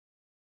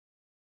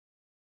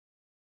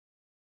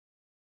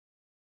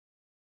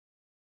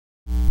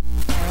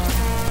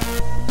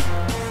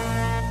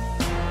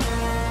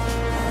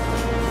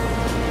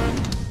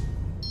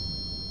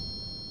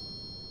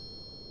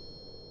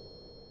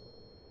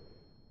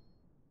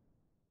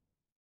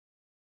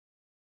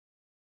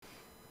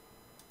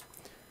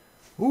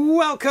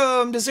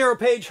Welcome to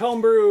ZeroPage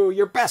Homebrew,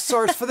 your best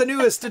source for the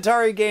newest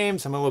Atari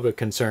games. I'm a little bit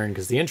concerned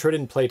because the intro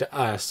didn't play to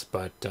us,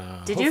 but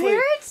did you hear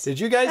it? Did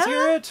you guys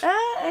hear it?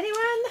 Anyone?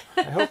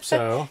 I hope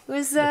so. It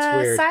was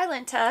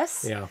silent to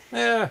us.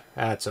 Yeah,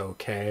 that's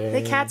okay.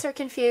 The cats are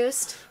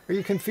confused. Are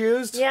you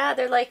confused? Yeah,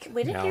 they're like,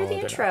 we didn't hear the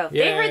intro.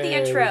 Yay, they heard the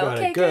intro.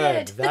 Okay,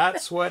 good.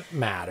 That's what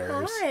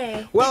matters.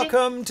 Hi.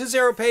 Welcome to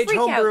ZeroPage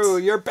Homebrew,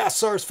 your best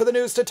source for the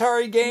newest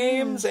Atari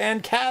games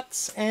and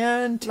cats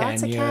and Tanyas.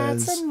 Lots of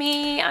cats and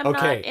me. I'm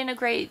not in a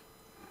great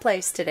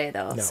place today,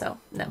 though. No. So,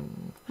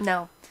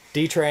 no.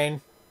 D-Train.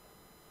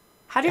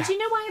 How did you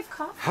know I have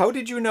coffee? How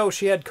did you know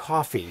she had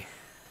coffee?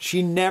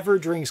 She never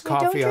drinks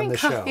coffee on the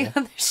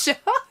show.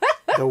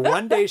 The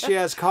one day she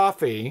has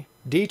coffee,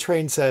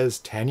 D-Train says,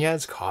 Tanya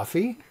has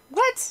coffee?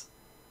 What?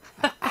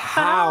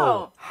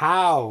 How?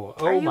 Oh my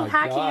God. Are you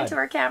hacking into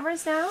our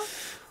cameras now?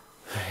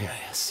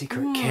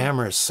 Secret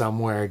cameras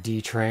somewhere,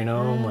 D-Train.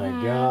 Oh my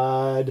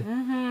God.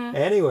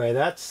 Anyway,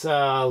 that's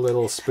a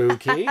little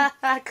spooky.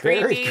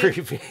 Creepy. Very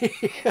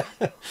creepy.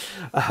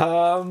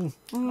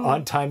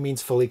 On time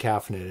means fully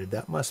caffeinated.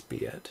 That must be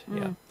it.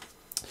 Yeah.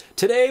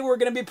 Today we're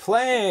going to be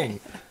playing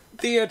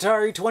the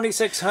Atari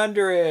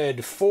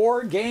 2600.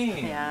 4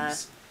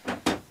 games.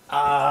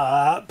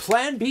 Yeah.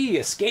 Plan B,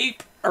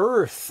 Escape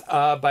Earth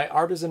by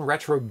Aerisan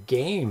Retro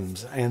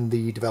Games, and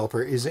the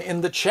developer is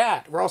in the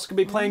chat. We're also going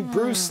to be playing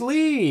Bruce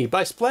Lee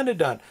by Splendid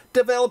Dun.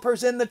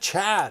 Developers in the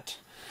chat.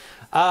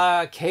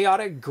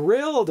 Chaotic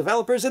Grill,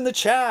 developers in the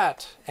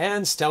chat.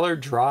 And Stellar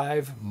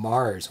Drive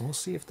Mars. And we'll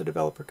see if the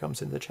developer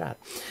comes in the chat.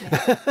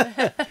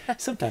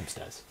 Sometimes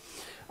does.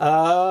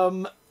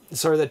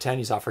 Sorry that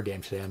Tanya's off her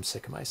game today. I'm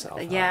sick of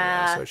myself.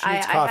 Yeah, so she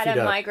needs coffee I had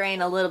a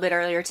migraine a little bit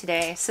earlier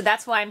today. So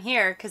that's why I'm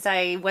here, because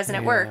I wasn't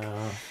at work.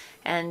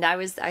 And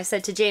I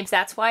said to James,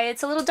 that's why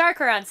it's a little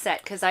darker on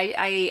set, because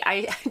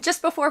I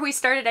just before we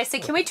started, I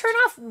said, can we turn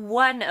off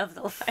one of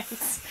the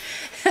lights?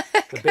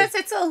 Because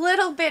it's a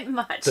little bit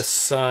much. The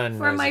sun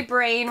for my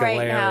brain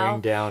right now.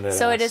 Down at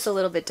so us. It is a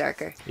little bit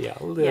darker. Yeah,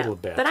 a little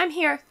bit. But I'm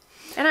here,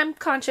 and I'm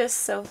conscious,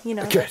 so, you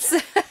know. Good.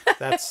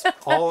 That's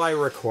all I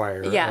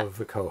require of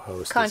a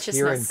co-host. Consciousness.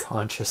 Here in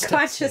consciousness.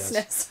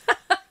 Consciousness.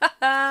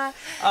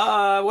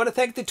 I want to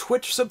thank the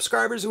Twitch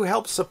subscribers who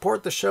help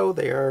support the show.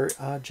 They are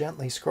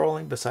gently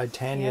scrolling beside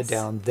Tanya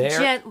down there.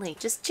 Gently,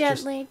 just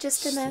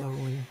a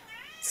minute.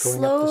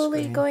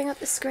 Slowly going up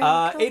the screen.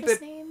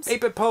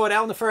 8-Bit Poet,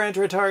 Alan the Fur,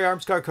 Andrew Atari,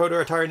 Armscar,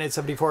 Kodor, Atari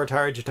 974,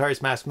 Atari,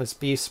 Atari's Maximus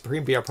Beast,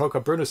 Supreme VR Poca,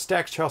 Bruno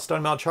Stacks, Charles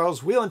Dunmel,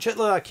 Charles Whelan,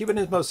 Chitla,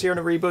 Cubanismo, Sierra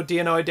Reboot,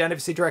 DNO, Dan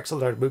FC, Drexel,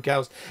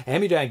 Bootcows,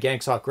 Amudan,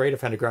 Gangsock, Great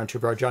Offender, Ground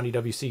Trooper, Johnny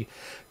WC,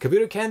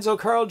 Kabuto, Kenzo,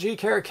 Carl G,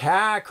 Carrick,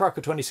 Croco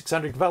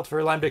 2600,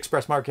 Developer, Lambda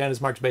Express, Mark Annis,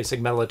 Mark's Basic,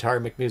 Metal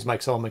Atari, McMuse,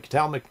 Mike Solomon,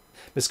 Catal,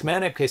 Miss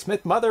Command, MK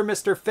Smith, Mother,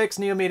 Mr. Fix,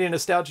 Neo Media,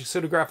 Nostalgic,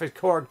 Pseudographic,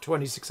 Korg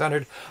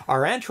 2600,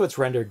 R. Anschwitz,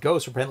 Rendered,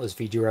 Ghost, Repentless,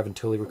 VG, Revan,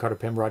 Tully, Ricardo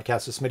Pim,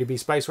 Broadcaster, Smitty B,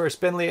 Spiceware,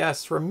 Spinley,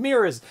 S.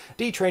 Ramirez,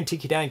 D-Train,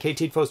 Tiki Dan, KT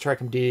Tifos,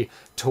 Trackham D,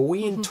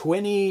 Tween,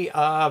 Twinny,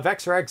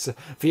 Vexrex,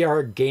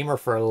 VR Gamer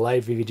for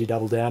Life, VVG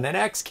Double Down, and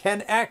X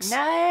Ken X.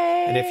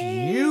 Nice! And if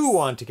you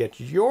want to get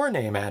your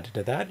name added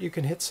to that, you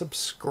can hit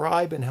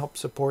subscribe and help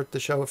support the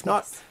show. If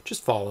not,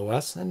 just follow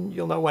us and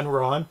you'll know when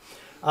we're on.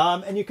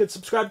 And you could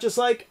subscribe just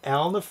like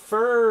Alan the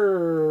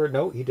Fur.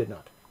 No, he did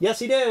not. Yes,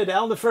 he did.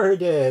 Alan the Fur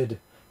did.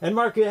 And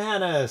Mark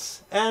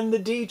Johannes and the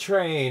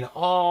D-Train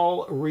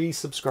all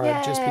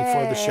resubscribed just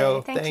before the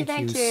show. Thank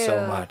you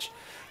so much.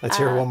 Let's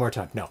hear it one more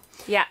time. No.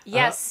 Yeah.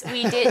 Yes,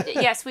 we did.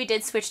 Yes, we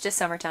did switch to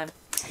summertime.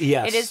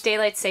 Yes. It is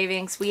daylight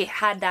savings. We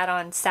had that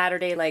on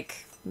Saturday,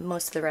 like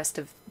most of the rest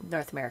of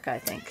North America, I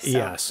think. So,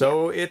 yeah,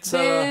 so it's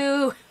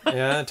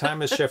yeah, time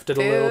has shifted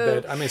a little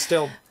bit. I mean,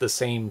 still the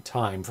same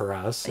time for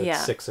us at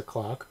 6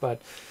 o'clock,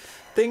 but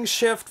things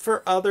shift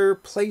for other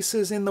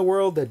places in the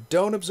world that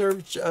don't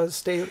observe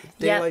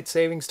daylight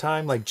savings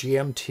time, like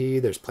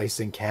GMT. There's places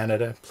in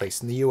Canada,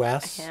 places in the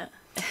US. Yeah.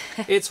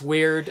 It's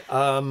weird.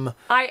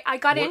 I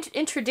got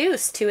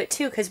introduced to it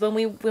too, because when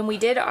we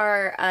did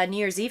our New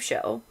Year's Eve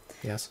show.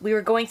 Yes. We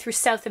were going through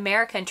South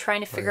America and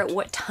trying to figure out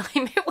what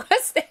time it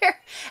was there.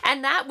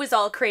 And that was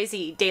all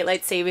crazy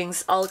daylight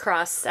savings all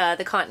across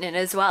the continent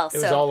as well. It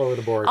was all over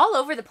the board. All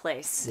over the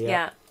place.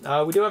 Yeah.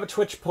 We do have a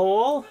Twitch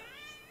poll.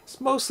 It's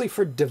mostly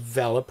for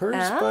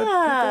developers, but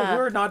people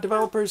who are not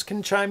developers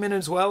can chime in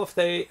as well if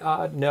they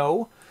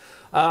know.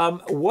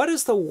 What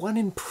is the one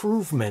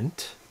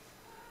improvement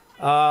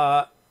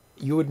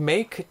you would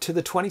make to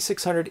the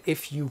 2600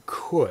 if you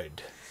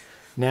could?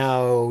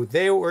 Now,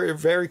 they were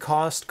very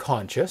cost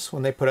conscious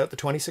when they put out the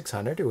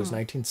 2600. It was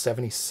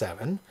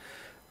 1977.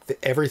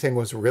 Everything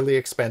was really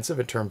expensive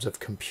in terms of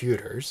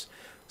computers.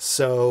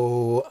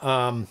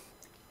 So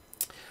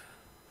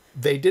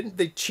they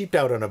cheaped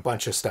out on a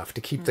bunch of stuff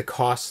to keep the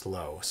cost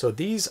low. So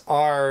these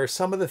are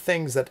some of the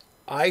things that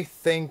I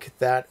think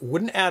that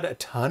wouldn't add a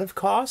ton of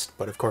cost,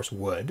 but of course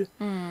would,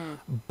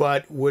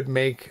 but would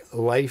make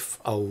life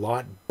a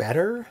lot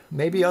better,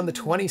 maybe on the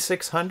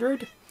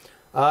 2600.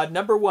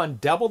 Number one,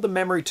 double the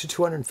memory to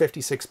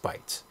 256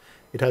 bytes.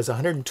 It has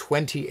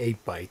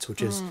 128 bytes,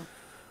 which is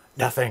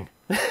Nothing.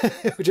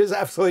 Which is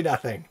absolutely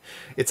nothing.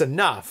 It's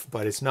enough,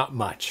 but it's not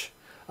much.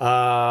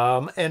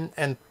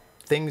 And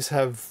things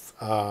have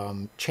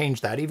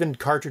changed that. Even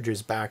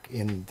cartridges back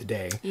in the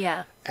day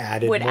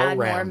added more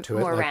RAM to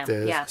it. Like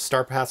the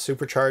StarPath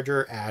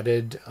Supercharger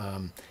added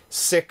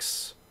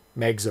 6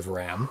 megs of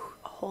RAM.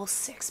 A whole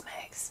 6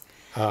 megs.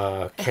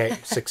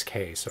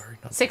 6K, sorry.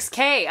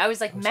 6K. I was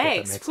like,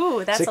 megs.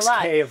 Ooh, that's 6K a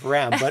lot. 6K of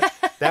RAM,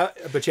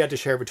 but you had to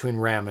share between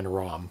RAM and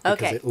ROM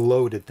because it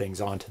loaded things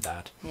onto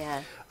that.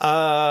 Yeah.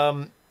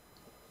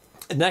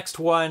 Next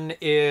one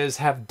is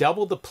have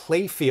double the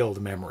playfield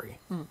memory.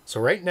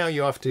 So right now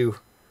you have to,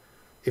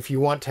 if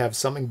you want to have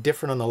something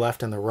different on the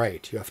left and the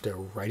right, you have to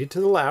write it to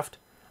the left,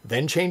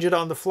 then change it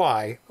on the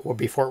fly, or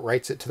before it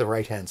writes it to the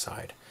right-hand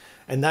side.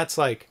 And that's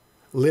like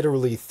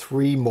literally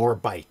 3 more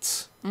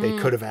bytes they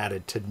could have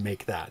added to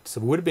make that. So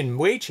it would have been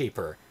way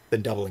cheaper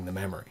than doubling the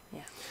memory.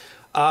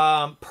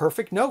 Yeah.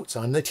 Perfect notes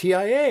on the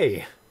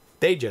TIA.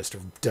 They just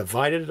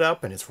divided it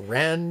up and it's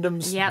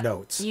random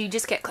notes. You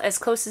just get as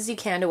close as you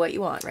can to what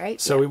you want, right?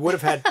 So we would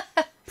have had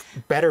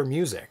better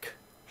music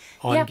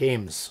on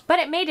games. But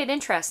it made it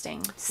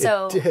interesting.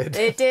 So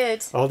it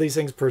did. All these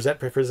things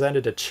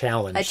presented a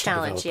challenge. A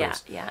challenge, yeah,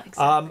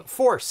 exactly.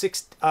 4,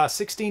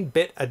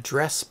 16-bit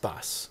address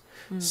bus.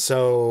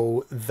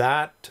 So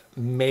that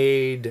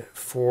made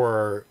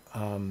for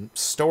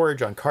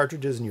storage on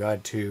cartridges, and you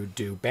had to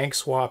do bank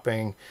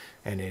swapping,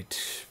 and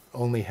it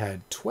only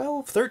had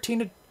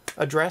 13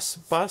 address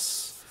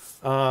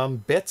bus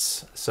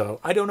bits.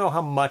 So I don't know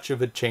how much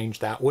of a change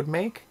that would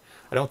make.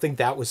 I don't think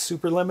that was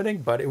super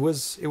limiting, but it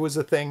was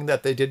a thing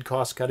that they did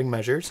cost-cutting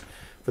measures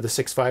for the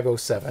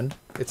 6507.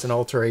 It's an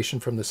alteration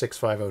from the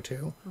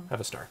 6502. Have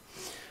a star.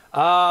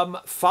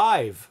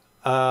 5.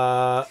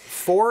 4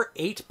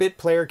 8-bit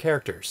player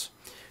characters.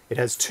 It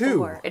has 2.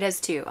 4. It has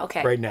 2.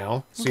 Okay. Right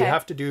now, so you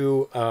have to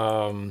do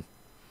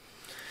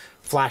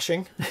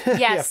flashing.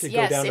 Yes, if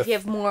you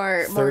have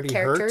more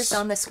characters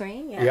on the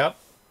screen. Yeah. Yep.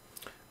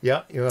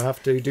 Yeah, you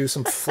have to do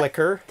some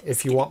flicker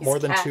if you want more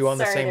than 2 on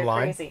the same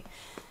line. Crazy.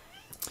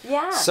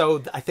 Yeah.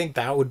 So I think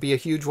that would be a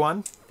huge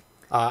one.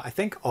 I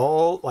think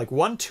all like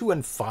 1, 2,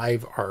 and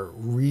 5 are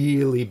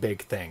really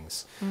big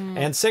things,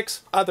 and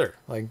 6 other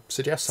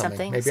suggest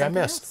something maybe I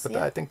missed, else, but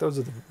I think those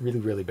are the really,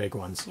 really big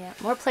ones. Yeah,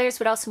 more players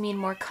would also mean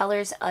more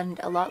colors and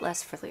a lot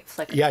less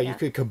flicker. Yeah, you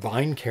could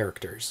combine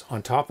characters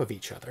on top of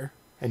each other,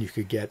 and you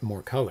could get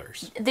more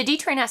colors. The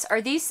D-Train asks,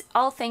 are these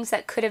all things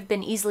that could have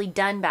been easily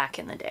done back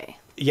in the day?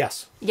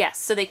 Yes. Yes,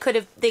 so they could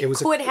have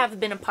have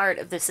been a part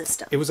of the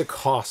system. It was a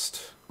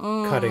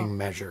cost-cutting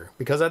measure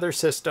because other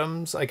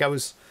systems, like I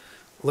was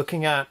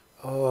looking at,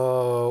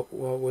 what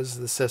was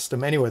the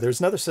system? Anyway, there's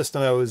another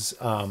system that was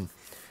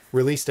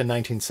released in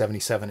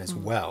 1977 as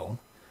well,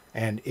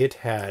 and it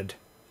had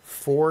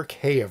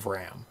 4K of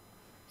RAM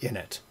in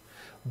it.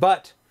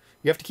 But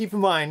you have to keep in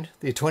mind,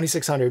 the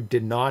 2600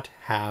 did not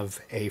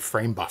have a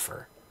frame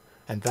buffer,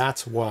 and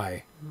that's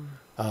why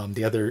all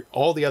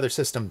the other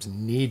systems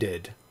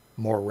needed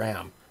more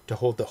RAM to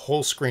hold the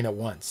whole screen at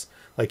once.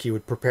 Like you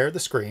would prepare the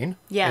screen,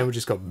 and it would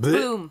just go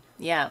boom,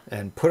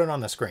 and put it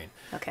on the screen.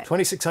 Okay.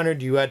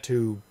 2600, you had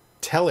to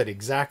tell it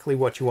exactly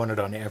what you wanted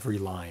on every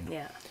line.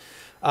 Yeah.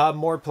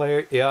 More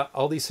player,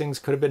 all these things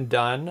could have been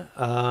done.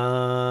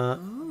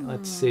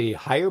 Let's see,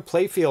 higher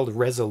playfield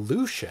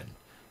resolution.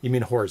 You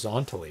mean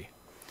horizontally?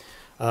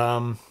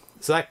 So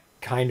that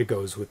kind of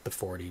goes with the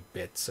 40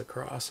 bits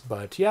across,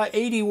 but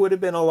 80 would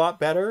have been a lot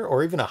better,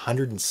 or even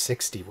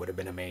 160 would have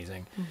been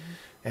amazing.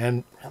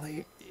 And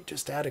really,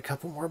 just add a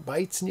couple more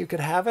bytes and you could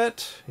have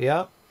it. 2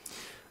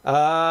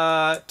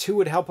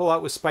 would help a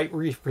lot with sprite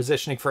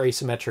repositioning for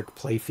asymmetric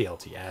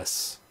playfield.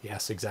 Yes,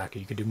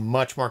 exactly. You could do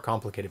much more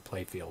complicated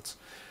playfields.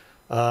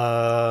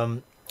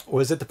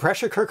 Was it the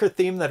pressure cooker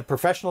theme that a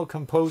professional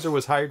composer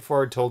was hired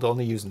for and told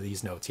only using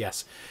these notes?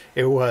 Yes,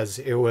 it was.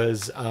 It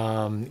was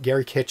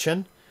Gary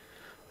Kitchen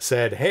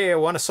said, "Hey, I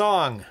want a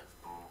song."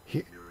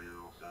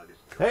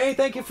 Hey,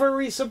 thank you for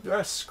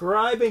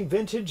resubscribing.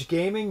 Vintage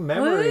Gaming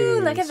Memories.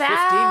 Ooh, look at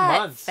that.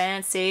 15 months.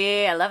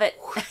 Fancy. I love it.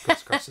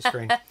 Goes across the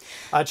screen.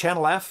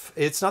 Channel F.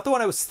 It's not the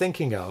one I was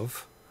thinking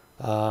of.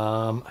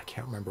 I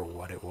can't remember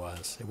what it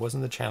was. It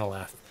wasn't the Channel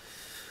F.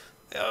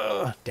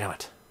 Damn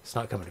it. It's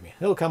not coming to me.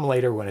 It'll come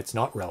later when it's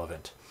not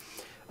relevant.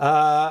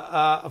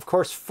 Of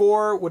course,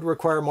 4 would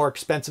require more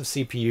expensive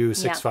CPU,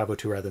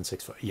 6502 rather than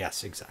 65.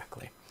 Yes,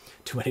 exactly.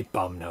 Too many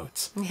bum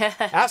notes.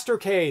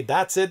 Astrocade,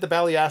 that's it, the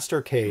Bally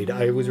Astrocade.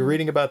 I was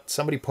reading about,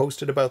 somebody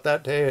posted about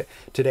that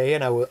today,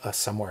 and I was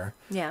somewhere.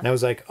 And I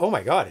was like, oh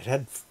my god, it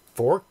had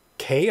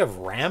 4K of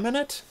RAM in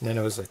it? And then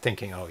I was like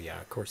thinking, oh yeah,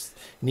 of course,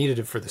 needed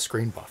it for the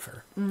screen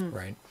buffer,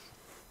 right?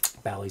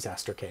 Bally's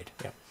Astrocade,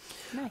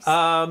 Nice.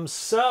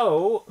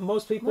 So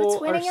most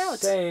people are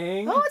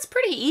saying, oh, it's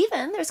pretty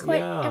even. There's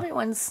quite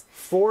everyone's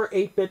 4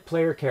 8-bit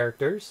player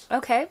characters.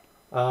 Okay.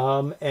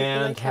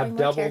 And have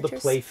double the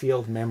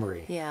playfield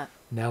memory. Yeah.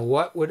 Now,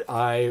 what would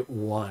I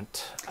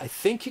want? I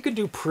think you could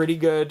do pretty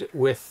good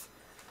with,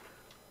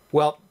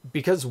 well,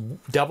 because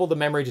double the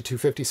memory to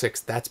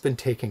 256, that's been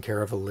taken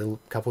care of a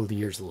couple of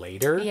years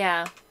later.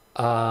 Yeah.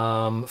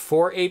 4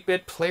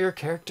 8-bit player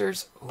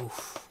characters.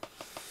 Oof.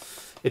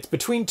 It's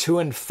between 2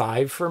 and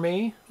 5 for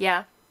me.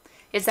 Yeah.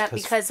 Is that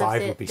because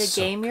of the so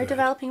game you're good.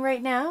 developing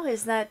right now?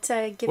 Is that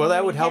giving Well, that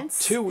you would help.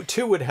 hints? 2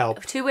 would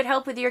help. 2 would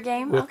help with your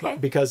game? Okay.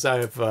 Because I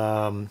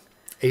have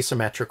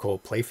asymmetrical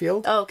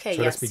playfield. Oh, okay,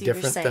 so yes, it has to be you were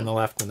different saying. than the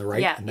left and the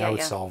right, Yeah, and that would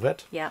yeah. solve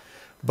it. Yeah.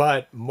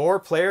 But more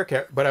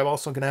player but I'm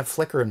also going to have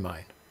flicker in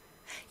mind.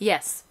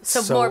 Yes.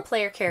 So more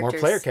player characters. More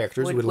player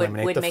characters would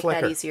eliminate the make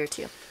flicker. that easier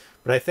too.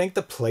 But I think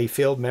the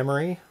playfield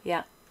memory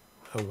Yeah.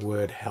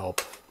 would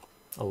help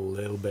a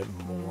little bit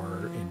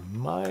more in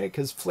my,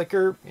 because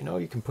flicker,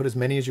 you can put as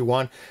many as you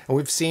want, and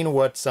we've seen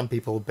what some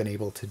people have been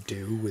able to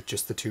do with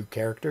just the 2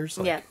 characters.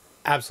 Like,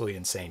 absolutely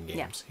insane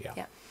games.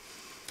 Yeah.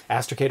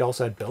 Astrocade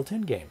also had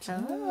built-in games. It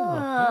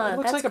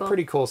looks like a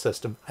pretty cool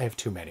system. I have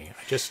too many.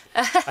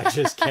 I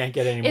just can't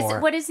get any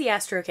more. What is the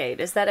Astrocade?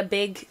 Is that a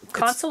big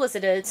console? Is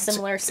it a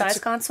similar size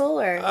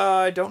console, or?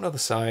 I don't know the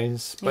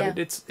size, but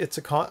it's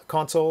a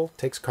console.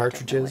 Takes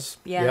cartridges.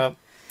 Yeah.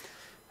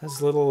 Has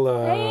little.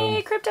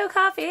 Hey, Crypto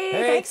Coffee!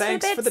 Hey,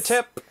 thanks for the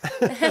tip.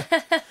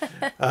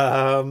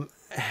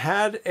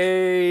 Had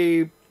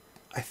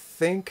I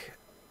think,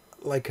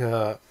 like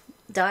a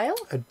dial.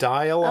 A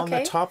dial on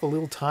the top, a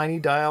little tiny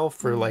dial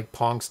for like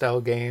Pong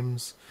style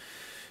games.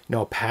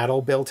 A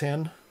paddle built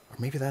in, or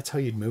maybe that's how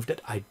you'd moved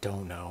it. I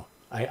don't know.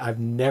 I've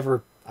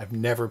never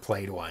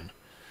played one,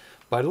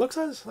 but it looks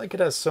like it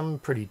has some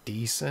pretty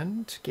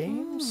decent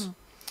games.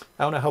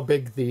 I don't know how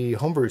big the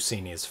homebrew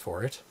scene is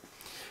for it.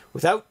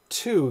 Without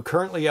 2,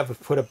 currently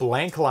I've put a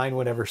blank line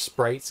whenever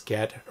sprites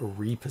get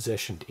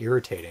repositioned.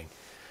 Irritating.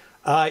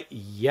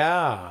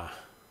 Yeah,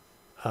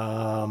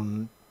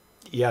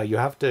 you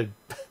have to,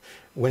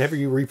 whenever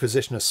you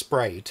reposition a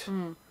sprite,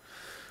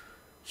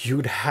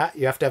 you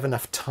have to have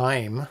enough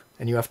time,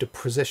 and you have to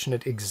position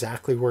it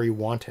exactly where you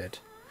want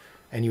it,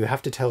 and you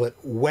have to tell it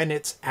when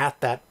it's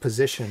at that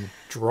position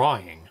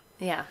drawing.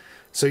 Yeah.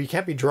 So you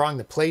can't be drawing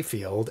the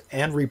playfield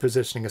and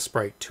repositioning a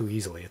sprite too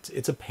easily.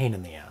 It's a pain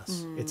in the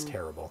ass. It's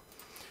terrible.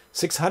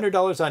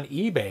 $600 on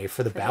eBay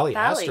for the Bally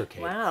Astrocade.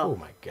 Wow. Oh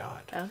my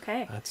god.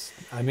 Okay.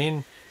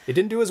 It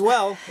didn't do as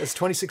well as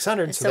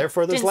 2600, so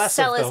therefore there's less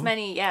of them. Didn't sell as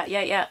many.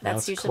 Yeah.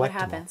 That's usually what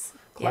happens.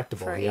 Collectible,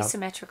 for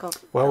asymmetrical.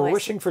 Well, we're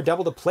wishing for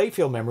double the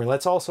playfield memory.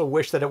 Let's also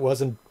wish that it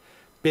wasn't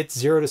bits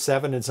 0 to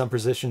 7 in some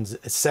positions.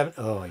 7.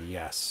 Oh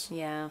yes.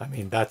 Yeah. I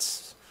mean,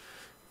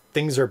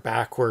 things are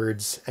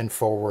backwards and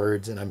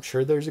forwards, and I'm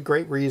sure there's a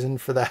great reason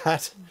for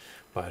that.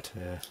 But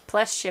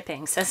plus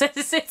shipping, says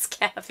it's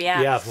Kev.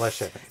 Yeah. Yeah, plus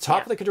shipping.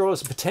 Top of the controller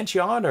is a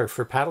potentiometer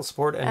for paddle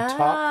support, and the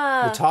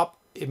top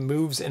it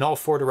moves in all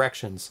 4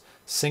 directions.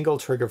 Single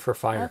trigger for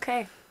fire.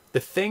 Okay. The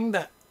thing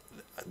that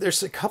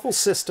there's a couple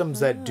systems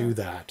that do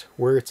that,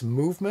 where it's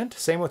movement.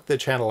 Same with the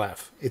Channel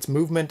F. It's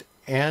movement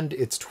and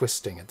it's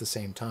twisting at the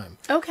same time.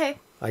 Okay.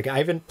 Like, I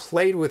haven't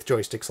played with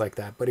joysticks like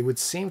that, but it would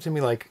seem to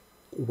me like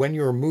when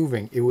you're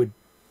moving, it would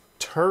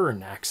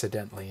turn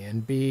accidentally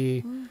and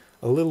be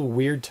a little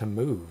weird to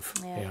move.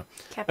 Yeah.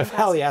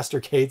 Valley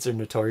Astrocades are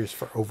notorious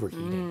for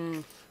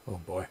overheating.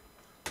 Oh boy.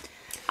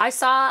 I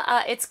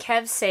saw it's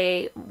Kev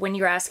say, when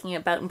you were asking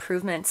about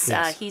improvements,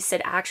 he said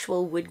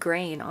actual wood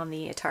grain on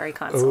the Atari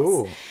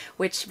consoles. Ooh.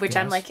 Which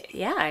I'm like,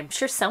 yeah, I'm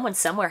sure someone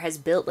somewhere has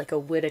built like a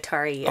wood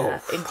Atari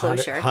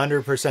enclosure.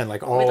 100%,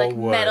 like all with like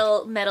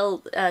wood.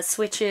 metal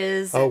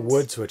switches. Oh,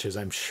 wood switches,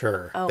 I'm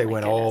sure. Oh, they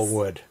went all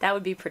wood. That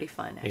would be pretty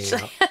fun,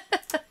 actually. Yeah.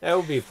 That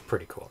would be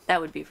pretty cool.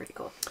 That would be pretty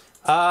cool.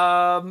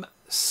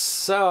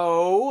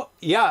 So,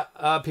 yeah,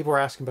 people were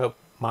asking about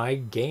my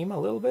game a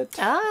little bit.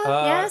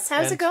 Yes.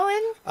 How's it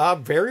going?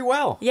 Very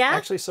well. Yeah?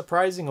 Actually,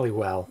 surprisingly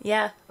well.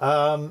 Yeah.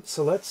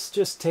 So let's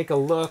just take a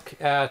look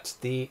at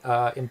the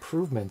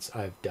improvements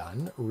I've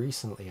done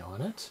recently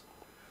on it.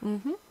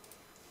 Mm-hmm.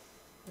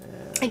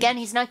 Again,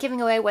 he's not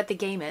giving away what the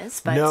game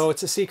is, but... No,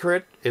 it's a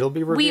secret. It'll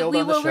be revealed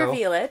on the show. We will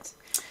reveal it.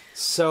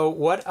 So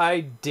what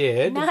I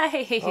did...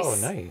 Nice. Oh,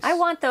 nice. I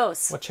want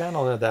those. What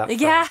channel did that from?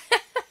 Yeah.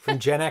 From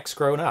Gen X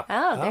Grown Up.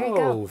 Oh, there you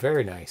go. Oh,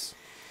 very nice.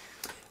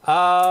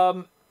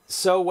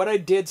 So what I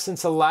did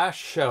since the last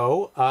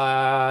show,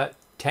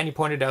 Tanya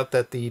pointed out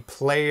that the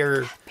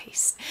player...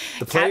 Cat-based?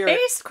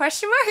 Cat-based?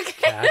 Question mark?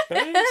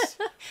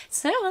 Cat-based?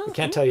 So, I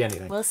can't tell you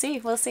anything. We'll see.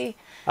 We'll see.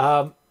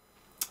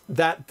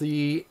 That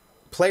the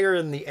player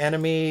and the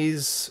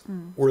enemies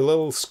were a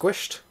little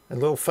squished and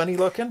a little funny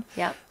looking.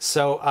 Yeah.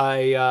 So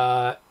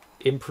I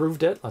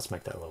improved it. Let's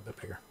make that a little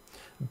bit bigger.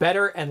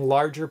 Better and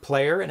larger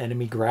player and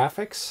enemy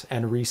graphics,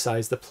 and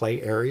resize the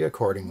play area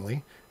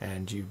accordingly.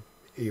 And you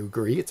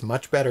agree it's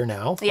much better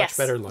now. Yes. Much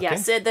better looking.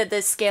 Yes.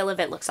 The scale of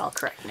it looks all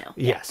correct now.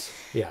 Yes.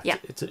 Yeah. Yeah.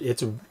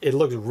 It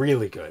looks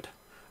really good.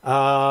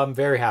 I'm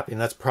very happy,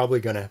 and that's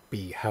probably going to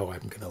be how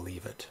I'm going to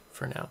leave it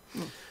for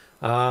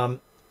now.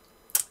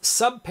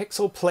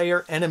 Sub-pixel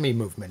player enemy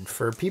movement.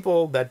 For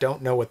people that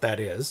don't know what that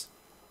is,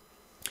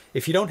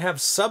 if you don't have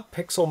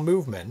sub-pixel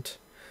movement,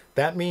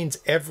 that means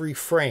every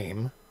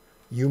frame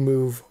you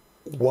move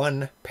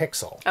 1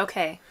 pixel.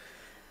 Okay.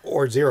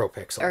 Or 0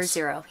 pixels. Or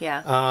 0,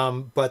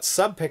 yeah. But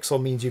sub-pixel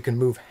means you can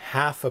move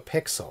half a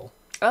pixel.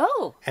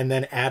 Oh. And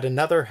then add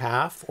another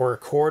half or a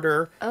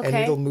quarter, and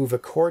Okay. it'll move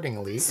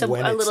accordingly So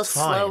when a it's little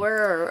timed.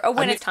 slower, or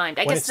when mean, it's timed.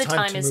 I when guess it's the time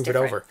time to is move it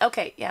different. over.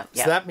 Okay, yeah,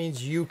 yeah. So that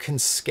means you can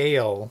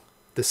scale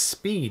the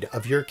speed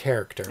of your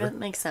character That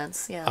makes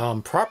sense, yeah.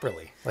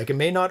 properly. Like, it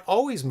may not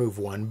always move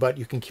one, but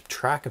you can keep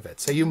track of it.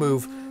 So you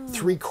move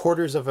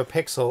 3/4 of a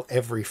pixel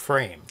every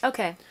frame.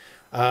 Okay.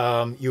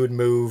 You would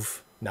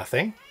move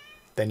nothing,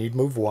 then you'd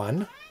move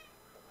one,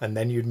 and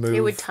then you'd move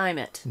It would time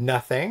it.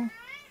 nothing,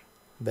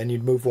 then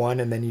you'd move one,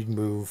 and then you'd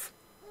move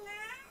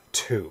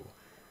two.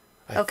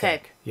 I Okay.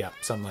 think. Yeah,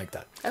 something like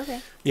that.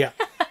 Okay. Yeah.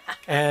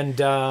 And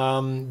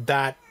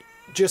that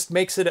just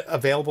makes it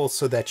available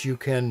so that you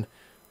can...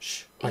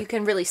 You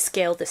can really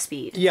scale the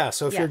speed. Yeah,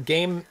 so if Yeah. your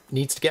game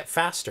needs to get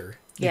faster,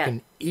 you Yeah.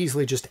 can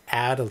easily just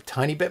add a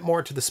tiny bit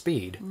more to the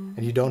speed,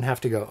 and you don't have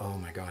to go, oh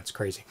my god, it's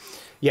crazy.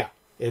 Yeah,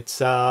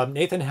 it's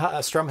Nathan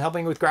Strum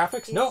helping with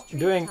graphics. No, I'm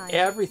doing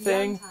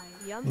everything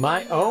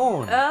my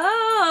own.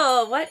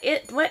 Oh,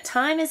 what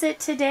time is it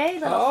today,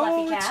 little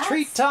fluffy cat? It's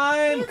treat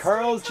time,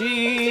 Carl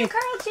G.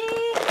 Carl G.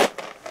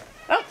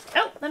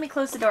 Oh, let me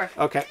close the door.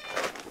 Okay.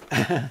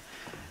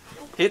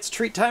 It's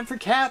treat time for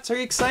cats. Are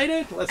you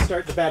excited? Let's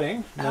start the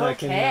betting. Then I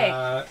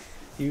can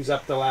use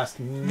up the last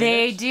minute.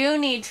 They do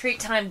need treat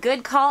time.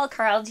 Good call,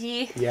 Carl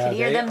G. Yeah, Can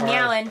hear they them are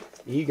meowing.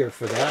 eager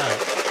for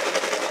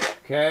that.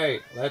 Okay,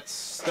 let's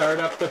start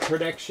up the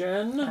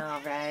prediction.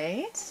 All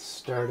right.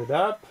 Start it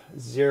up.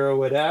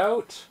 Zero it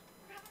out.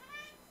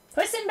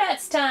 Puss in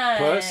Bets time.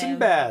 Puss in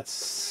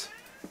Bets.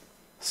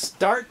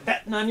 Start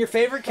betting on your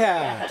favorite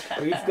cat.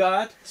 We've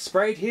got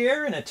Sprite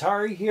here and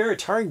Atari here.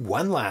 Atari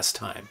won last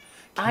time.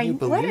 Can you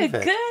believe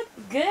what a it? good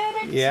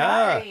Atari.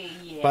 Yeah.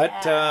 Yeah.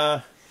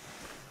 But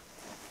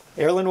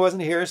Erlen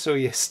wasn't here, so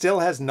he still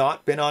has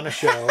not been on a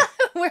show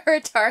where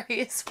Atari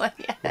is one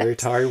yet. where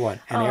Atari won.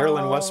 And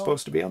Erlen was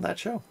supposed to be on that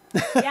show.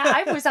 Yeah,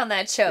 I was on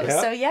that show.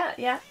 Yeah. So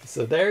yeah.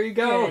 So there you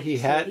go.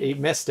 Good He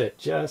missed it.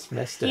 Just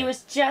missed it. He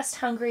was just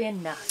hungry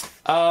enough.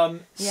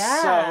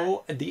 Yeah.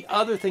 So the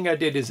other thing I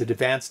did is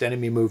advanced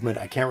enemy movement.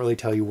 I can't really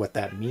tell you what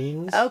that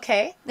means.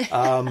 Okay.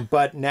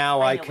 But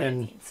now I know what it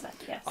means, but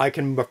yes. I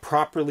can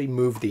properly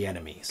move the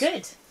enemies.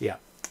 Good. Yeah.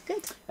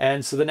 Good.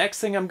 And so the next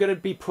thing I'm going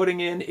to be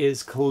putting in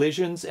is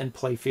collisions and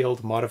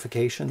playfield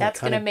modification. That's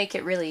going to make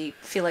it really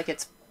feel like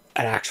it's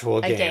an actual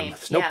game.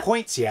 No yeah.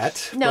 points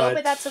yet. No,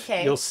 but that's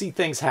okay. You'll see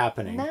things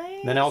happening.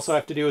 Nice. Then also I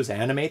have to do is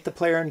animate the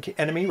player and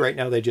enemy. Right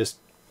now they just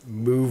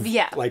move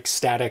like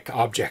static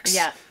objects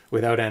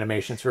without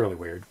animation. It's really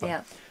weird.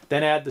 But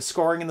then add the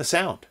scoring and the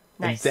sound.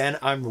 Nice. And then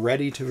I'm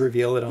ready to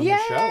reveal it on the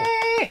show.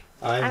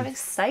 I'm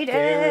excited.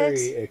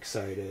 Very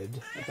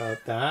excited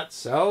about that.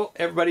 So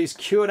everybody's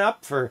queuing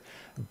up for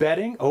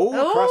betting.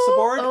 Across the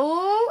board.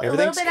 Oh,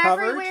 everything's a little bit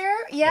covered. Everywhere.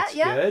 Yeah, That's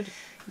good.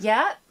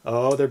 Yeah.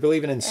 Oh, they're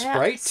believing in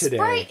Sprite today.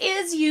 Sprite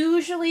is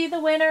usually the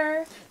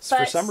winner. So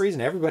for some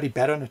reason, everybody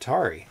bet on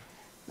Atari.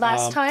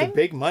 Last time? The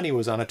big money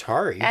was on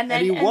Atari. And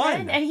he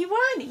won. And he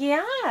won,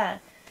 yeah.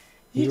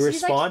 He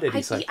responded.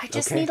 He's like, I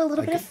just need a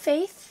little bit of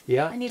faith.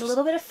 Yeah. I need a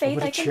little bit of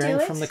faith. I can do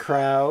it. From the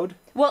crowd.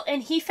 Well,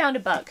 and he found a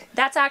bug.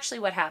 That's actually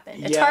what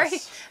happened.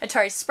 Yes.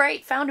 Atari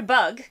Sprite found a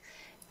bug,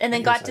 and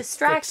then got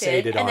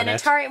distracted. And then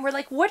Atari, and we're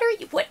like, "What are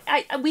you? What?"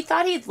 We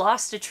thought he'd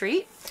lost a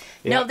treat.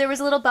 Yeah. No, there was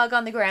a little bug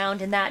on the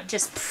ground, and that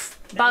just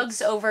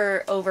bugs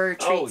over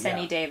treats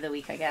any day of the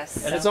week, I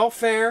guess. And it's all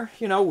fair.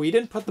 You know, we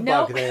didn't put the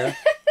bug there.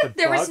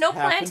 There was no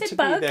planted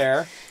bug.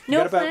 There. No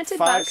got about planted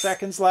 5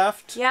 seconds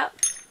left. Yep.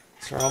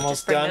 So we're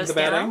almost done the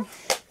betting.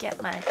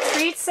 Get my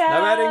treats out.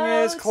 The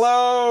betting is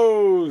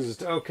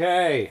closed.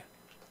 Okay.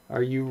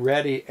 Are you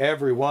ready,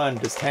 everyone?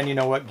 Does Tanya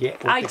know what game?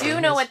 I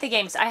do know what the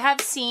game's. I have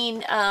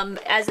seen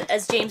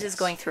as James is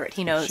going through it.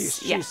 He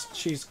knows.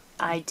 She's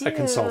I do. a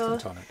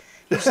consultant on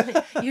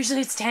it.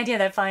 Usually it's Tanya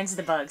that finds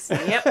the bugs.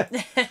 Yep.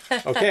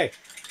 Okay.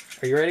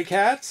 Are you ready,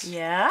 cats?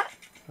 Yeah.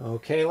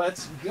 Okay,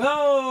 let's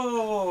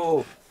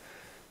go.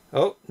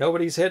 Oh,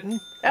 nobody's hitting.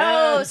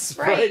 Oh, and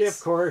Sprite, of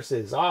course,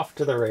 is off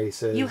to the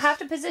races. You have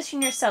to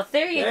position yourself.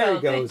 There you go. There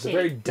you go. It's a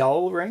very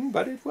dull ring,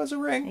 but it was a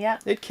ring. Yeah.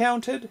 It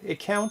counted. It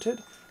counted.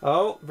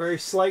 Oh, very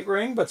slight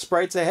ring, but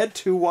Sprite's ahead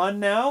 2-1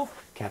 now.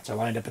 Cats are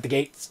lined up at the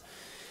gates.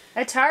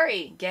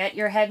 Atari, get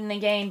your head in the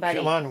game, buddy.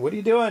 Come on, what are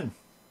you doing?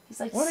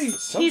 He's like, what are you,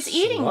 so he's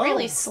eating slow?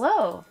 really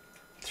slow.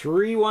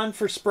 3-1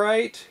 for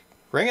Sprite.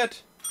 Ring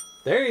it.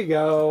 There you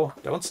go.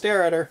 Don't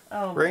stare at her.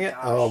 Oh, Ring it.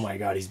 Gosh. Oh my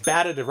God, he's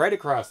batted it right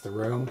across the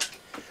room.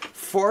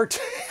 4-2.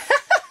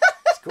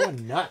 He's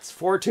going nuts.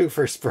 4-2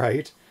 for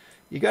Sprite.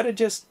 You gotta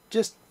just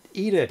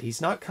eat it.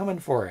 He's not coming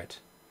for it.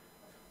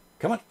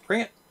 Come on,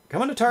 ring it.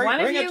 Come on, Atari,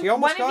 ring it. You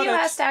almost got it. One of you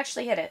has to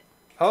actually hit it.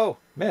 Oh,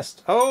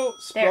 missed. Oh,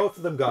 there. Both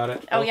of them got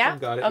it. Oh, both yeah? of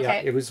them got it. Okay.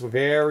 Yeah, it was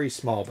very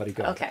small, but he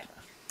got it. Okay.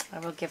 I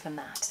will give him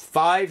that.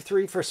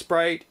 5-3 for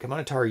Sprite. Come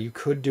on, Atari. You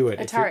could do it.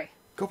 Atari.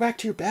 Go back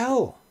to your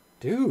bell.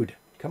 Dude,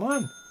 come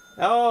on.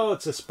 Oh,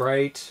 it's a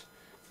Sprite.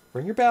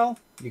 Ring your bell.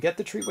 You get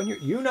the treat when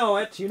you know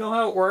it. You know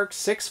how it works.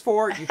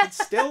 6-4. You could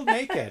still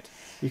make it.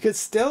 You could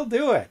still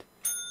do it.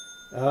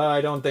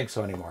 I don't think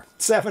so anymore.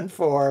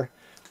 7-4.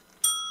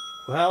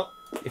 Well,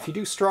 if you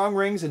do strong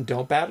rings and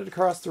don't bat it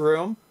across the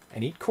room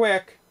and eat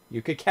quick,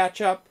 You could catch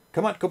up.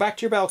 Come on, go back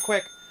to your bell,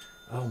 quick.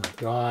 Oh my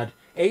God.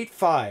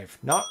 8-5.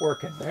 Not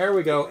working. There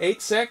we go.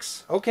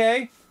 8-6.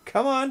 Okay.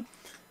 Come on.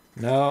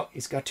 No,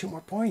 he's got 2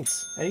 more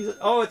points. And he's,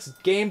 oh, it's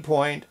game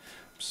point.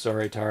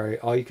 Sorry, Atari.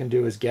 All you can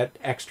do is get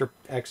extra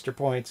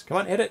points. Come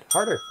on, hit it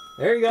harder.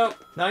 There you go.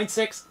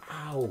 9-6.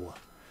 Ow.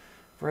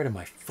 Right on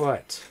my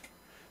foot.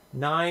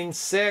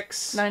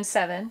 9-6.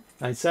 9-7.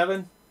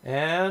 9-7.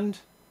 And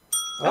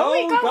Oh,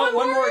 we got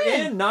one more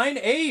in.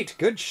 9-8.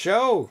 Good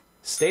show.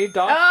 Staved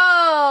off.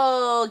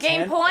 Oh,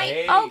 game 10-8. point.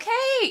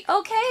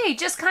 Okay.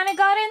 Just kind of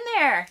got in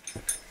there.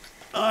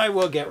 I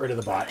will get rid of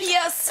the bot.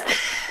 Yes.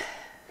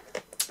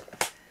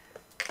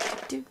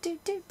 Do.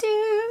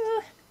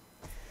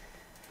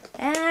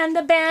 And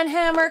the ban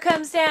hammer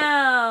comes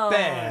down.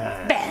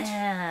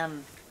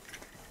 Bam.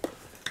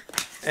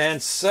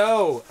 And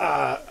so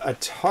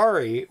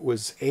Atari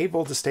was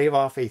able to stave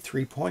off a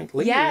 3-point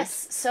lead.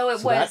 Yes, so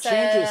it was that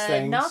changes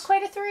things. Not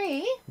quite a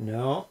 3.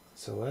 No,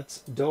 so let's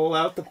dole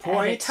out the And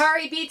points.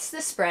 Atari beats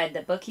the spread.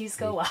 The bookies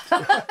go up.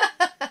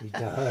 He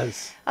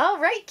does. All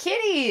right,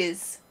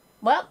 kitties.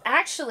 Well,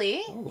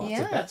 actually, Lots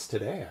of bets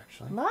today,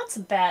 actually. Lots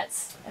of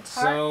bets.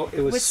 So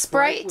it was with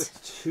Sprite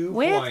with 2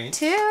 points.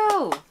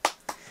 2.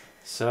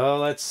 So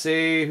let's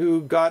see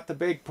who got the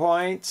big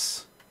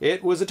points.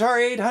 It was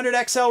Atari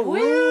 800 XL Woo,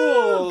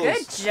 Rules.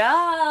 good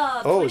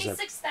job. Oh,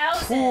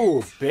 26,000.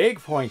 Ooh, big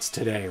points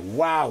today.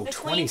 Wow,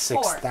 Between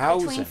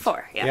 26,000. Between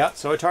 4, yeah. Yeah,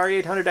 so Atari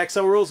 800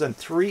 XL Rules and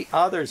 3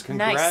 others.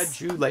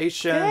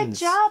 Congratulations.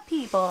 Good job,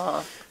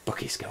 people.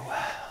 Bookies go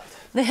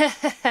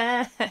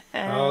wild.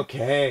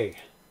 Okay.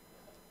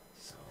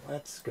 So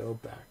let's go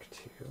back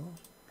to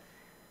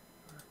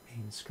our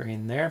main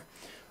screen there.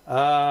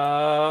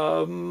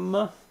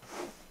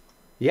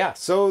 Yeah,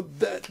 so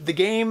the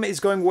game is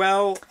going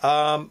well.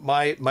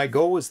 My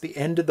goal was the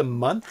end of the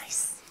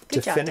month to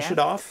finish it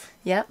off.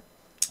 Yep.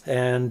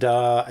 And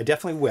I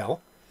definitely will.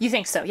 You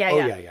think so?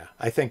 Yeah, Yeah.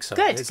 I think so.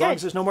 Good, As long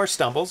as there's no more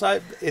stumbles,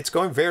 it's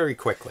going very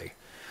quickly.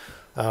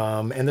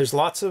 And there's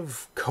lots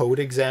of code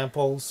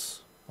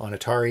examples on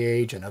Atari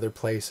Age and other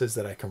places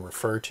that I can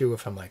refer to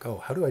if I'm like,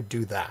 oh, how do I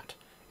do that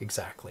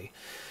exactly?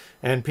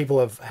 And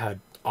people have had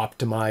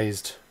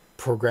optimized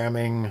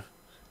programming,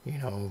 you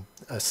know,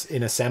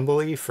 in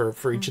assembly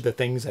for each of the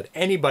things that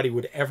anybody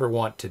would ever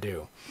want to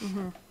do,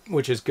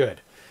 which is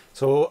good.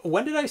 So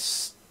when did I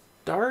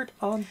start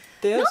on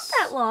this? Not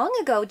that long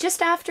ago,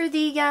 just after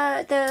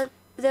the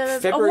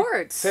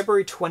awards.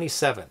 February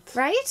 27th.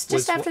 Right?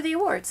 Just after the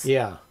awards.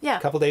 Yeah. Yeah.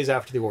 A couple days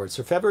after the awards.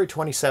 So February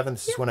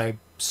 27th is when I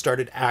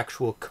started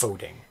actual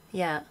coding.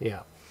 Yeah.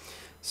 Yeah.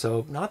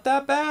 So not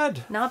that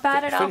bad. Not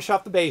bad at all. Finish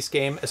off the base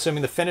game,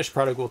 assuming the finished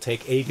product will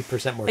take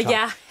 80% more time.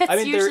 Yeah,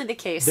 it's usually the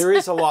case. There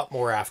is a lot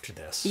more after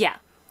this. Yeah.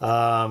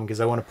 Because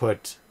I want to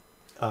put,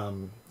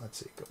 let's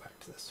see, go back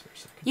to this for a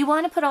second. You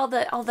want to put all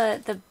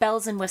the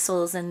bells and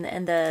whistles and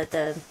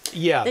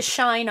the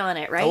shine on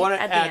it, right? I want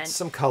to add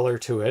some color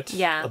to it.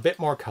 Yeah. A bit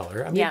more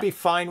color. I mean, it'd be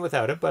fine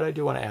without it, but I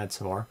do want to add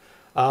some more.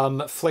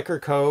 Flicker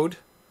code.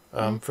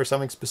 For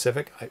something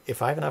specific,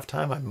 if I have enough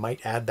time, I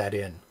might add that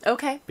in.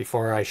 Okay.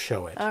 Before I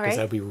show it, because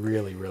that'd be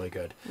really, really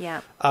good.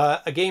 Yeah.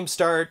 A game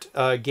start,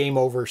 game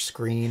over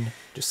screen,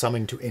 just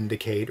something to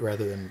indicate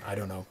rather than, I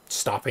don't know,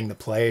 stopping the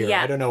play, or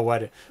I don't know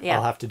what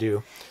I'll have to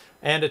do,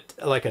 and a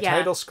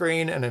title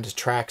screen and a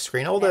track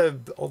screen, all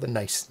the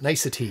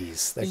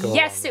niceties that go.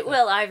 Yes, it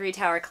will. Ivory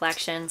Tower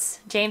Collections.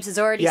 James has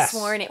already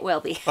sworn it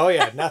will be. Oh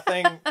yeah,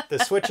 nothing. The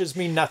switches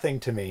mean nothing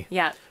to me.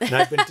 Yeah.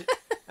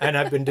 And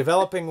I've been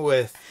developing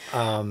with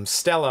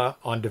Stella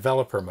on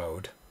developer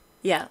mode.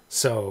 Yeah.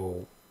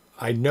 So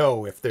I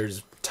know if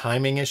there's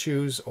timing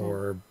issues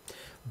or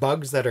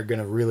bugs that are going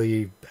to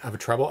really have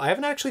trouble. I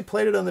haven't actually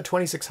played it on the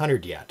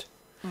 2600 yet.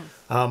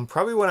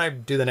 Probably when I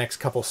do the next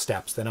couple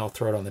steps, then I'll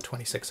throw it on the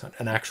 2600,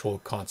 an actual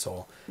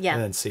console. Yeah.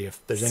 And then see if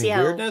there's any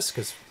weirdness,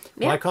 because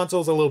my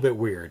console's a little bit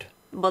weird.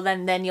 Well,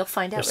 then you'll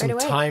find out right away.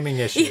 There's some timing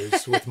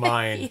issues with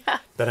mine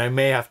that I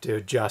may have to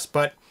adjust.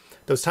 But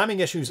those timing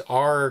issues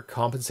are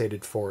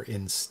compensated for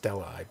in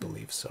Stella, I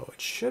believe, so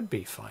it should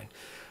be fine.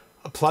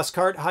 A plus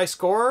card high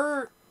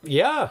score,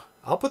 yeah,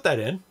 I'll put that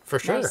in for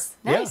sure. Nice.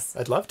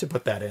 Yeah, I'd love to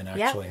put that in,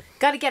 actually. Yeah.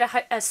 Got to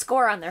get a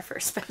score on there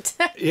first. But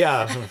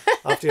yeah,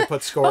 I'll have to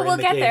put score in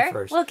the game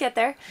first. We'll get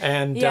there.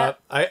 And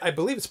I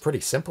believe it's pretty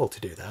simple to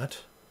do that,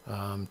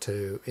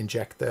 to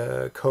inject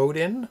the code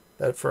in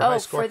for high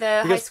score. For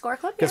the high score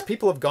club? Because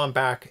people have gone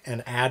back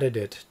and added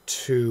it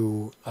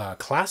to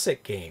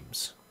classic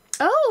games.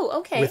 Oh,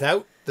 okay.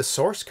 Without the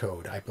source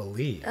code, I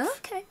believe.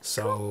 Okay.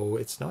 So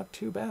it's not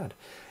too bad.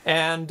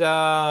 And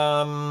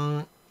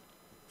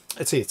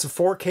let's see, it's a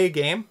 4K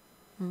game,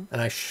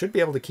 and I should be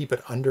able to keep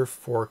it under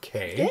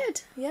 4K.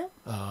 Good, yeah.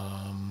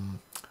 I'll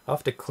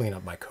have to clean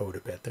up my code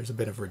a bit. There's a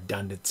bit of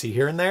redundancy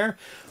here and there,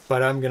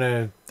 but I'm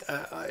gonna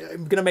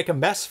make a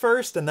mess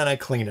first, and then I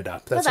clean it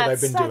up. That's what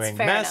I've been doing.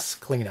 Mess,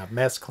 clean up,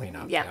 mess, clean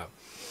up. Yeah.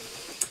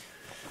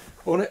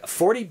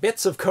 40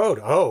 bits of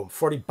code. Oh,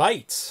 40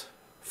 bytes.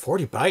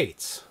 40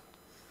 bytes.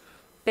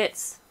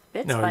 Bits.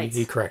 No, bytes.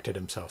 He corrected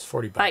himself.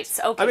 40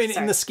 bytes. Okay, I mean,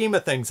 in the scheme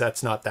of things,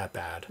 that's not that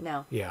bad.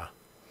 No. Yeah.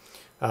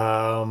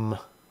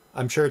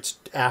 I'm sure it's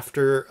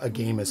after a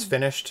game is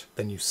finished,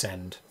 then you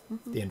send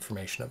the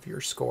information of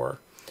your score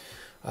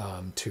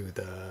to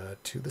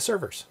the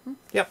servers.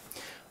 Yep.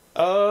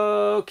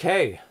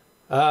 Okay.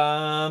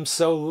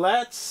 So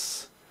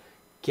let's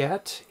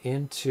get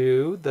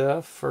into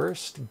the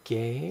first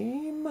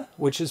game,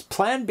 which is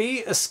Plan B,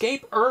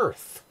 Escape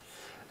Earth.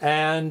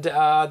 And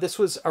this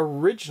was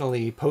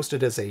originally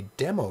posted as a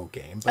demo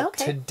game, but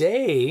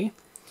today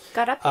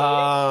got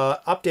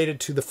updated? Updated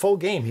to the full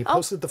game. He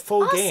posted the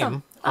full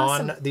game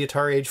on the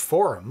Atari Age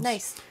forums.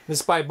 Nice. This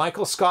is by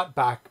Michael Scott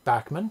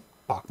Bachman.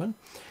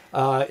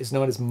 Is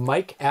known as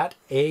Mike at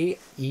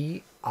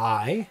AEI.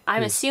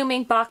 I'm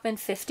assuming Bachman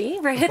 50,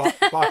 right?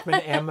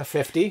 Bachman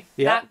M50.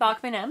 Yeah.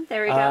 Bachman M.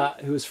 There we go.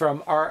 Who's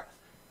from our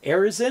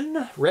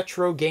Aerisan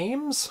Retro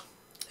Games.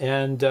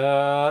 And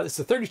it's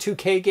a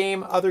 32K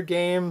game.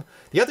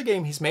 The other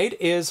game he's made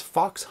is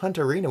Fox Hunt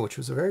Arena, which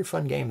was a very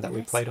fun game that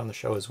we played on the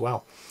show as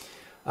well.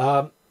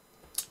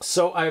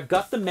 So I've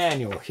got the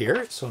manual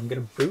here, so I'm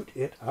going to boot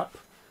it up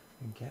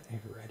and get it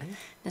ready.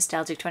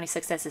 Nostalgic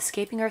 26 says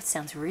Escaping Earth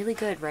sounds really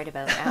good right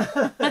about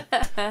now.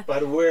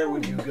 But where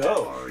would you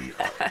go?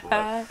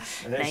 And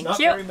there's not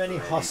very many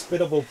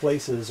hospitable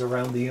places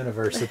around the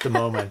universe at the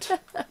moment.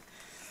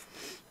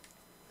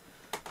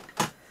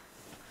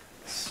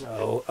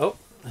 So,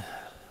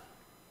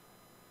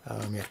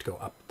 you have to go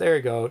up. There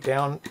you go.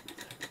 Down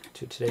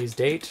to today's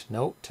date.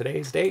 No,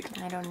 today's date.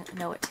 I don't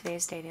know what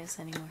today's date is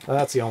anymore. Well,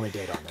 that's the only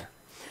date on there.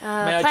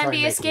 Plan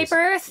B, Escape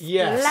Earth?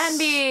 Yes. Plan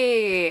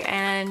B.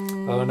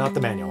 And... Oh, not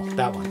the manual.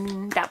 That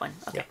one. That one.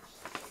 Okay.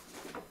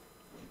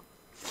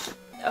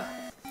 Yeah. Oh.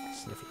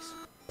 Sniffies.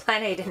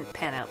 Plan A didn't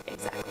pan out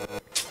exactly.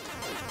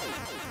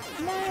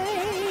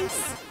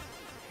 Nice.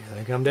 Here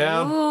they come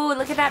down. Ooh,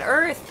 look at that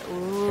Earth.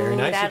 Ooh, very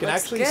nice. You can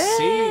actually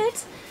see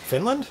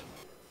Finland.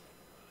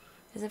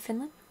 Is it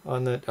Finland?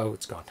 On the... Oh,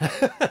 it's gone.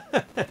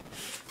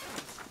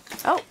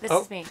 Oh, this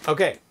is me.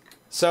 Okay.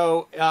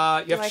 So you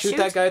have to shoot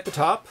that guy at the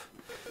top.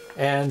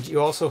 And you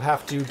also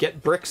have to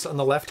get bricks on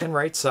the left and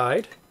right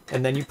side.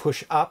 And then you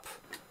push up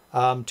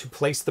to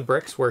place the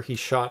bricks where he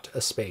shot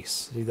a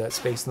space. See that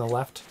space on the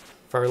left,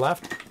 far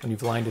left? When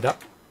you've lined it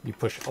up, you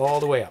push all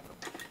the way up.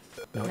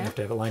 No, you have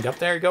to have it lined up.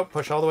 There you go.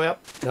 Push all the way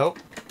up. Nope.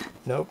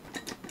 Nope.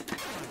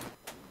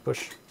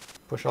 Push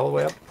all the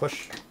way up.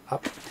 Push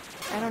up.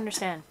 I don't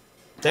understand.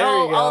 There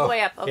you go. All the way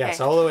up. Okay. Yes,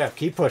 all the way up.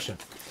 Keep pushing.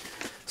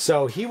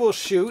 So he will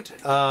shoot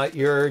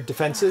your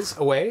defenses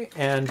away,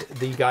 and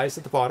the guys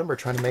at the bottom are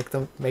trying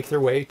to make their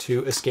way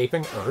to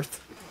escaping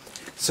Earth.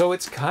 So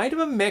it's kind of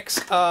a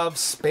mix of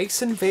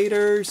Space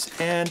Invaders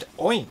and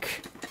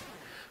Oink.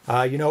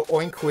 You know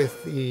Oink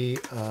with the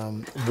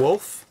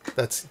wolf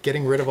that's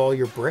getting rid of all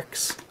your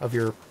bricks of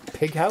your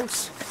pig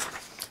house?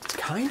 It's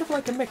kind of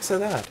like a mix of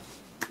that.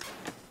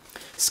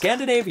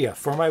 Scandinavia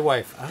for my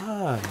wife.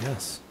 Ah,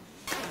 yes.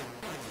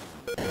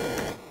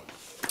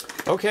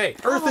 Okay,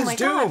 Earth is doomed.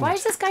 God, why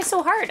is this guy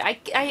so hard? I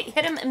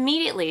hit him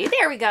immediately.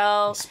 There we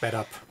go. Sped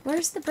up.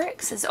 Where's the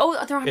bricks? They're on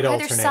either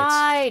alternates.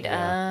 side.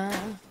 Yeah.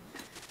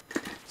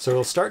 So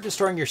it'll start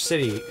destroying your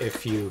city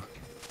if you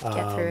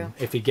get through.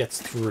 If he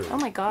gets through. Oh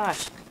my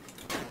gosh.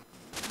 Oh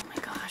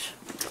my gosh.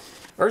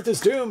 Earth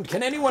is doomed.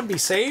 Can anyone be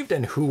saved,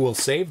 and who will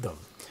save them?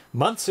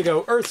 Months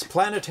ago, Earth's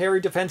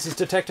planetary defenses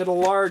detected a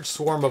large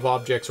swarm of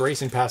objects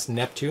racing past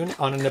Neptune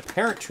on an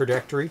apparent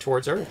trajectory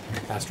towards Earth.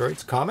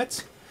 Asteroids,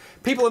 comets.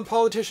 People and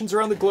politicians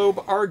around the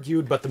globe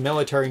argued, but the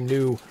military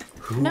knew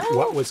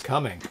what was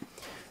coming.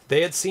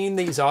 They had seen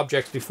these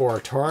objects before,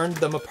 turned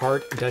them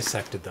apart, and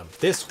dissected them.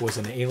 This was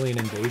an alien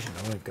invasion.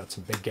 Oh, we've got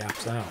some big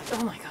gaps now.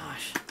 Oh my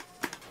gosh.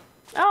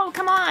 Oh,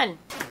 come on!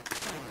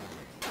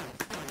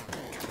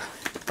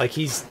 Like,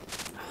 he's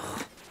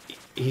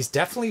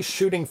definitely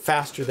shooting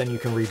faster than you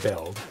can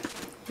rebuild.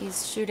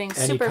 He's shooting super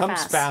fast. And he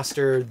comes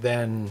faster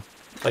than...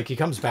 Like, he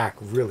comes back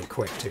really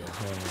quick, too.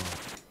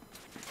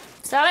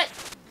 Stop it!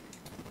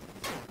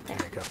 There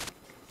you go.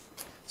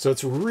 So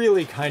it's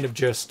really kind of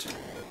just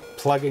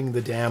plugging the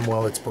dam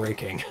while it's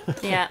breaking.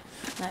 Yeah,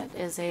 that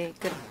is a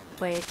good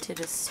way to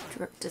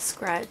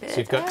describe it. So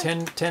you've got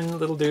 10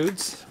 little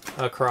dudes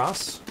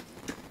across.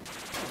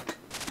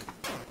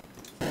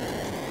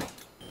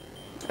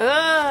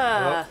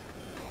 Oh!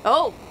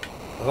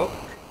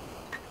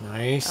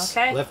 Nice.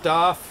 Okay. Lift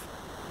off.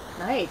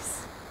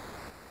 Nice.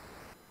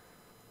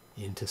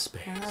 Into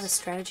space. The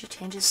strategy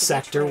changes.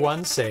 Sector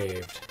 1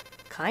 saved.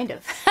 Kind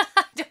of.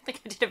 I don't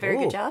think I did a very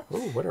good job.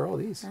 Oh, what are all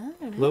these?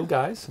 Little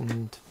guys.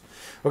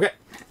 Okay.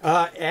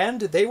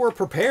 And they were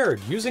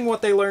prepared. Using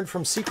what they learned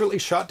from secretly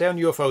shot down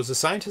UFOs, the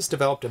scientists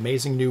developed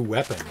amazing new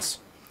weapons.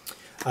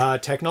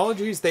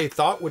 Technologies they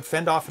thought would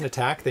fend off an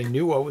attack. They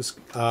knew what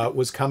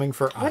was coming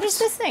for us. What is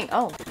this thing?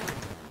 Oh.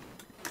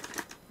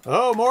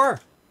 Oh, more.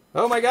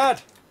 Oh, my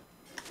God.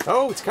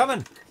 Oh, it's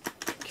coming.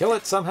 Kill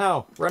it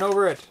somehow. Run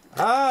over it.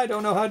 I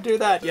don't know how to do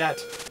that yet.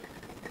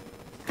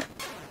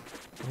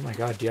 Oh my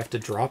God, do you have to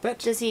drop it?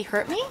 Does he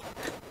hurt me?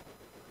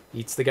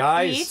 Eats the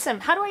guys. He eats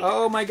them. How do I...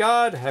 Oh my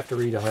God, I have to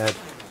read ahead.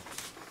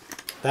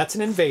 That's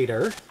an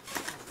invader.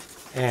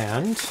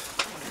 And...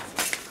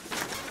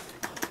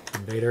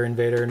 Invader,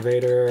 invader,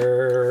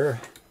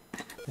 invader.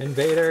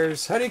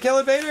 Invaders. How do you kill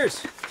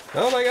invaders?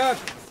 Oh my god.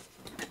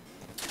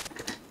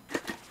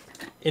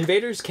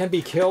 Invaders can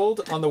be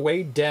killed on the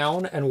way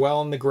down and while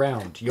on the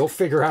ground. You'll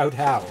figure out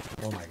how.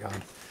 Oh my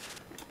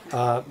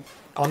god.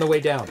 On the way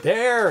down.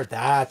 There!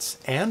 That's...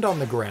 And on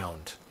the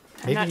ground.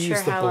 Maybe I'm not use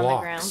sure the how blocks. on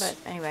the ground,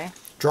 but anyway.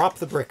 Drop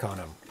the brick on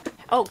him.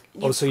 Oh,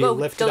 so you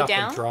lift it up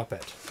down? and drop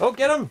it. Oh,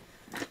 get him!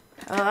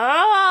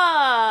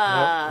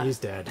 Ah! Nope, he's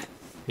dead.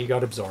 He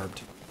got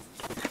absorbed.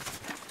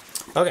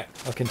 Okay,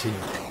 I'll continue.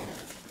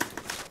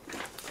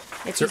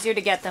 It's easier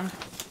to get them.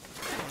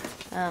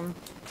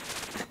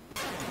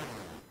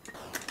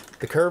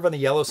 The curve on the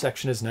yellow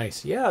section is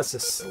nice. Yeah, it's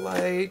a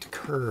slight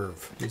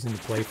curve using the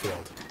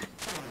playfield.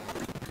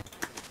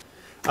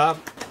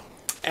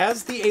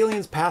 As the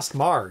aliens passed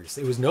Mars,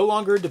 it was no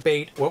longer a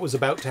debate what was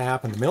about to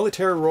happen. The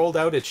military rolled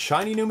out its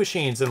shiny new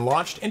machines and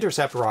launched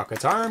intercept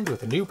rockets armed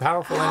with new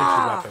powerful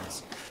energy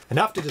weapons.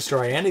 Enough to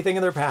destroy anything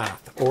in their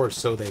path, or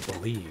so they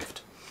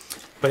believed.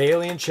 But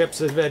alien ships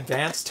have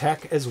advanced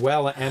tech as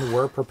well and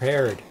were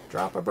prepared.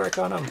 Drop a brick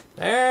on them.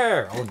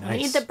 There! Oh, nice. I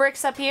need the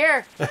bricks up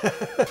here.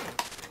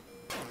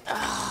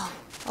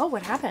 Oh,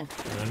 what happened?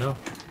 I don't know.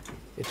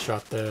 It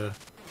shot the...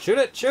 Shoot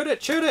it! Shoot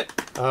it! Shoot it!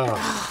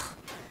 Oh.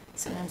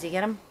 Sometimes you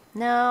get him.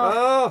 No.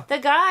 Oh! The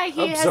guy,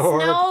 he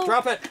Absorb. has no...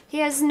 Drop it! He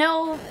has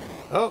no...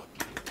 Oh.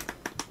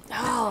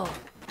 Oh.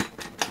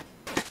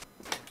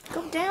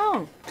 Go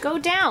down. Go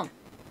down.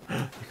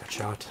 You got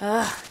shot.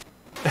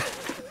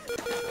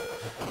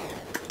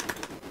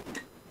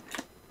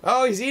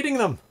 Oh, he's eating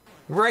them!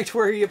 Right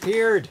where he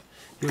appeared.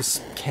 He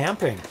was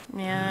camping.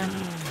 Yeah.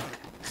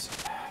 So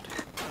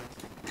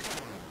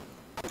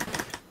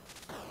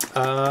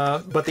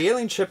bad. But the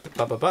alien ship...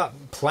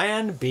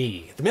 Plan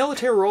B. The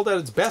military rolled out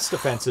its best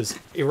defenses,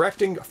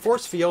 erecting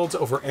force fields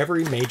over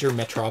every major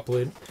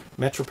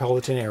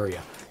metropolitan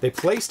area. They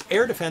placed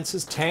air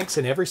defenses, tanks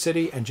in every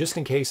city, and just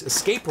in case,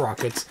 escape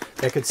rockets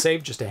that could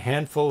save just a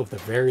handful of the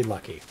very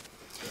lucky.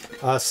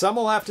 Some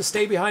will have to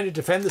stay behind to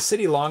defend the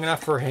city long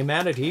enough for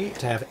humanity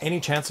to have any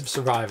chance of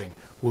surviving.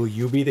 Will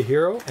you be the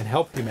hero and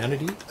help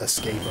humanity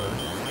escape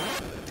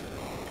Earth?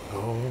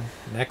 Oh,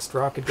 next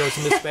rocket goes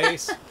into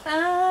space.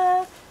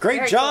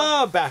 Great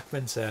job, cool.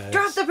 Bachman says.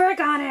 Drop the brick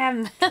on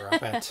him.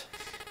 Drop it.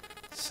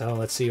 So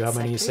let's see how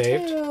many you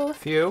saved. A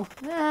few.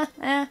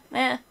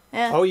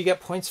 Oh, you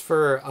get points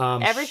for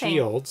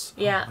shields.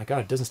 Yeah. Oh my god,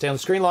 it doesn't stay on the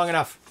screen long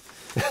enough.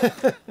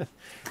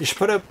 You should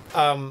put a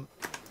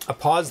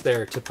pause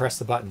there to press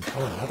the button.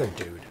 Oh, another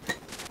dude.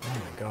 Oh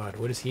my god,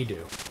 what does he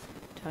do?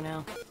 Don't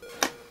know.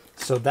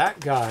 So that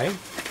guy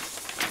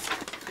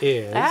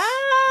is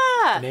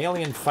an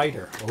alien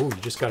fighter. Oh,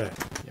 you just gotta,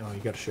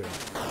 you gotta shoot him.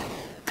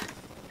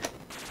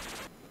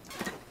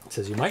 It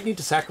says you might need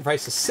to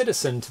sacrifice a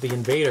citizen to the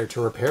invader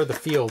to repair the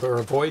field or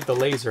avoid the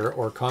laser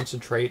or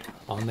concentrate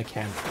on the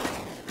camera.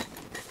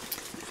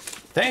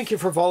 Thank you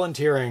for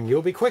volunteering.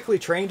 You'll be quickly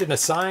trained and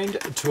assigned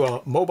to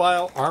a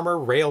mobile armor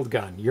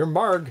railgun. Your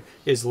Marg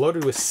is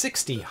loaded with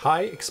 60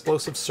 high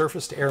explosive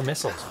surface-to-air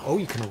missiles. Oh,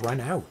 you can run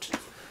out.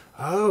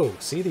 Oh,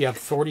 see, you have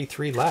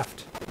 43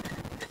 left.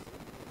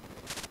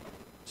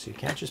 So you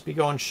can't just be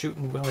going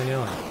shooting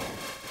willy-nilly.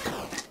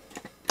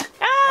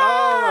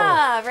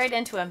 Ah! Oh. Right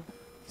into him.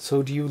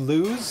 So do you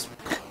lose?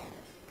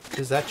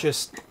 Does that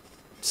just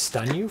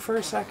stun you for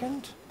a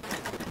second?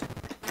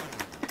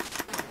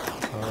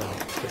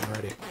 Oh, getting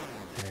ready.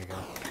 There you go.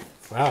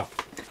 Wow,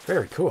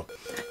 very cool.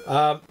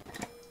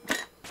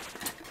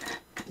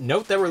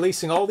 Note that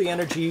releasing all the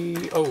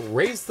energy... Oh,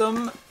 raise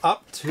them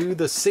up to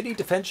the city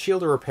defense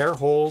shield to repair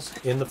holes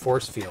in the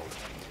force field.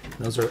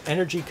 Those are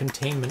energy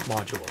containment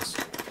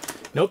modules.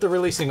 Note that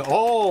releasing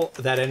all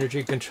that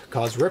energy can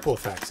cause ripple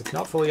effects. If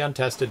not fully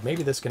untested,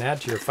 maybe this can add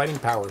to your fighting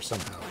power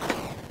somehow.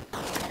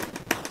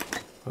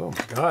 Oh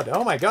my god.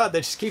 Oh my god,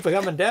 they just keep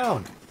coming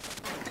down.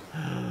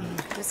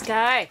 This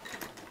guy.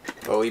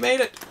 Oh, he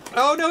made it.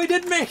 Oh no, he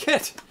didn't make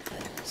it.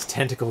 His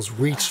tentacles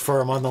reached for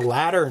him on the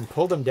ladder and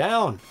pulled him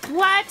down.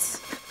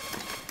 What?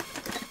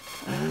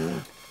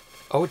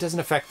 Oh, it doesn't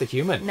affect the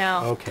human.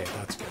 No. Okay,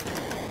 that's good.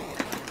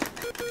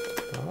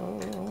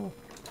 Oh.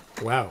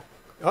 Wow.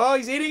 Oh,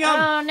 he's eating them!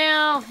 Oh,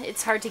 no.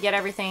 It's hard to get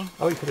everything.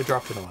 Oh, he could have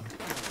dropped it on.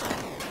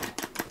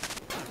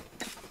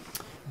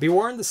 Be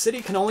warned, the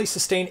city can only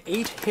sustain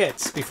 8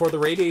 hits before the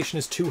radiation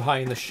is too high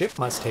and the ship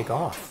must take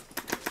off.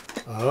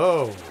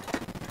 Oh.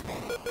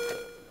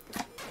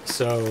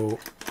 So,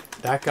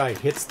 that guy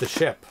hits the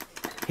ship,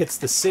 hits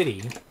the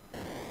city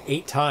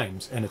 8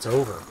 times, and it's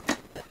over.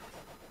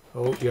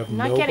 Oh, you have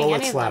no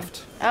bullets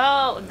left.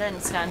 Oh, then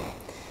it's done.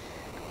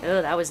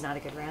 Oh, that was not a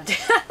good round.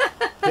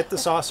 Hit the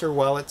saucer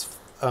while it's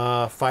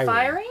firing.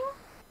 Firing?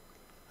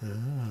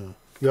 Oh.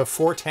 You have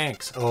 4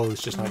 tanks. Oh,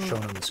 it's just not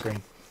shown on the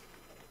screen.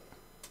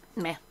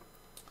 Meh.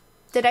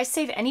 Did I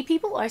save any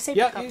people? Or I saved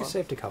a couple? Yeah, you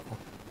saved a couple.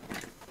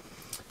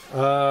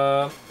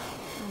 Oh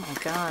my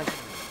god.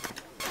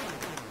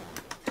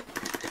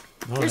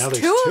 Oh, There's now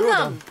there's 2 2 of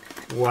them.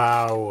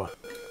 Wow.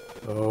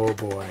 Oh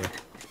boy.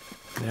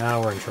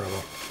 Now we're in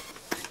trouble.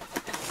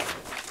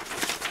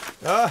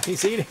 Oh,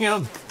 he's eating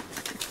them.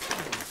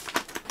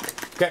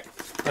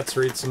 Let's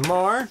read some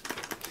more.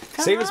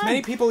 Save as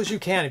many people as you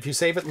can. If you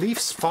save at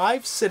least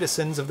 5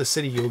 citizens of the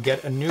city, you will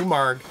get a new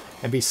marg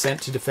and be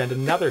sent to defend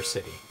another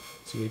city.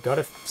 So you've got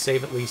to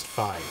save at least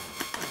 5.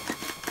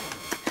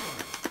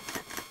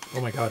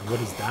 Oh my god, what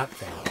is that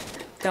thing?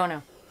 Don't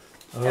know.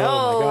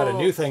 Oh my god, a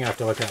new thing I have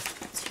to look up.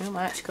 Too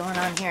much going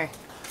on here.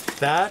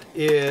 That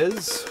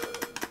is...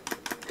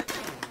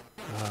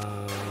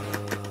 I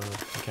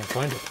can't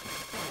find it.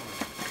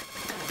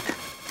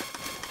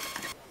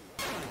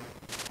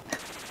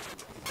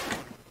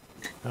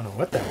 I don't know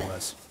what that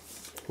was.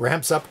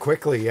 Ramps up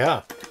quickly,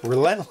 yeah.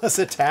 Relentless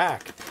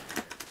attack.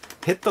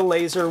 Hit the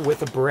laser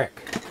with a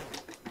brick.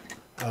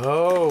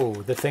 Oh,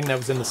 the thing that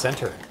was in the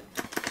center.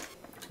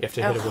 You have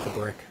to hit it with a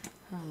brick.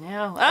 Oh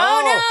no.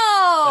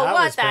 Oh no!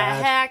 What the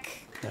heck?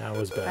 That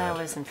was bad. That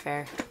wasn't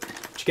fair.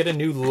 But you get a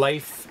new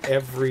life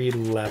every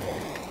level.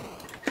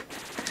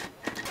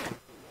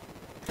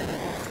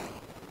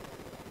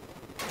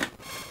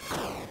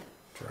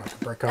 Drop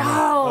a brick on me.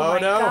 Oh my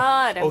no.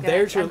 god.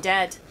 I'm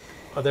dead.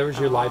 Oh, there was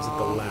your lives at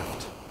the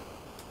left.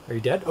 Are you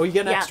dead? Oh, you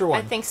get an extra one.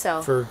 I think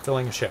so. For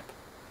filling a ship.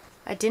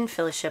 I didn't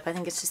fill a ship. I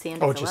think it's just the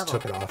end of the level. Oh, it just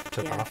took it off.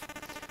 Took off.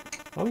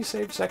 Oh, you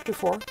saved Sector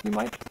 4. You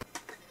might.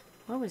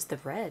 What was the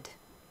red?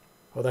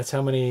 Well, that's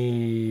how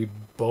many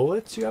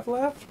bullets you have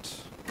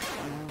left?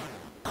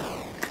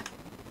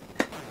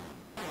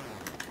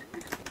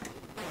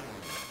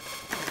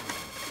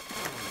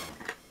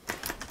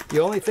 The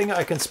only thing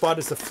I can spot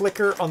is the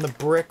flicker on the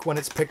brick when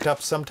it's picked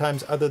up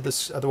sometimes,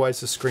 otherwise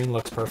the screen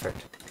looks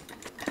perfect.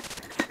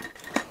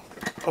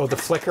 Oh, the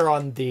flicker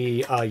on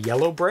the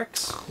yellow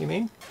bricks, you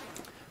mean?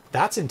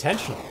 That's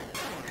intentional.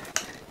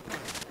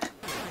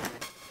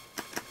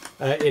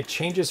 It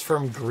changes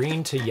from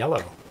green to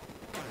yellow.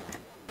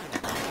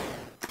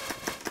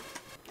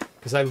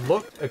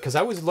 Because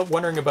I was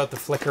wondering about the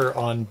flicker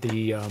on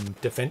the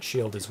defense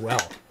shield as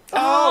well.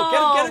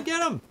 Oh,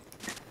 get him!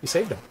 You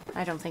saved him.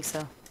 I don't think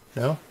so.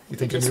 No? You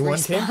think a new one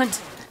came?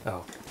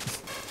 Oh.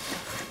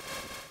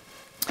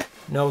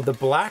 No, the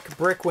black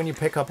brick when you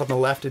pick up on the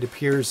left, it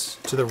appears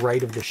to the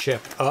right of the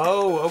ship.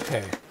 Oh,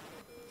 okay.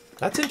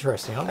 That's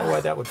interesting. I don't know why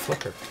that would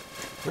flicker.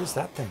 What is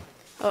that thing?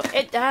 Oh,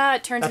 it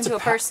turns into a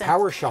person.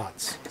 Power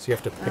shots. So you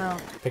have to pick that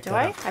up. Do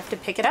I have to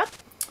pick it up?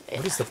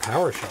 What is the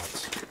power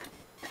shots?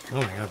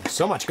 Oh my god, there's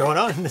so much going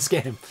on in this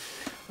game.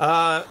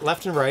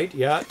 Left and right,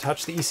 yeah.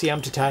 Touch the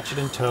ECM to attach it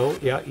in tow.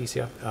 Yeah,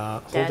 ECM.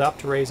 Hold up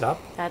to raise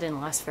up. That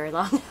didn't last very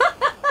long.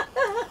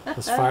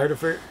 Let's fire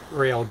the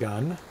rail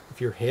gun. If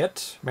you're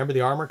hit, remember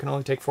the armor can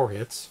only take 4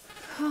 hits.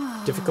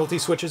 Difficulty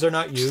switches are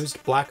not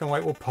used. Black and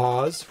white will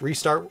pause.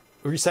 Reset will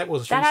restart the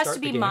game. That has to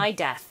be my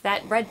death.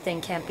 That red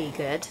thing can't be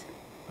good.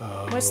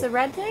 What's the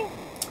red thing?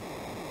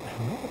 I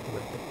don't know what the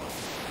red thing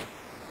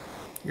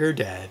is. You're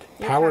dead.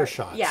 Power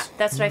shots. Yeah,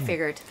 that's what I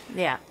figured.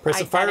 Yeah. Press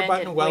the fire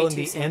button well in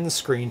the end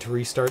screen to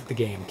restart the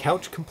game.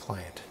 Couch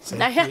compliant.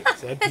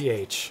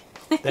 ZPH.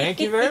 Thank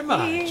you very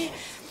much.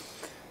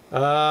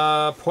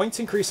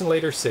 Points increase in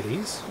later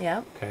cities.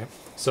 Yeah. Okay.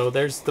 So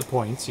there's the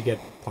points. You get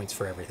points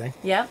for everything.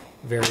 Yeah.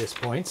 Various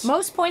points.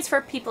 Most points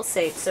for people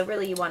saved. So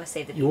really, you want to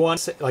save the people. You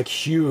want like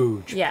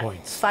huge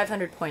points.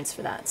 500 points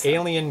for that. So.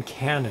 Alien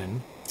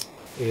cannon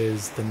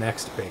is the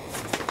next big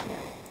one.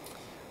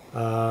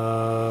 Yeah.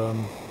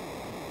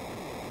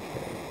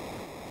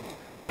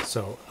 Okay.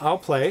 So I'll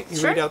play.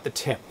 You read out the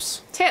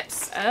tips.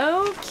 Tips.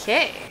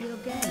 Okay. Your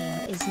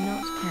game is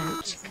not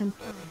couch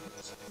compliant.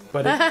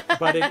 But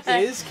it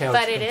is couch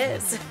But compliant. it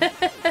is.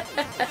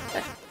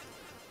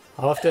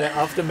 I'll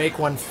have to make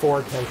one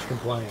for couch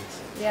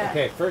compliance. Yeah.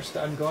 Okay, first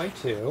I'm going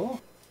to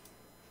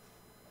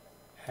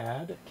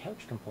add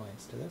couch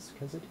compliance to this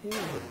because it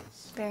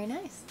is. Very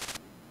nice.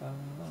 You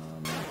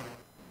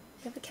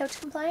have a couch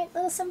compliant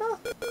little symbol?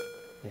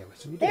 Yeah,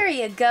 so we do. There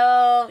you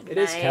go. It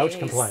is couch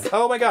compliant.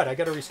 Oh my god, I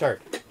gotta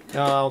restart.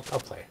 No, I'll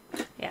play.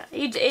 Yeah,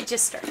 it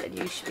just started.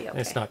 You should be okay.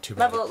 It's not too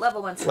bad.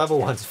 Level 1's Level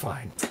 1's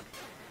fine.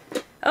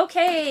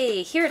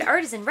 Okay, here at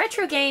Artisan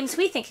Retro Games,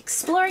 we think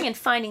exploring and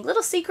finding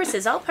little secrets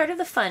is all part of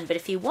the fun, but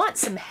if you want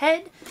some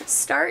head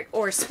start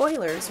or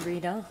spoilers,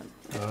 read on.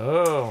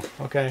 Oh,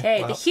 okay.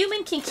 Okay, the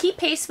human can keep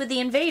pace with the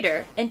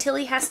invader until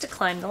he has to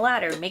climb the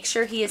ladder. Make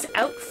sure he is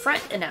out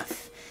front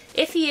enough.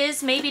 If he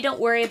is, maybe don't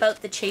worry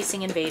about the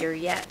chasing invader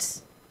yet.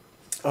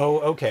 Oh,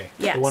 okay.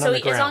 Yeah, the one so on the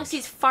ground. as long as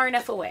he's far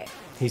enough away.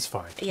 He's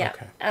fine. Yeah.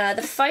 Okay.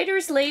 The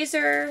fighters'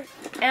 laser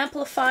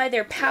amplify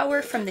their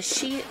power from the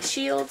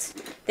shields.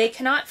 They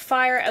cannot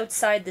fire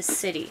outside the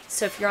city.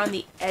 So if you're on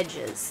the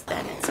edges,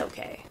 then it's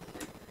okay.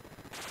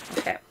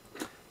 Okay.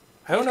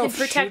 I don't know You if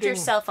can protect shooting,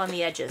 yourself on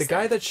the edges. The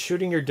guy that's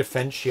shooting your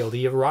defense shield,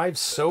 he arrives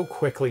so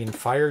quickly and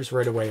fires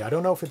right away. I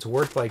don't know if it's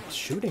worth like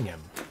shooting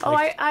him. Oh,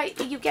 like,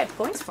 you get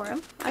points for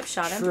him. I've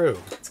shot him. True.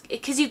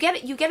 Because you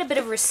get a bit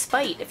of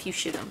respite if you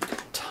shoot him.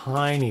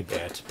 Tiny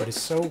bit, but it's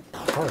so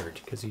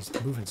hard because he's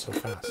moving so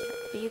fast.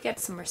 But you get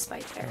some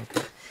respite there.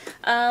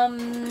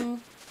 Okay.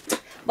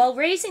 While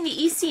raising the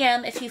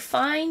ECM, if you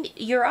find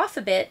you're off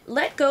a bit,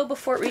 let go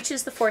before it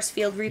reaches the force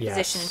field,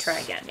 reposition and try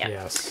again. Yeah.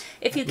 Yes.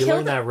 If you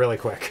learn that really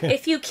quick.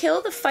 If you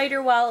kill the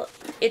fighter while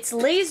its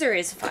laser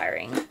is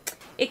firing,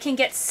 it can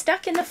get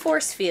stuck in the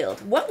force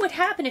field. What would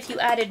happen if you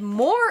added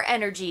more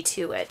energy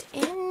to it?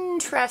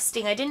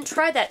 Interesting. I didn't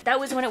try that. That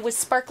was when it was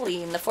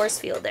sparkly in the force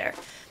field there.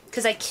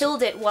 Because I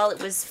killed it while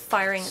it was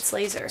firing its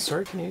laser.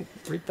 Sorry, can you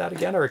read that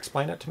again or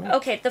explain it to me?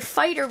 Okay, the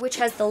fighter, which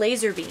has the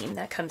laser beam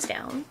that comes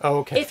down. Oh,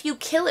 okay. If you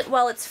kill it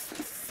while it's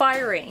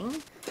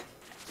firing,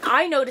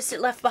 I noticed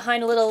it left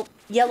behind a little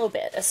yellow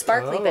bit, a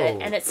sparkly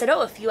bit, and it said,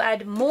 oh, if you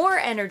add more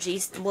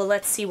energy, well,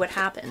 let's see what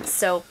happens.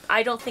 So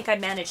I don't think I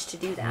managed to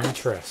do that.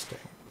 Interesting.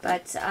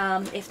 But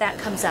if that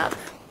comes up,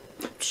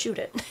 shoot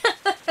it.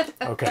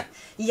 Okay.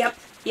 Yep.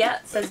 Yeah,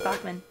 says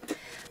Bachman.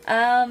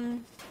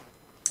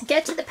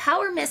 Get to the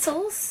power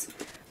missiles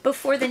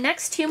before the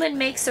next human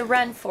makes a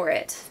run for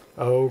it.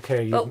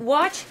 Okay. But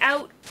watch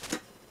out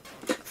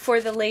for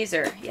the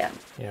laser. Yeah.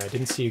 Yeah, I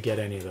didn't see you get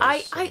any of those.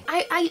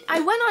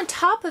 I went on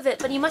top of it,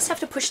 but you must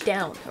have to push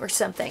down or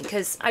something,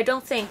 because I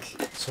don't think...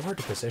 It's so hard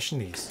to position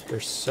these.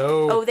 They're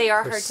so Oh, they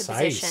are precise. hard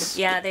to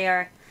position. Yeah, they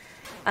are.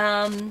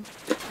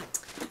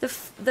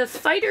 The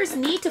fighters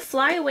need to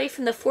fly away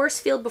from the force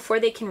field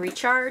before they can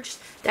recharge.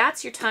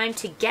 That's your time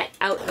to get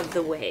out of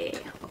the way.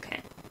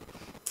 Okay.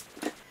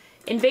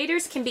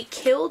 Invaders can be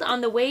killed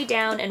on the way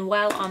down and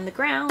while on the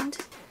ground.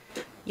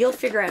 You'll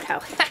figure out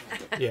how.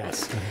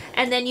 Yes.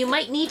 And then you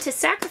might need to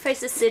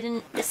sacrifice a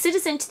citizen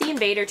to the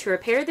invader to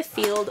repair the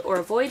field or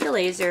avoid the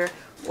laser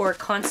or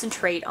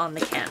concentrate on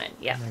the cannon.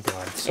 Yeah. Oh my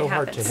god, it's so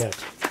hard to hit.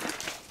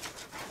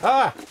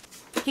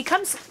 He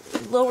comes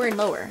lower and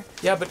lower.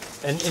 Yeah, but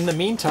and in the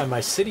meantime, my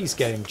city's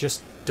getting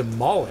just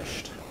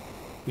demolished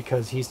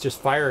because he's just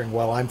firing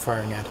while I'm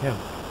firing at him.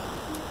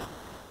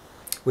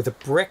 With a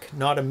brick,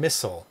 not a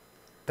missile.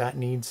 That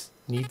needs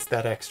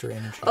that extra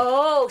energy.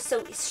 Oh,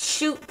 so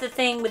shoot the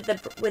thing with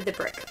the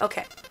brick.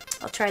 Okay,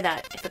 I'll try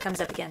that if it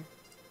comes up again.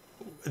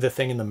 The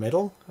thing in the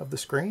middle of the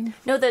screen?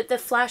 No, the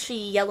flashy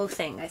yellow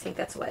thing. I think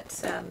that's what.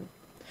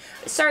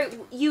 Sorry,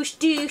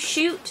 do you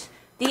shoot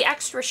the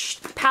extra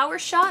power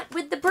shot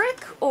with the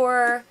brick,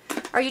 or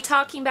are you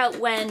talking about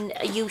when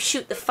you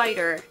shoot the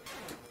fighter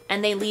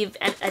and they leave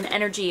an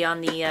energy on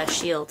the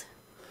shield?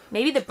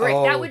 Maybe the brick.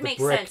 Oh, that would make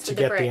sense to with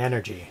the get brick. the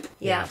energy.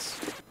 Yeah. Yes.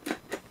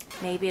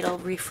 Maybe it'll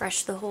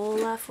refresh the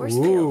whole force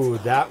Ooh,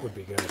 field. that would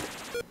be good.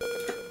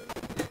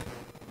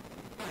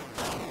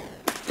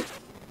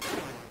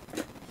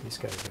 These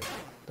guys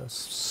those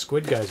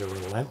squid guys are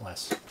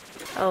relentless.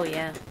 Oh,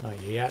 yeah. Not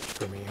yet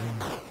for me.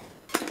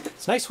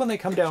 It's nice when they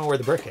come down where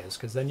the brick is,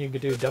 because then you could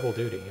do double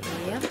duty. You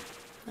know? Yep.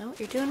 Oh,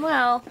 you're doing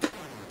well.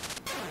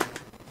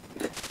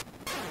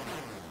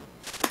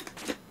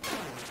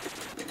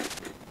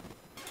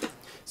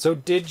 So,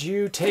 did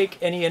you take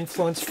any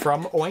influence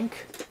from Oink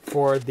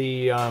for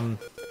the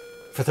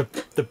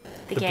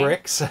game.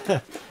 bricks?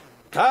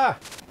 Because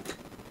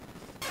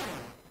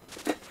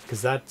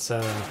that's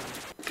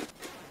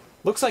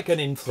looks like an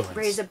influence.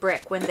 Raise a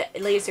brick when the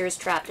laser is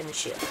trapped in the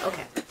shield.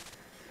 Okay.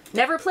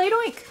 Never played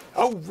Oink.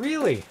 Oh,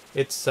 really?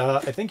 It's I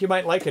think you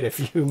might like it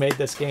if you made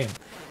this game.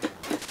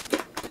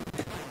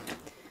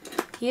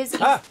 He is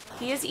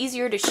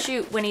easier to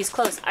shoot when he's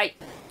close.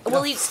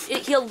 Well,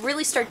 he'll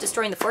really start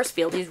destroying the force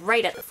field. He's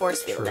right at the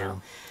force field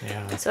now.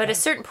 Yeah. So at a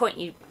certain point,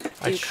 you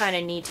kind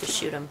of need to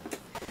shoot him.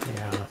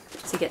 Yeah.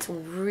 So he gets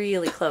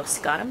really close.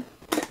 Got him.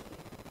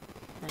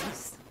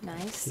 Nice,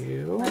 nice. Thank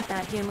you. Not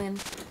that human.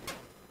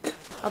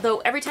 Although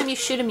every time you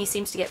shoot him, he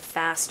seems to get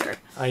faster.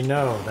 I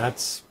know,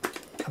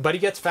 but he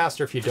gets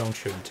faster if you don't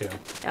shoot him too.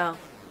 Oh,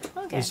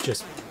 okay. He's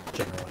just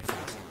generally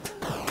fast.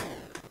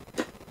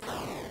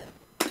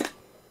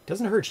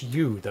 Doesn't hurt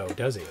you though,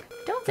 does he?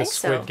 Don't The think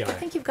so. squid guy. I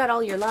think you've got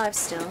all your lives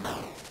still.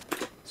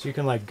 So you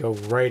can like go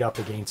right up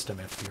against him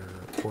if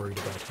you're worried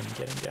about him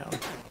getting down.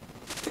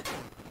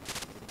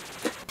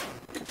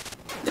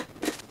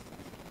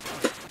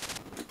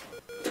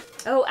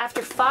 Oh,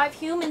 after 5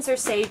 humans are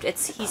saved,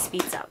 he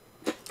speeds up.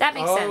 That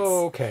makes sense.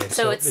 Oh, okay.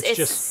 So it's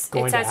just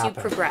going it's to as you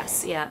happen.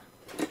 progress, yeah.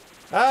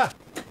 So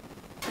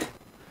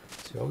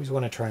you always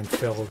want to try and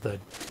fill the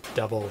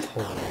double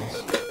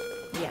holes.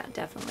 Yeah,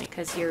 definitely,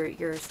 because your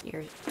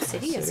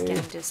city is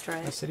getting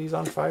destroyed. My city's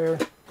on fire.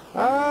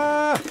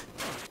 Ah!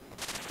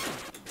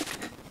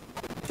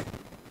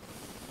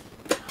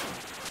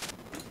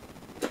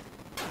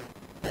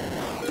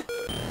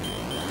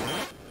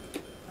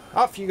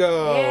 Off you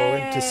go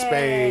into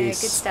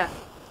space. Good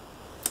stuff.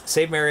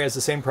 Same area has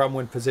the same problem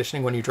when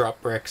positioning when you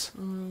drop bricks.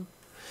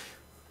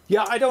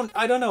 Yeah, I don't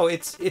know.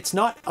 It's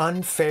not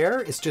unfair.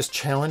 It's just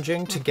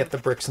challenging to get the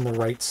bricks in the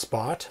right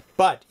spot.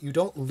 But you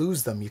don't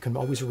lose them. You can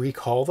always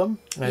recall them,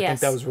 and I think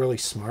that was really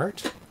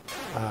smart.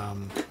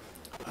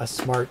 A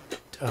smart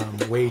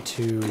way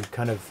to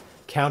kind of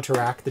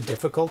counteract the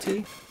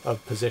difficulty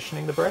of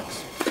positioning the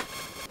bricks.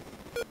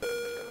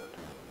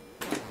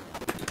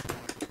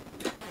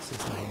 This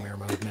is nightmare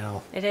mode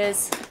now. It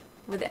is.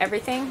 With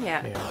everything?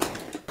 Yeah. Yeah.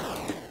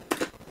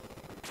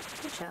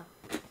 Good job.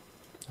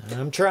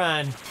 I'm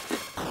trying.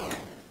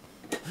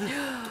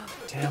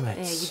 Damn it.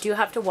 Yeah, you do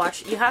have to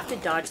watch. You have to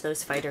dodge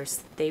those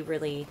fighters. They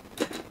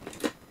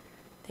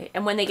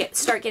And when they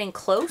start getting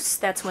close,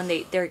 that's when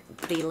they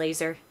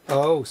laser.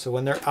 Oh, so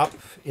when they're up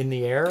in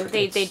the air,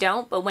 They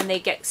don't, but when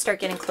they start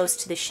getting close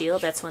to the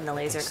shield, that's when the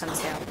laser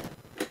comes down.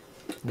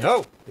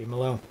 No, leave them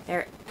alone.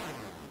 There.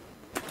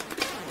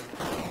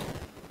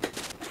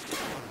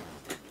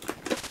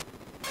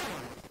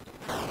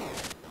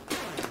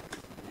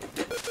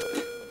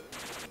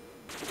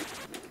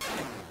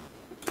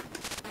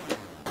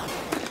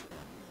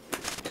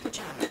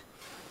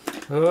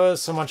 Oh,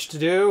 so much to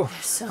do.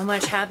 So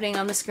much happening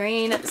on the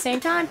screen at the same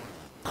time.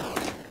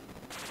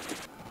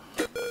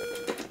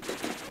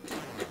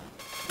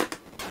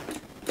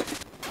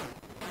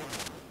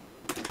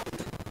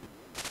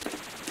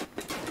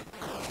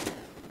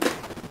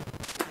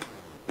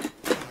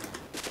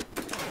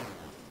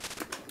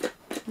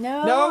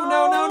 No. No,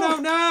 no, no, no,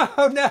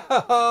 no,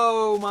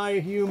 no, my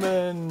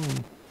human.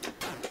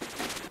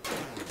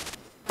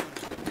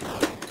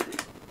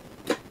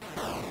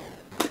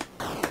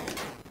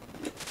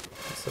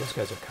 Those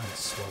guys are kind of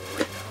slow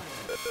right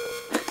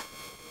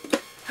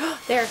now.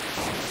 There.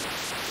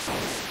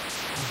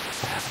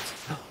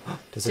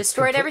 Does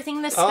Destroyed everything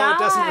in the sky. Oh, it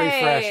doesn't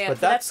refresh, but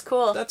that's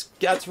cool.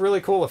 That's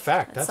really cool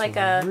effect. That's like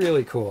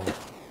really cool.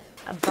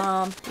 A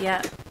bomb,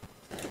 yeah.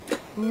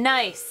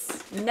 Nice.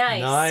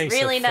 Nice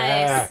really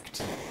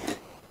effect. nice.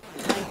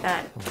 I like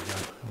that. Oh my god, I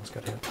almost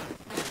got hit.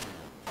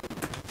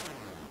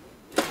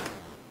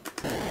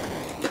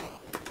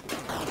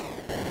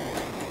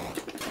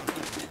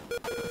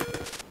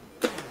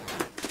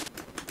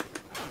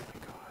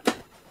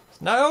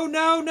 No,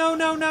 no, no,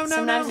 no, no, no,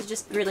 Sometimes no. it's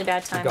just really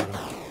bad timing.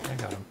 I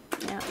got him.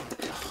 Yeah.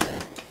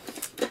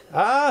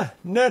 Ah,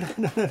 no, no,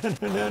 no, no,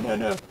 no, no, no,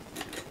 no.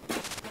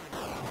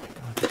 Oh my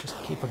god, they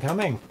just keep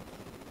coming.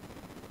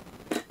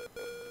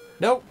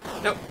 No,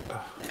 no.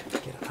 Oh,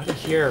 get out of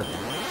here.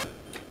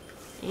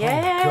 Yay!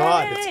 Oh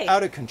god, it's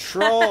out of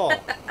control.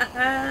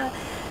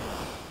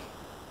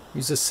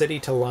 Use a city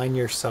to line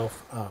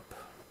yourself up.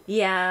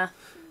 Yeah.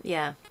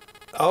 Yeah.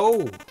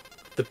 Oh,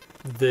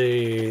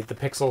 the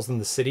pixels in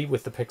the city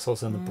with the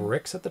pixels and the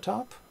bricks at the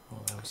top. Oh,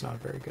 that was not a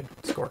very good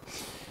score.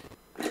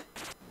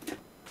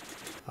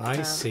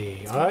 I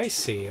see.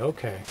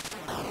 Okay.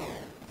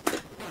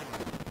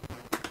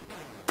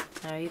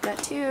 Now you've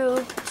got two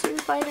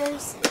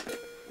fighters.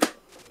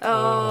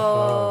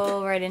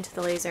 Oh, right into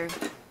the laser.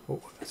 Oh,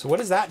 so what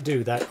does that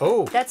do?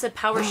 Oh. That's a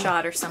power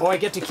shot or something. Oh, I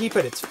get to keep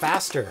it. It's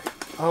faster.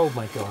 Oh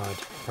my god.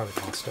 Probably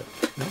lost it.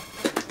 No?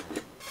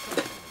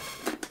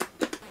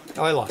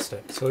 Oh, I lost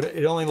it. So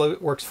it only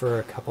works for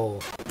a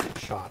couple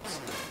shots.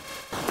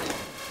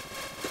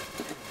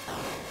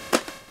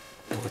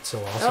 Oh, it's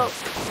so awesome. Oh.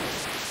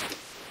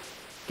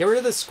 Get rid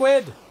of the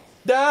squid.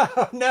 No,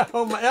 no,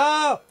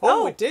 no.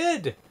 Oh, it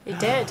did. It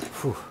did.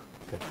 Whew,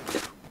 good.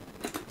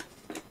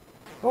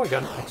 Oh, I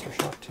got an extra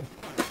shot too.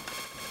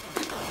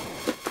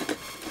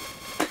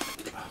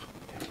 Oh,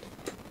 damn it.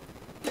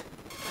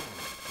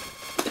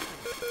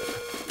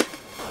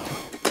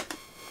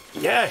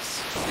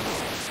 Yes.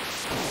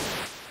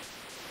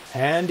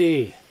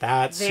 Handy.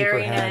 That's super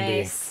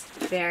handy.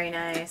 Very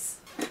nice.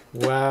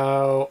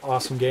 Wow,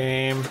 awesome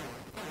game.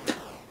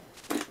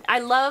 I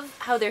love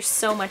how there's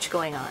so much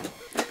going on.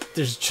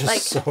 There's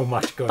just so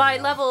much going by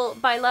on.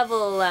 By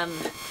level,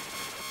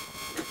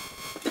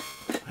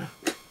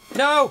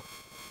 No!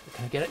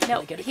 Can I get it? No,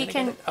 Can I get it? he Can I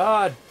can. get it?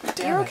 Oh,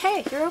 damn You're it.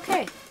 okay. You're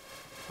okay.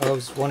 I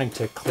was wanting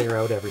to clear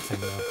out everything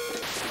though.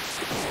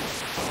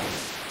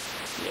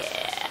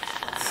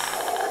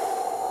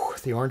 Yeah.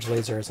 The orange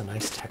laser has a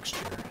nice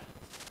texture.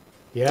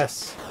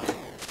 Yes.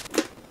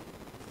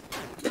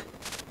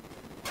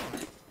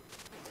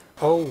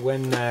 Oh,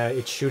 when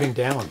it's shooting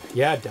down.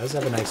 Yeah, it does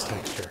have a nice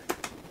texture.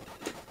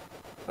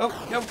 Oh,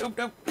 no, no,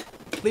 no.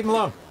 Leave him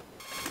alone.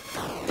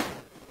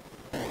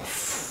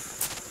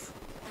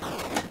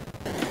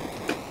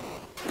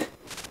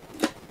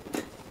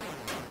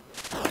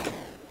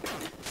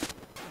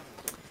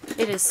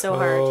 It is so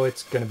hard. Oh,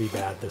 it's going to be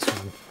bad, this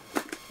one.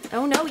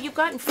 Oh no, you've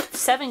gotten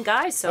 7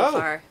 guys so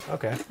far.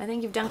 Okay. I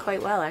think you've done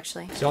quite well,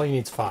 actually. So all you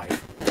need is 5.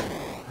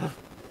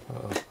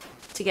 Uh-oh.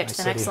 To get to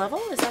the next level?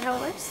 Is that how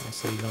it works? My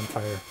city's on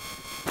fire.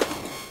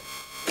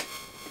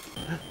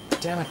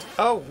 Damn it.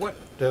 Oh, what?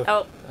 Oh, I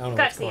don't know got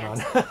what's to the going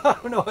on. end. I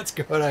don't know what's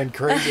going on.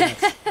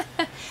 Craziness.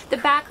 The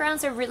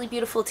backgrounds are really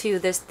beautiful too.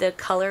 The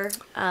color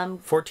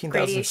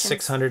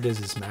 14,600 is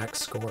his max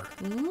score.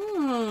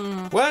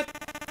 Mm. What?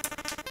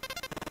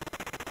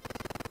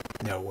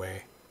 No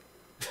way.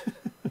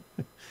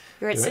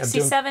 You're at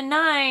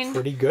 67.9.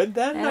 Pretty good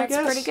then, I guess?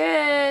 That's pretty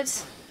good.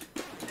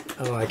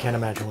 Oh, I can't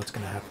imagine what's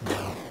going to happen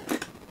now.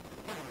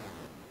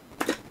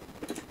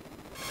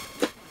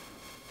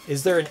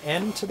 Is there an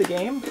end to the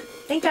game? I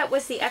think that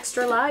was the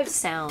extra live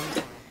sound.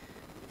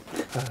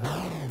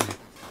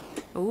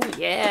 Oh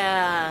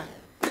yeah.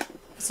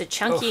 It's a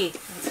chunky.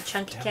 It's a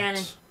chunky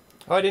cannon.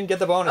 Oh, I didn't get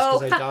the bonus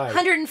because I died.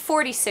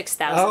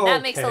 146,000. Oh,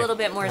 that makes a okay. little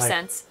bit more Like,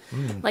 sense.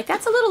 Like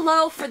that's a little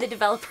low for the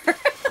developer.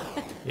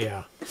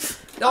 Yeah.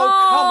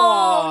 Oh, come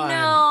on!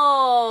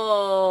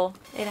 No!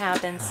 It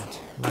happens. God,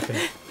 I'm not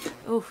gonna,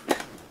 Oof.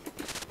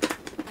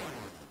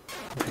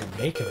 I'm gonna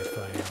make it if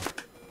I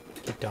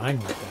keep dying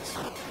like this.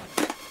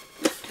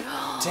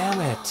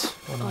 Damn it!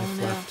 When I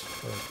flipped.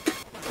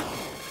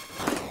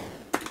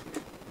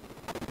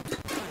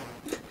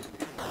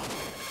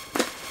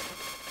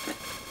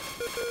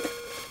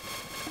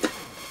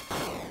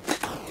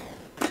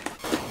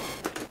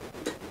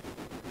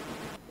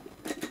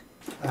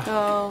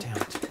 Oh. Damn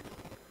it.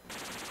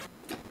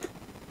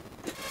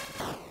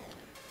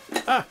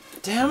 Ah,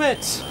 damn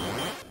it!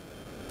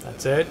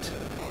 That's it.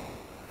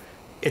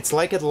 It's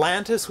like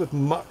Atlantis with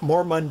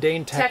more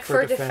mundane tech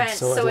for defense.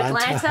 So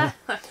Atlanta?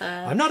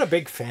 I'm not a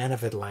big fan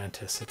of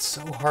Atlantis. It's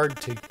so hard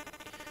to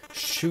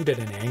shoot at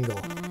an angle.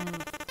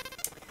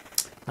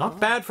 Not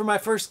bad for my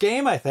first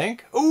game, I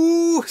think.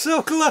 Ooh,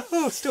 so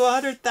close to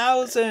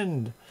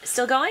 100,000.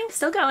 Still going?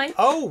 Still going.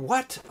 Oh,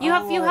 what? You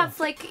have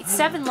like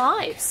 7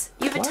 lives.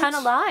 You have a ton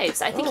of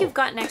lives. I think you've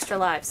gotten extra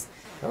lives.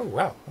 Oh,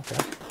 wow. Okay.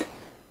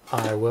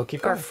 I will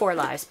keep going. Or 4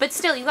 lives. But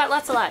still, you got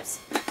lots of lives.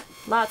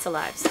 Lots of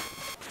lives.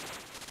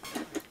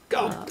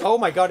 Oh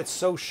my god, it's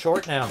so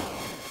short now.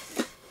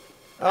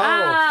 Oh.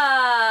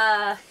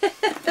 Ah!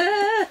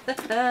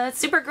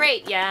 Super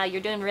great. Yeah,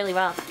 you're doing really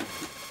well.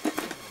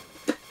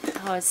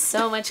 Oh, there's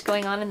so much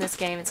going on in this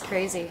game. It's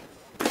crazy.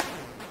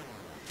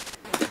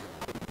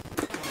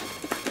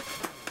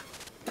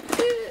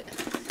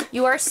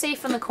 You are safe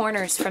from the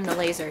corners from the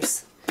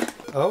lasers.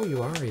 Oh,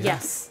 you are, yeah.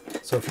 Yes.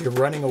 So if you're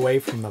running away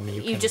from them,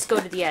 you can... just go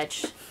to the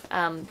edge.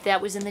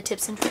 That was in the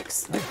tips and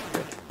tricks. Oh,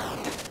 good.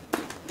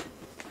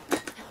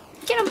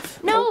 Get him!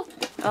 No!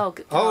 Oh,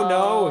 oh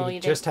no, he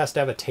you just has to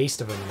have a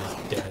taste of him and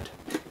he's dead.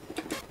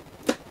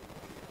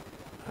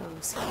 Oh,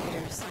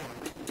 spiders.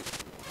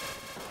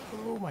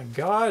 Oh my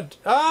god.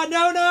 Ah,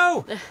 no,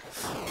 no!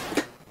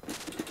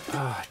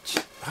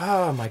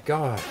 Oh my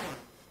god.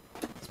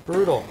 It's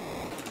brutal.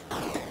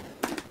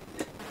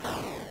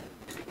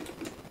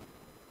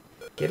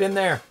 Get in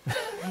there.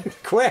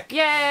 Quick! Yay!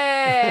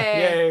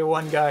 Yay,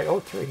 one guy. Oh,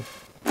 3.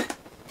 At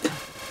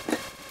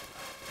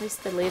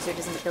least the laser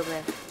doesn't kill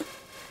the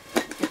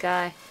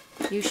guy.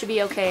 You should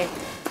be okay.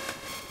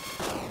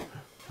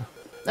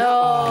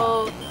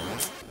 Oh!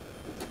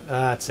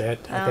 That's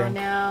it, I think.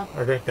 No.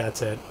 I think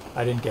that's it.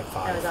 I didn't get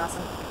 5. That was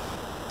awesome.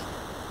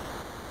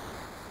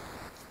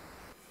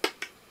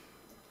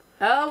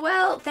 Oh,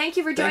 well, thank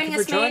you for joining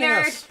us,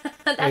 Maynard.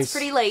 That's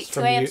pretty late.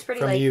 2 a.m.'s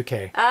pretty late. From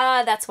the UK.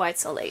 Ah, that's why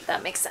it's so late.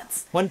 That makes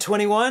sense.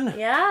 121?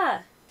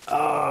 Yeah. Oh,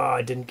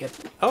 I didn't get...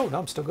 Oh, no,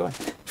 I'm still going.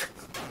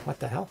 What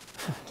the hell?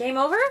 Game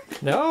over?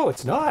 No,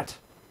 it's not.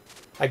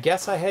 I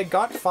guess I had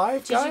got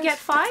 5 Did you get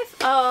 5?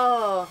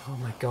 Oh. Oh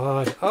my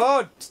god.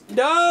 Oh,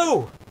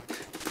 no!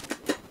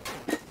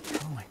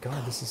 Oh my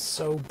god, this is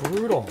so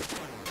brutal.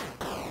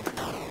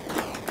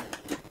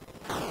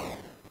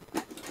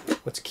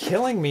 What's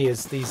killing me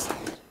is these...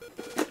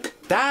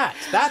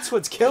 That's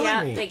what's killing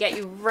me. Yeah, they get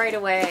you right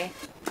away.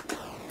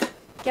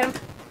 Get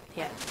him.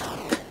 Yeah.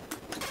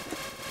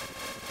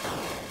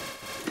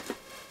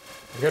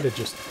 I gotta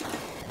just...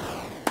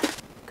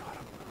 Got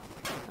him.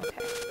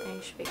 Okay, and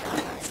you should be going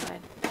that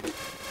side.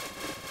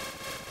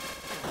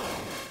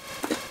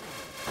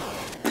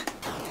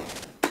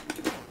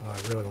 Oh, I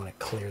really want to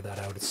clear that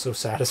out. It's so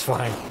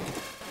satisfying.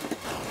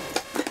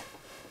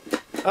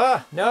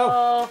 Ah, no!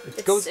 Oh,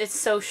 it's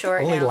so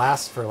short only now.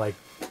 lasts for like...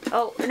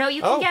 Oh, no,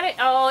 you can get it.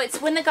 Oh,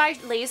 it's when the guy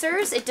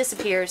lasers, it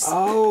disappears.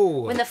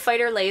 Oh! When the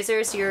fighter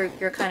lasers,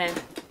 you're kind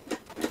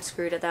of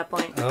screwed at that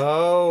point.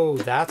 Oh,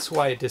 that's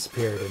why it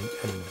disappeared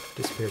and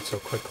disappeared so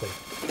quickly.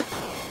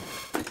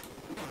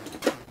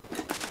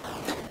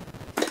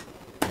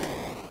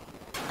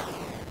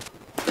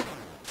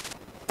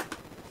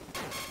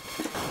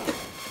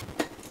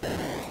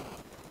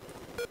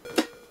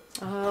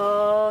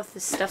 Oh,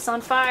 this stuff's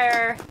on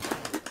fire.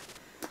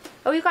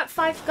 Oh, you got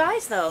 5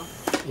 guys, though.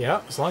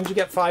 Yeah, as long as you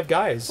get 5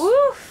 guys, Woo!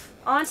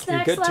 On to the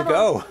next you're good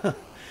level. to go.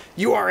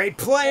 You are a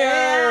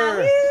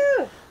player! Yeah,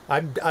 woo!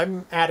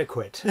 I'm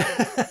adequate.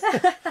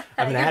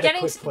 I'm an You're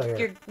adequate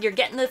player. You're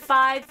getting the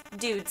 5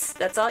 dudes.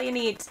 That's all you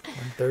need.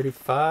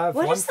 135,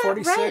 What is that red?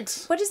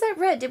 146. What is that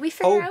red? Did we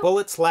figure out?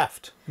 Bullets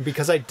left.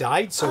 Because I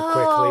died so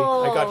quickly,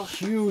 I got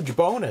huge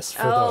bonus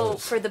for Oh,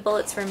 those. for the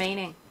bullets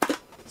remaining.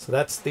 So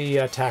that's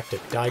the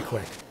tactic. Die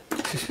quick.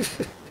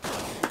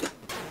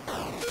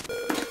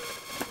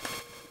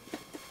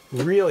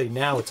 Really,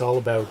 now it's all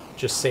about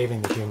just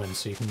saving the humans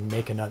so you can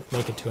make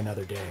it to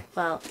another day.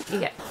 Well,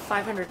 you get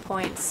 500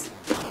 points.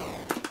 Oh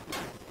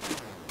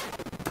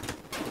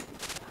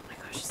my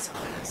gosh, it's so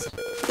fast.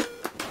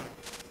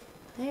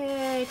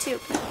 Yay, 2.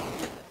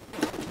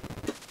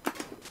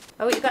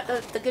 Oh, you got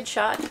the good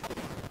shot.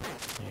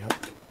 Yep.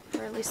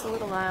 For at least a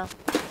little while.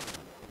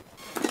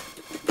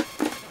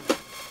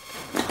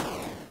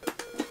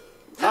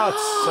 Oh,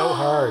 it's so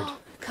hard.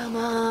 Come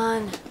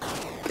on.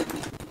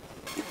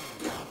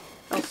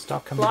 Oh,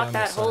 Stop coming block down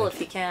that this hole side.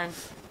 if you can.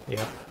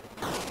 Yep.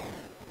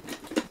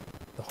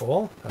 The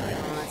hole? All right.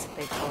 Oh, that's a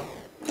big hole.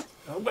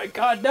 Oh my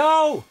god,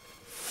 no!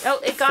 Oh,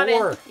 it got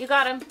 4. him. You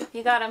got him.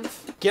 You got him.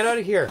 Get out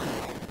of here.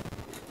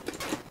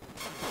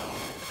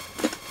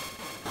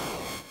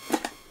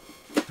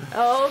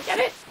 Oh, get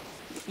it.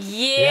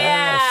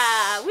 Yeah.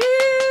 Yes. Woo!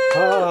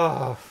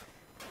 Oh,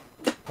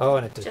 Oh,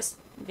 and it Just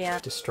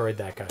destroyed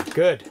that guy.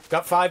 Good.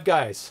 Got 5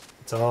 guys.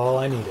 That's all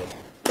I needed.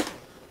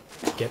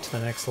 Get to the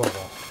next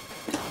level.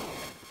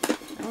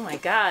 Oh my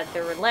god,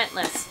 they're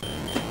relentless.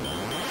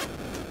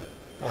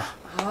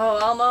 Oh,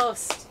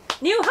 almost.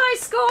 New high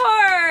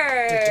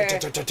score!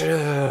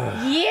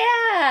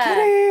 Yeah!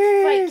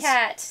 Fight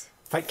cat.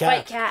 Fight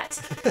cat. Fight cat.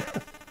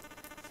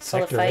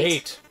 Sector fight.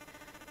 8.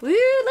 Woo,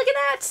 look at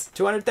that!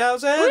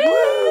 200,000.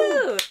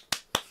 Woo!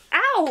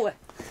 Ow!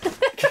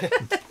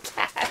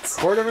 Cats.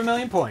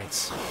 250,000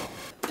 points.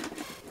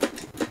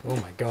 Oh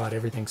my god,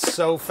 everything's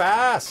so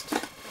fast.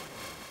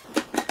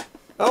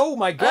 Oh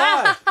my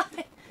god.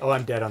 Oh,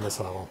 I'm dead on this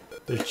level.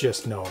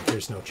 There's no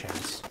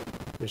chance.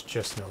 There's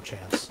just no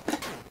chance.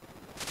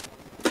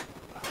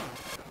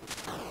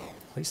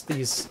 At least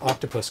these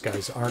octopus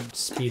guys aren't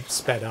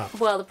sped up.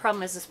 Well, the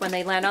problem is when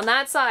they land on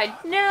that side.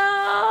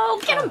 No!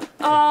 Get him!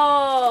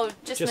 Oh,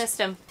 just missed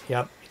him.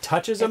 Yep. He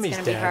touches him, he's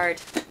dead. It's gonna be hard.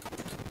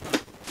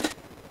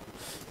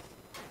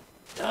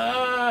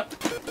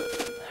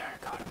 There,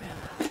 got him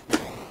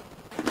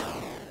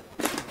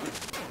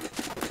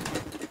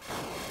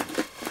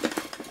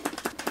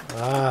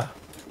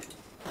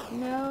in.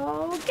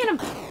 No, get him.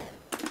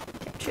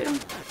 Shoot him.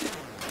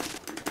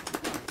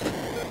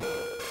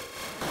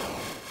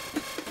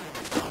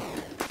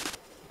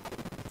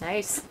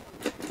 Nice.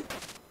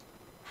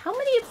 How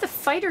many of the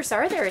fighters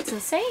are there? It's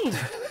insane.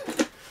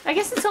 I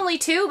guess it's only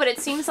 2, but it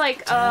seems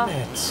like... Damn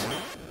it.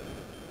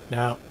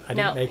 No, I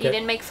didn't make it. You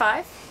didn't make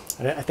 5?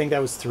 I think that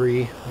was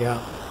 3,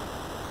 yeah.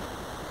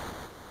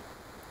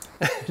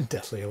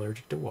 Deathly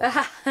allergic to water.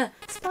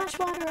 Splash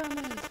water on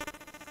me.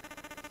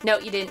 No,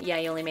 you didn't. Yeah,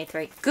 you only made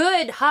 3.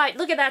 Good. High.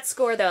 Look at that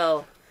score,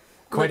 though.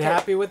 Quite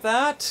happy with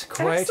that.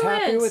 Quite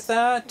Excellent. Happy with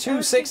that.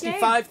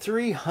 265,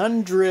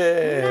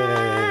 300.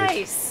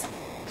 Nice.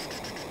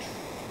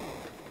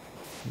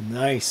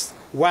 Nice.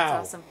 Wow.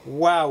 That's awesome.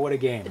 Wow, what a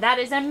game. That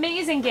is an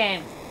amazing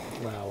game.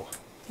 Wow.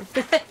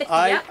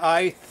 Yep.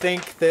 I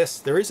think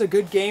there is a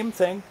good game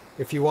thing.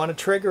 If you want to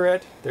trigger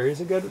it,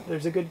 there's a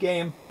good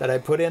game that I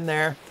put in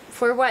there.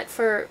 For what?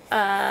 For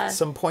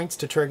some points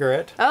to trigger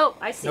it. Oh,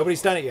 I see.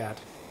 Nobody's done it yet.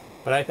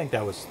 But I think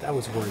that was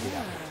worthy of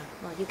it.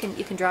 Well, you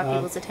can draw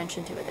people's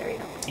attention to it. There you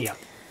go. Yeah.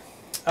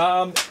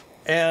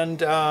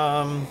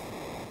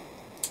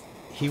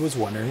 He was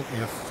wondering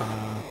if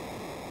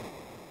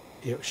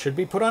it should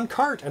be put on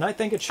cart, and I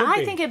think it should be.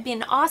 I think it'd be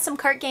an awesome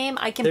cart game.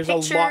 I can There's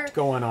picture a lot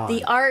going on.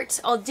 The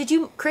art. Oh, did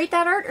you create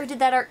that art, or did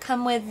that art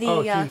come with the?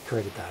 Oh, he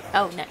created that art.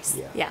 Oh, nice.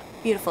 Yeah,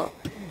 beautiful.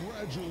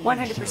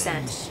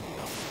 100%.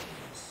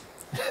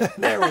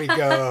 There we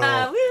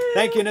go.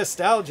 Thank you,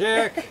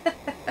 Nostalgic.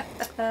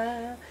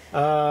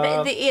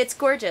 It's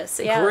gorgeous.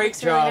 Yeah, great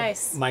job, really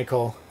nice.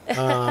 Michael.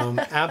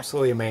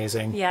 Absolutely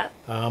amazing. Yeah.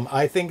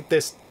 I think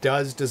this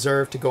does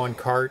deserve to go on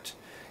cart.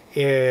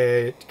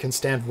 It can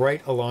stand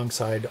right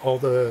alongside all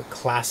the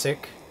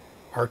classic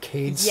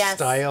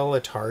arcade-style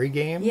Atari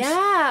games.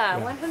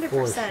 Yeah, 100%.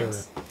 For sure.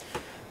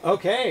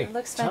 Okay, it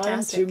looks time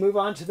fantastic. to move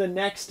on to the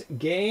next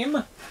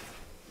game.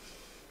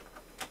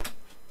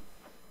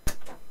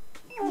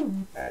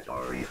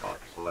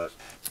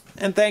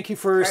 And thank you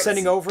for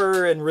sending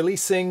over and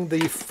releasing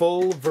the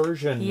full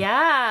version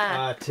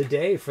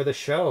today for the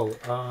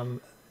show.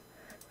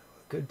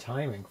 Good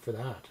timing for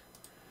that.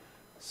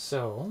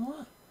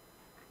 So,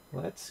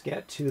 let's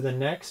get to the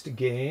next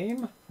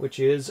game, which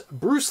is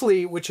Bruce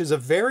Lee, which is a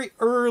very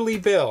early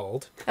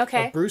build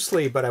of Bruce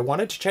Lee, but I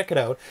wanted to check it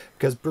out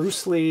because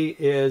Bruce Lee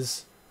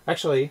is...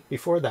 Actually,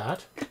 before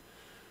that...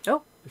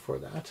 Before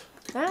that...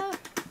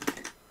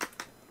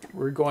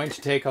 We're going to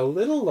take a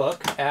little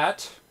look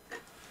at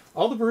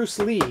all the Bruce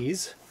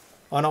Lees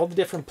on all the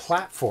different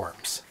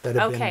platforms that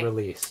have been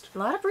released. A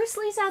lot of Bruce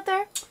Lees out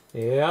there.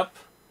 Yep.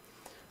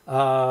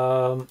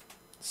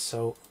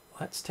 So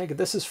let's take it.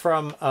 This is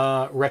from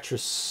Retro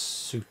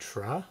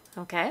Sutra.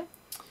 Okay.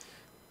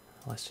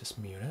 Let's just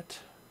mute it.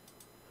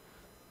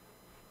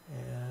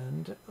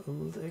 And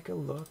take a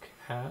look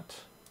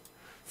at...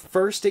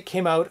 First, it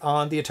came out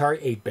on the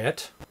Atari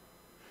 8-bit.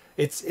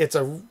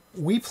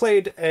 We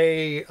played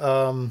a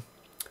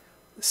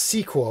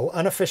sequel,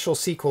 unofficial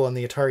sequel on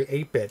the Atari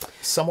 8-bit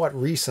somewhat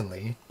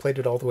recently. Played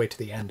it all the way to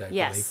the end, I believe.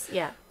 Yes,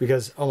 yeah.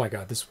 Because, oh my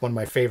god, this is one of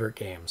my favorite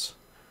games.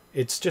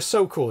 It's just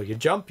so cool. You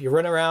jump, you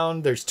run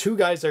around, there's 2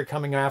 guys that are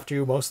coming after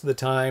you most of the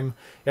time.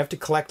 You have to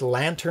collect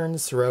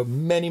lanterns throughout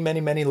many,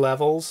 many, many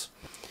levels.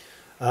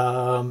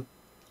 And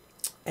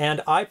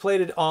I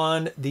played it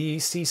on the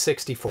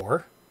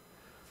C64.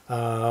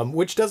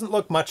 Which doesn't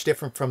look much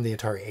different from the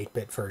Atari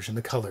 8-bit version.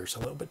 The color's a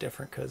little bit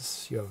different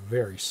because you have a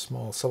very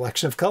small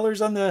selection of colors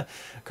on the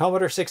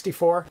Commodore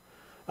 64.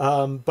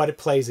 But it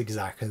plays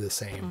exactly the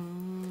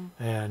same.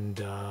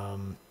 And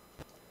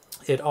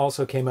it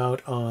also came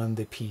out on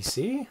the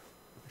PC,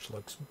 which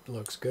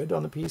looks good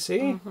on the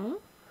PC.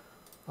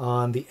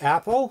 On the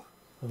Apple,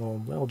 a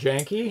little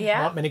janky.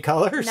 Yeah. Not many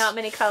colors. Not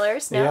many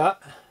colors, no. Yeah.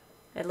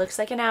 It looks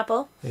like an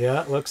apple.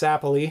 Yeah, it looks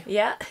apple-y.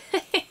 Yeah.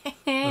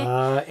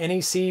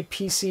 NEC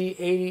PC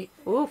 80.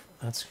 Ooh.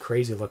 That's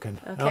crazy looking.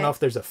 Okay. I don't know if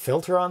there's a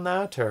filter on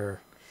that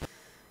or...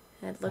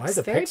 It Why looks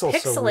the very pixels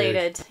so weird?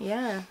 pixelated.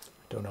 Yeah.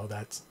 Don't know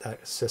that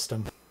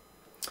system.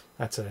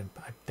 That's I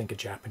think a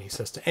Japanese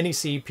system.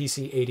 NEC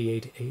PC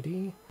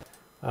 8880.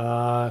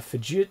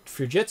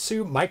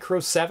 Fujitsu Micro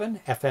 7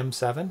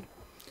 FM7.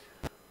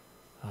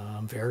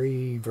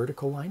 Very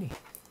vertical liney.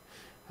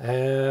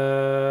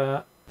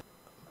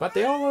 But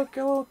they all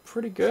look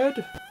pretty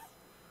good.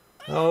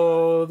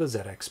 Oh, the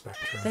ZX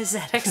Spectrum. The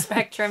ZX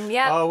Spectrum,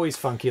 yeah. Always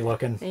funky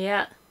looking.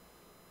 Yeah.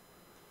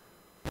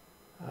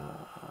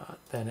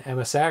 Then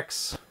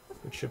MSX,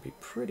 which should be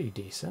pretty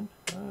decent.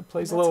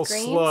 Plays That's a little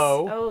greens.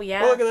 slow. Oh,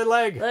 yeah. Oh, look at that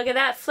leg. Look at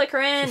that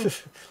flickering.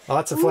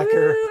 Lots of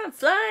flicker. Woo, I'm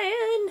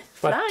flying.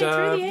 But Flying through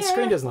the air. the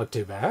screen doesn't look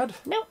too bad.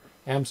 Nope.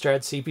 Amstrad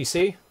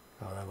CPC.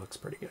 Oh, that looks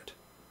pretty good.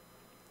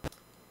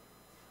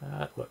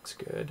 That looks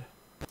good.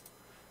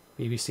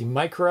 BBC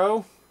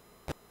Micro.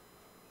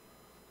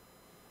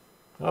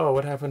 Oh,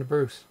 what happened to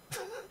Bruce?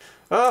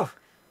 Oh,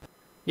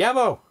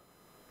 Yamo.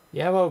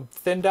 Yamo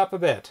thinned up a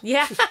bit.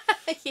 Yeah.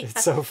 Yeah.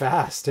 It's so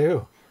fast,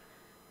 too.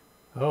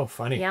 Oh,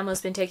 funny.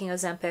 Yamo's been taking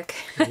Ozempic.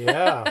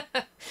 Yeah.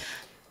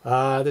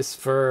 This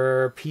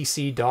for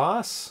PC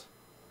DOS.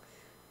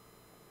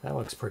 That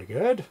looks pretty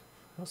good.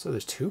 Also,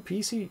 there's two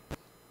PC.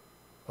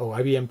 Oh,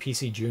 IBM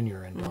PC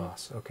Junior and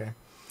DOS. Okay.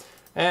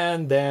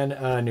 And then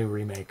a new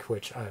remake,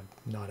 which I'm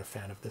not a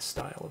fan of this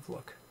style of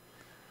look.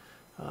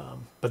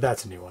 But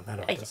that's a new one.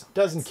 That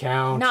doesn't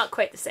count. Not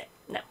quite the same.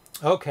 No.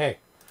 Okay.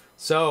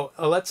 So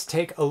let's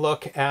take a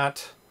look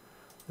at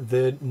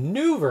the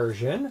new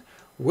version,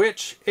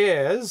 which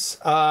is,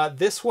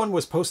 this one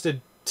was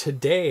posted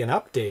today, an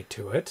update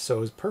to it, so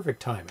it was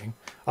perfect timing.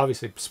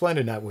 Obviously,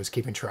 Splendid Nut was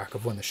keeping track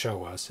of when the show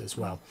was as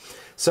well.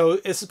 So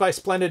this is by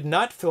Splendid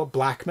Nut, Philip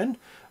Blackman.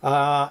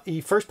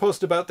 He first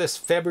posted about this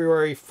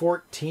February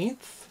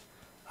 14th,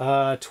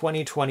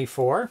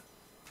 2024.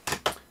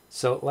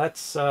 So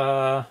let's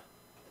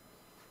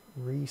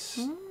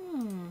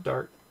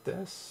restart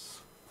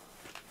this.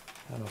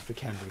 I don't know if we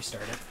can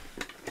restart it.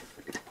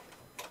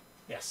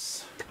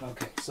 Yes.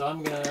 Okay, so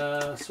I'm going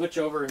to switch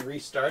over and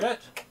restart it.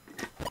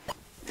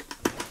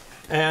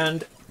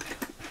 And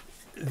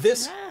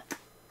this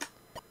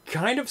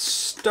kind of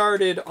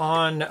started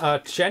on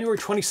January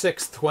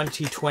 26th,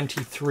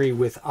 2023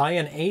 with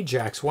Ian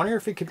Ajax. Wondering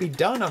if it could be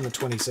done on the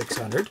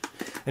 2600.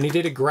 And he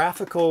did a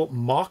graphical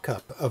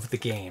mock-up of the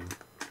game.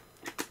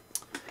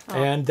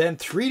 Oh. And then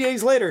 3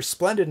 days later,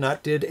 Splendid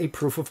Nut did a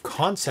proof of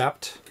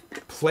concept,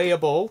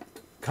 playable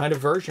kind of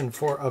version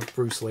of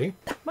Bruce Lee.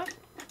 What?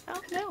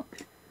 Oh, no.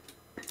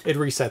 It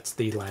resets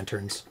the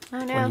lanterns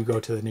when you go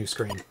to the new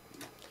screen.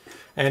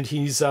 And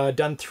he's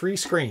done 3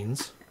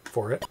 screens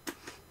for it.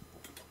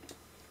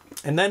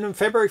 And then on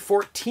February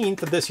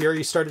 14th of this year,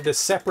 he started a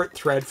separate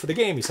thread for the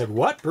game. He said,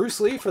 "What? Bruce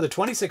Lee for the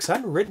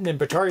 2600 written in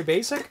Atari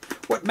Basic?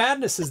 What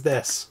madness is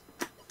this?"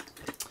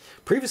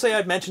 Previously, I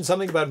had mentioned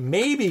something about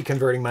maybe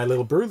converting my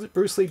little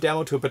Bruce Lee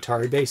demo to a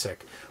Atari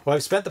Basic. Well,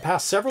 I've spent the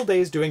past several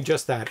days doing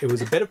just that. It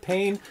was a bit of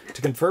pain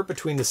to convert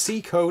between the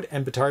C code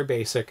and Atari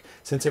Basic,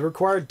 since they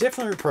require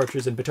different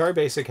approaches, and Atari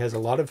Basic has a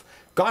lot of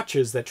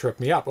gotchas that trip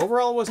me up.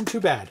 Overall, it wasn't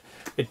too bad.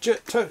 It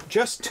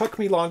just took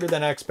me longer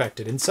than I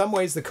expected. In some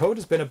ways, the code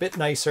has been a bit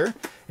nicer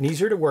and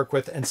easier to work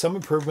with, and some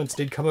improvements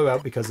did come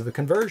about because of the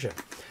conversion.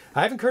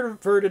 I haven't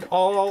converted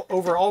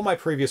over all my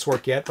previous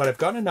work yet, but I've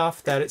got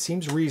enough that it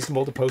seems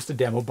reasonable to post a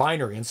demo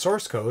binary and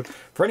source code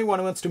for anyone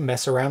who wants to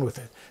mess around with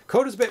it.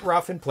 Code is a bit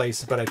rough in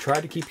places, but I tried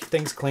to keep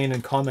things clean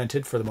and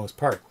commented for the most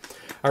part.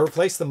 I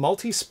replaced the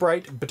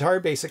multi-sprite Atari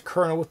Basic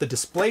kernel with the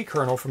display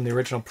kernel from the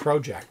original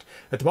project.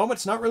 At the moment,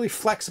 it's not really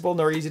flexible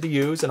nor easy to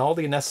use, and all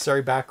the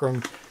necessary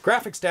background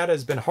graphics data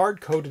has been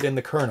hard-coded in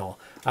the kernel.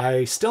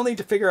 I still need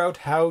to figure out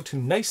how to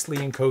nicely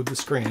encode the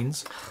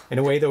screens in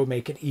a way that would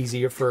make it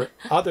easier for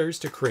others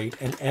to create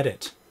and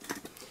edit.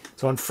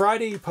 So on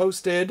Friday, you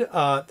posted,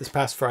 this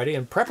past Friday,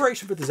 in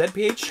preparation for the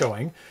ZPH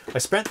showing, I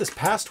spent this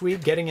past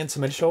week getting in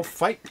some initial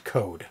fight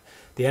code.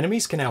 The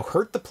enemies can now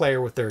hurt the player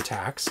with their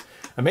attacks.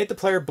 I made the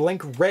player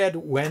blink red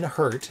when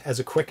hurt as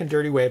a quick and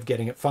dirty way of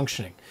getting it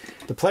functioning.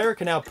 The player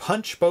can now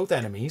punch both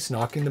enemies,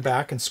 knocking them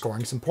back and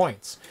scoring some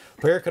points.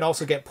 The player can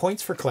also get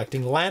points for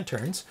collecting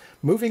lanterns.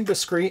 Moving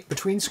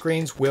between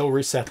screens will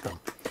reset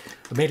them.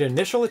 I made an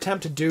initial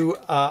attempt to do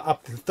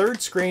up the 3rd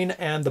screen,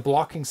 and the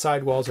blocking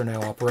sidewalls are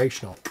now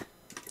operational.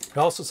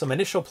 Also some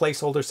initial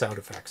placeholder sound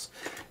effects.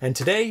 And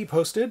today he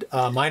posted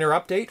a minor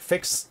update,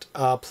 fixed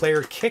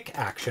player kick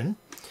action.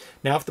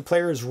 Now if the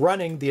player is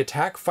running, the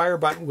attack fire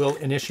button will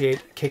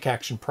initiate kick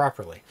action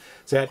properly.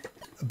 So that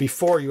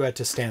before you had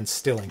to stand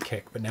still and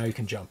kick, but now you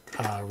can jump,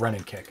 run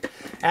and kick.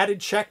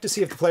 Added check to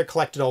see if the player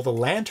collected all the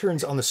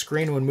lanterns on the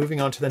screen when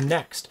moving on to the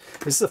next.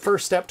 This is the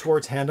first step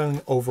towards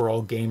handling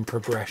overall game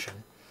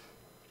progression.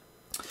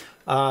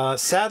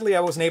 Sadly,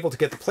 I wasn't able to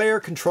get the player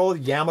control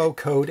Yamo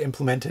code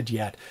implemented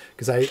yet,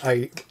 because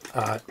I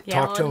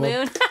talked to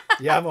him.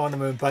 Yamo on the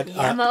moon, but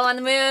Yamo on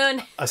the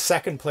moon. A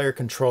second player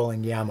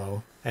controlling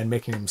Yamo and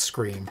making him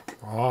scream.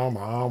 Oh,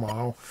 oh,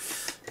 oh.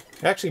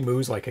 It actually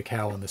moves like a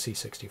cow on the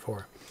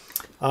C64.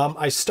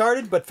 I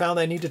started, but found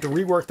I needed to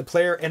rework the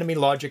player-enemy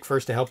logic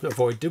first to help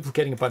avoid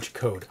duplicating a bunch of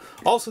code.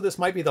 Also, this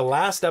might be the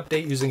last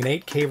update using an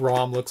 8K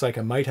ROM. Looks like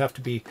I might have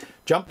to be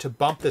jumped to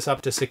bump this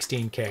up to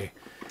 16K.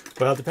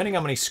 Well, depending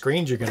on how many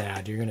screens you're going to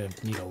add, you're going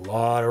to need a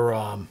lot of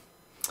ROM.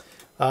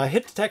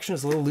 Hit detection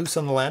is a little loose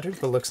on the lanterns,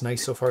 but looks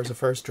nice so far as a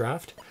first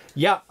draft.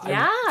 Yeah.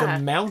 The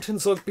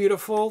mountains look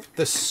beautiful.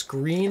 The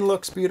screen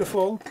looks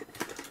beautiful.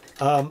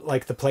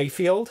 Like the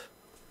playfield.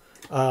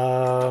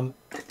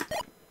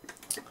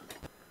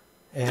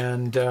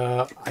 And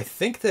I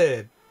think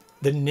the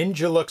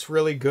ninja looks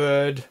really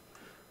good.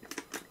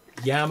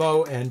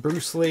 Yamo and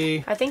Bruce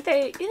Lee. I think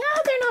they're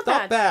not bad.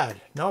 Not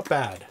bad. Not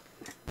bad.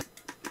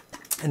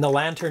 And the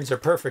lanterns are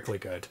perfectly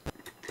good.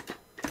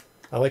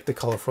 I like the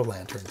colorful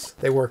lanterns.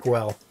 They work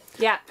well.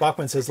 Yeah.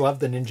 Bachman says, love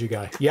the ninja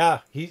guy. Yeah,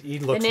 he looks really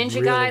good. The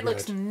ninja guy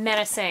looks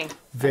menacing.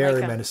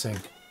 Very menacing.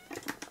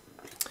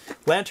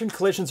 Lantern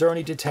collisions are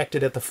only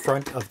detected at the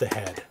front of the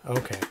head.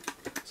 Okay.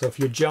 So if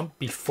you jump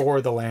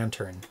before the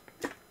lantern,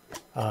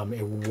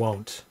 it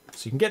won't.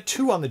 So you can get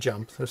 2 on the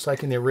jump, just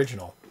like in the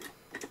original.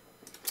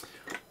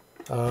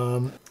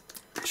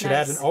 Should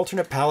add an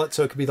alternate palette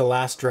so it could be The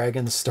Last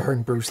Dragon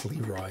starring Bruce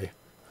Leroy.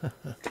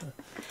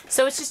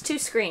 So it's just 2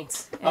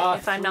 screens,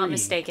 if I'm not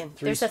mistaken.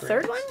 There's a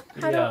third one?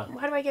 How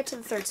do I get to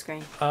the third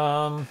screen?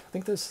 I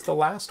think this is the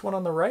last one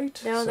on the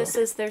right. No, I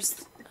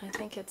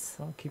think it's...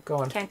 Oh, keep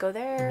going. Can't go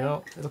there.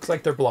 No, it looks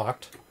like they're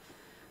blocked.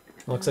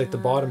 It looks like the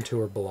bottom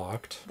 2 are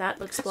blocked. That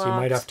looks blocked. So you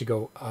might have to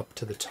go up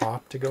to the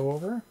top to go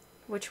over.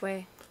 Which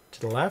way? To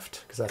the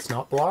left, because that's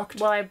not blocked.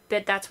 Well, I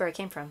bet that's where it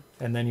came from.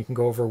 And then you can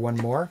go over one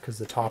more, because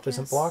the top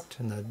isn't blocked,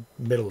 and the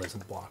middle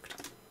isn't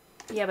blocked.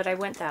 Yeah, but I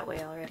went that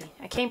way already.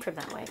 I came from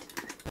that way.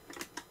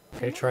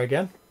 Okay, try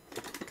again.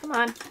 Come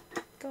on.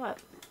 Go up.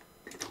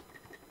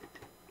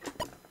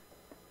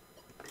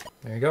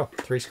 There you go.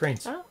 3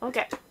 screens. Oh,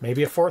 okay.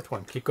 Maybe a 4th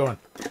one. Keep going.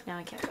 Now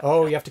I can't go.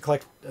 Oh, you have to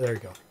collect. There you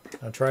go.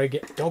 Now try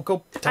again. Don't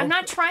go. I'm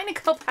not trying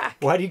to go back.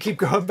 Why do you keep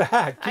going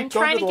back? I'm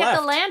trying to get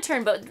the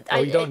lantern, but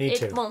you don't need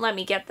to. It won't let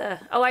me get the...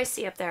 Oh, I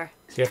see up there.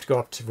 So you have to go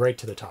up right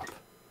to the top.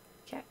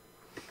 Okay.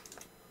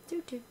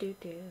 Do.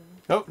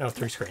 Oh, no,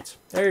 3 screens.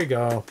 There you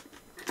go.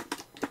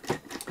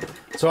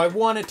 So I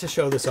wanted to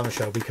show this on the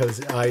show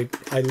because I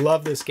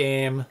love this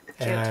game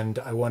and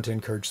I want to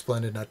encourage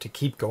Splendid Nut to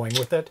keep going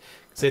with it.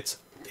 Because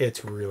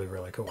it's really,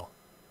 really cool.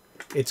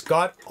 It's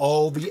got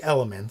all the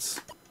elements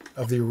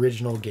of the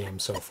original game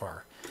so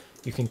far.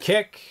 You can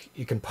kick,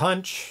 you can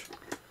punch.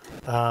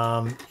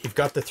 You've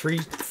got the 3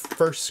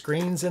 first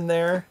screens in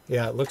there.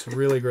 Yeah, it looks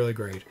really, really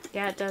great.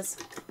 Yeah, it does.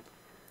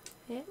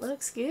 It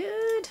looks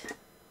good.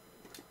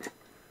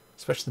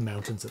 Especially the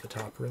mountains at the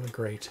top. Really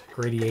great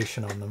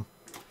gradation on them.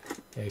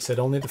 Yeah, he said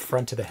only the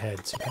front of the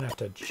head, so you kind of have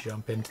to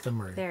jump into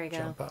them or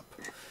jump up.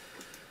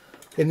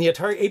 In the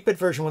Atari 8-bit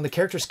version, when the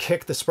characters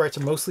kick, the sprites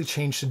are mostly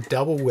changed to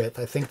double width.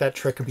 I think that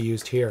trick could be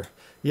used here.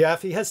 Yeah,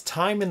 if he has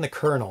time in the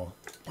kernel,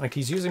 like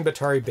he's using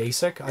Atari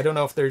Basic, I don't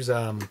know if there's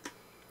an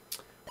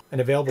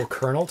available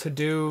kernel to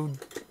do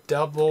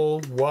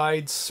double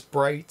wide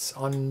sprites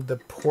on the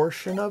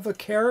portion of a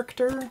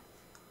character.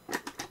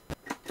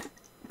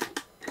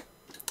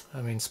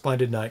 I mean,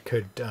 Splendid Knight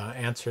could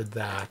answer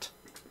that.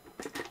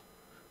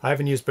 I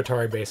haven't used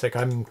Atari Basic.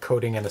 I'm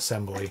coding and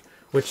assembly,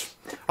 which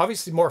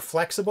obviously more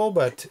flexible,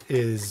 but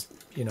is,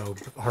 you know,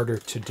 harder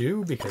to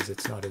do because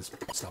it's not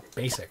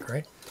basic,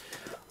 right?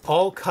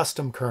 All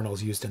custom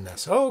kernels used in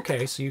this. Oh,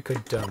 okay, so you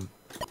could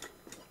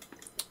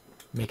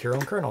make your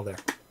own kernel there.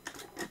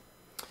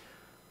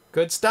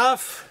 Good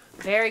stuff.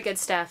 Very good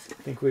stuff.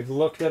 I think we've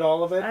looked at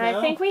all of it now.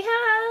 I think we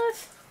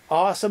have.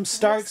 Awesome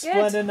start,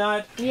 Splendid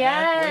Nut.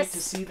 Yes. Can't wait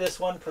to see this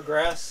one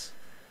progress.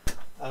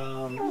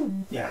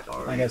 Yeah,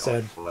 like I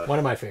said, one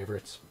of my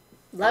favorites.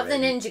 Love the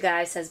ninja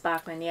guy, says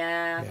Bachman.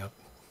 Yeah.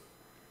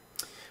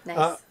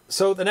 Nice.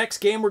 So the next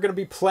game we're going to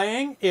be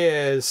playing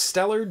is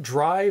Stellar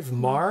Drive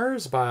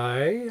Mars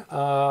by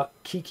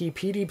Kiki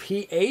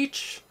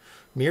PDPH.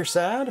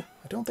 Mirsad.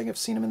 I don't think I've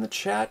seen him in the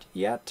chat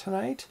yet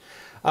tonight.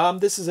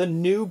 This is a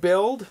new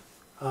build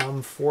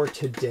for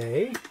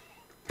today.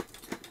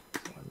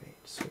 Let me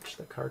switch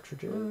the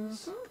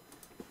cartridges.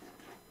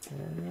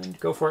 And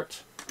go for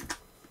it.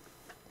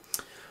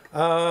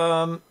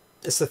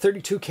 It's the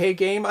 32K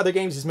game. Other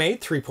games he's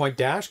made: 3 Point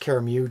Dash,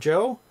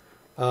 Caramujo,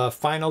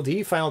 Final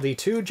D, Final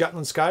D2,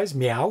 Jutland Skies,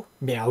 Meow,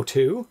 Meow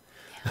 2,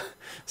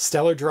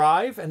 Stellar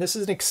Drive, and this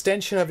is an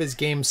extension of his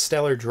game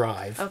Stellar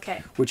Drive,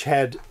 which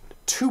had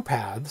 2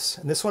 paths,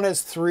 and this one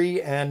has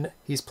 3, and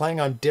he's playing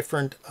on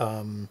different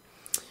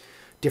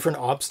different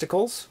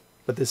obstacles,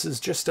 but this is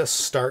just a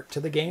start to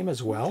the game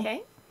as well.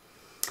 Okay.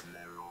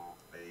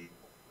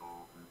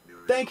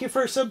 Thank you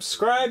for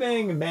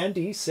subscribing,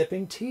 Mandy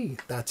Sipping Tea.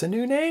 That's a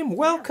new name.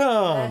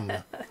 Welcome.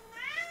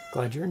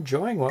 Glad you're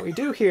enjoying what we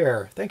do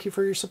here. Thank you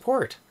for your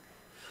support.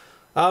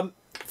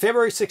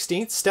 February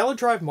 16th, Stellar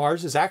Drive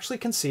Mars is actually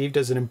conceived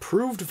as an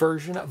improved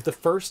version of the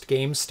first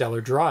game,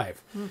 Stellar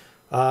Drive.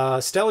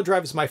 Stella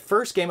Drive is my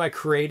first game I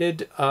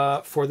created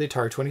for the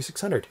Atari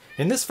 2600.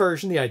 In this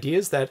version, the idea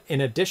is that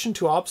in addition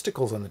to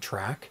obstacles on the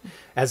track,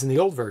 as in the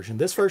old version,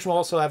 this version will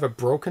also have a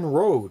broken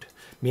road,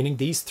 meaning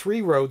these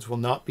 3 roads will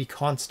not be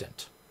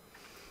constant.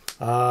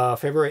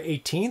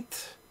 February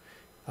 18th,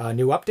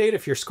 new update.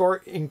 If your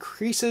score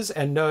increases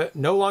and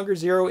no longer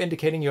 0,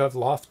 indicating you have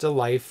lost a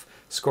life,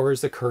 score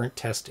is the current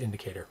test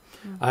indicator.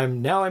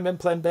 I'm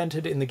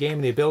implemented in the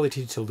game the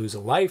ability to lose a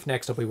life.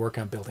 Next, I'll be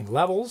working on building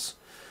levels.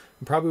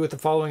 And probably with the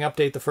following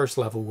update, the first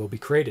level will be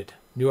created.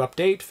 New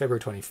update,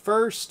 February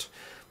 21st.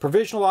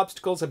 Provisional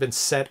obstacles have been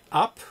set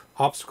up.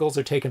 Obstacles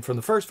are taken from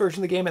the first version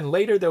of the game, and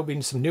later there will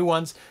be some new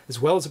ones, as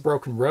well as a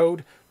broken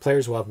road.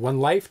 Players will have 1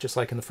 life, just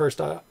like in the first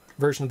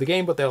version of the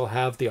game, but they'll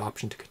have the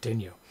option to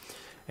continue.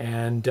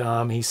 And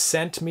he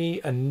sent me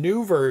a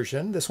new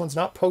version. This one's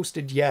not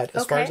posted yet,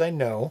 as far as I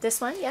know.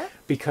 This one, yeah.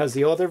 Because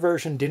the other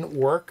version didn't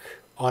work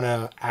on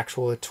an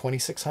actual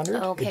 2600.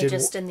 Okay,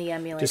 just in the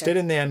emulator. Just did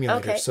in the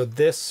emulator. Okay. So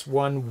this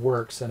one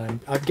works, and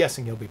I'm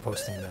guessing he'll be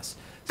posting this.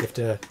 So you have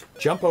to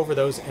jump over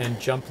those and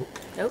jump.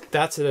 Nope.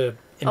 That's an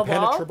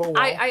impenetrable wall.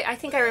 I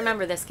think I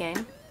remember this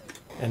game.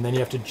 And then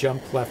you have to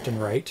jump left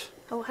and right.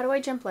 Oh, how do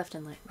I jump left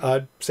and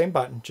right? Same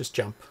button, just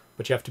jump.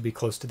 But you have to be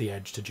close to the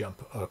edge to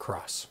jump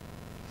across.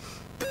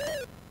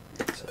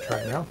 So try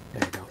it now.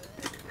 There you go.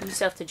 You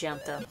still have to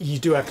jump, though. You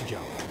do have to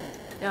jump.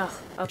 Oh, okay.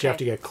 But you have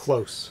to get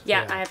close.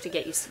 Yeah, I have to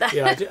get used to that.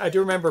 Yeah, I do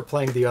remember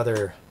playing the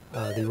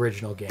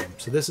original game.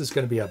 So this is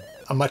going to be a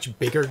much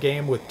bigger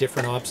game with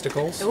different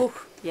obstacles. Ooh,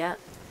 yeah.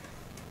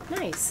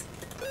 Nice.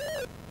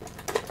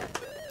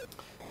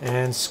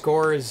 And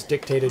score is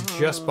dictated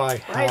just by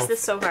how... Why is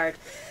this so hard?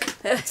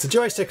 It's the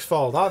joystick's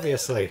fault,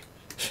 obviously.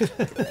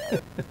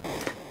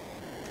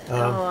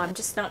 Oh, I'm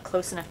just not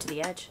close enough to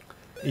the edge.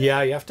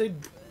 Yeah, you have to...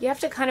 You have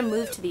to kind of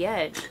move to the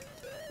edge.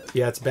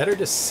 Yeah, it's better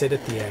to sit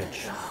at the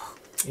edge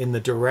in the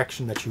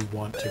direction that you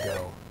want to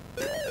go.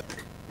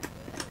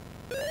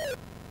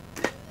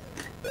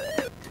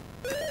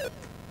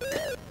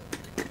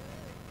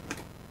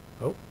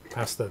 Oh,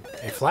 past the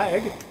a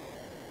flag.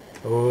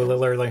 Oh, a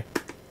little early.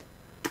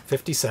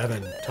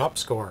 57, top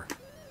score.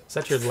 Is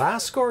that your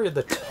last score or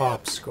the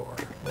top score?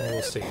 Well,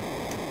 we'll see.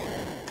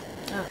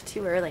 Oh,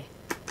 too early.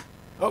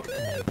 Oh, and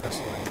then you press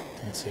the button.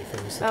 Let's see if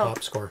it was the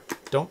top score.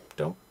 Don't.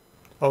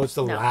 Oh, it's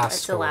the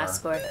last score. No, it's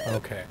the last score.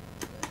 Okay.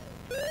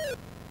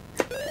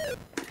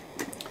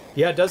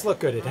 Yeah, it does look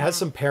good. It has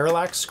some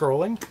parallax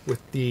scrolling with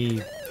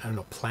the, I don't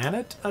know,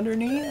 planet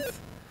underneath.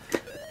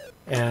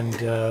 And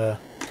the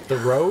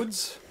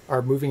roads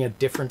are moving at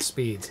different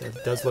speeds.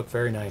 It does look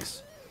very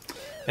nice.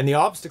 And the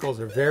obstacles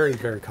are very,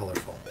 very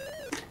colorful.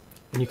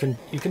 And you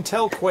can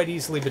tell quite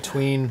easily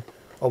between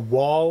a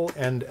wall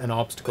and an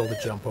obstacle to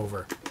jump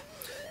over.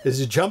 Is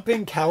the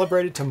jumping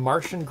calibrated to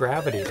Martian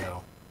gravity,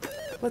 though?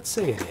 Let's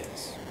say it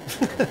is.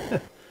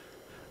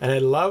 And I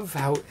love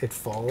how it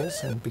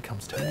falls and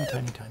becomes tiny,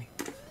 tiny, tiny.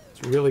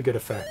 It's a really good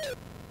effect.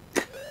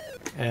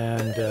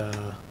 And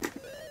the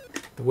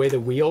way the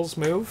wheels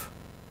move,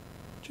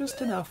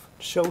 just enough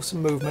to show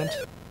some movement.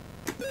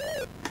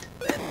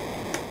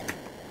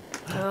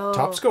 Oh.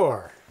 Top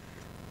score.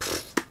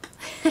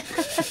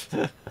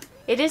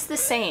 It is the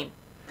same.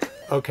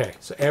 Okay,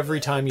 so every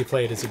time you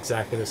play it is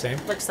exactly the same?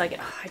 Looks like it.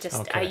 Oh,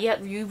 Okay. yeah,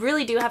 you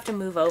really do have to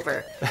move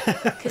over.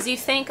 Because you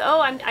think, oh,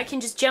 I can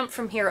just jump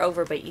from here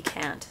over, but you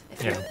can't.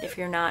 If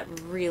you're not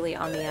really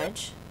on the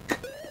edge.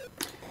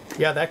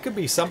 Yeah, that could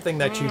be something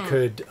that you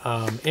could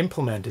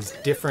implement is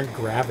different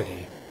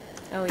gravity.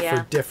 Oh,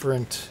 yeah. For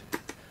different...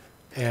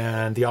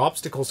 And the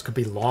obstacles could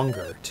be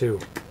longer,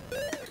 too.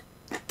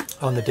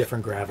 On the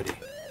different gravity.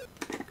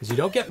 Because you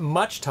don't get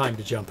much time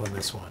to jump on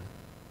this one.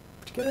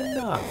 But you get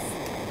enough.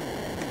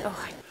 Oh,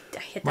 I hit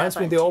that Reminds me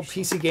button of the old too.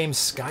 PC game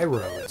Sky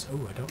Roads.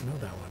 Oh, I don't know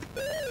that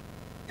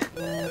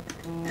one.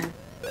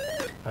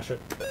 Hush it.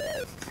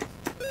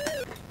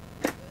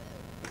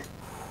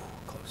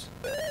 Close.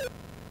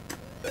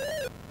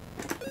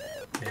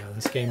 Yeah,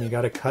 this game you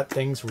gotta cut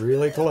things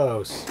really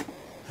close.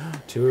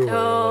 Too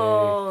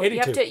Oh, early.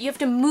 82. you have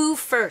to move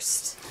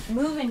first.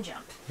 Move and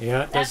jump.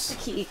 Yeah, it That's the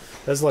key.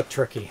 does look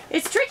tricky.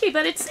 It's tricky,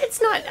 but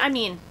it's not. I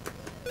mean,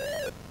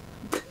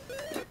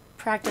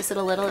 practice it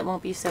a little, it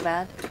won't be so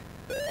bad.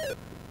 I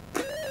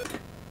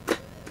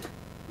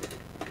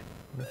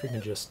wonder if you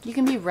can just... You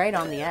can be right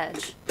on the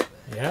edge.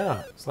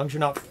 Yeah, as long as you're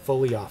not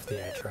fully off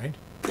the edge, right?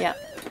 Yeah.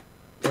 I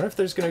wonder if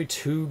there's going to be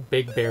 2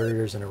 big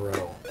barriers in a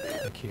row.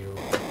 Like you...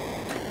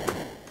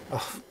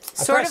 Oh,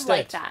 Sort of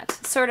like that.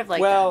 Sort of like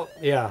that. Well,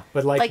 yeah,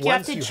 but like you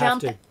have once to you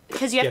jump, have to...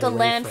 because you have get to away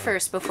land from-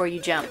 first before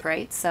you jump,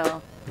 right?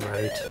 So.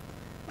 Right.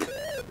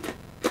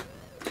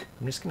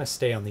 I'm just going to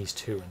stay on these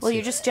 2. And Well, see.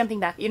 you're just jumping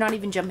back. You're not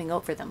even jumping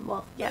over them.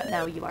 Well, yeah,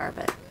 now you are,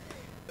 but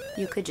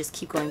you could just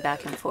keep going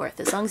back and forth.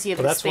 As long as you have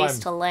Well, the that's why space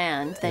I'm to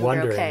land, then you're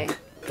wondering okay.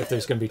 if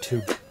there's going to be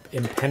 2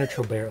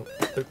 impenetrable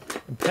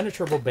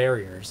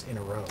barriers in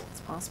a row. It's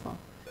possible.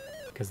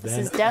 Because This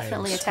then is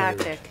definitely I a am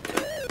screwed. tactic.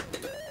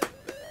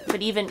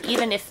 But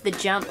even if the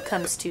jump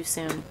comes too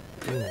soon.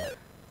 Ooh.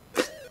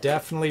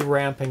 Definitely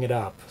ramping it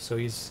up. So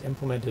he's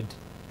implemented...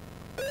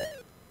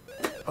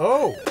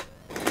 Oh!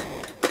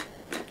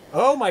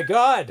 Oh my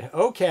God.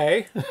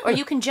 Okay. Or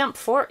you can jump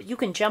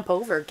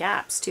over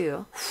gaps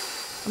too.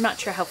 I'm not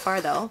sure how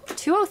far though.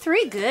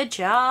 203, good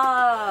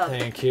job.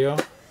 Thank you.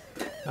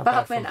 Not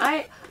bad Bachman,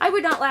 from- I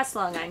would not last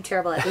long. I'm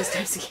terrible at these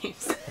types of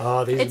games.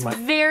 Oh, It's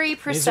very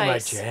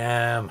precise. These are my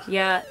jam.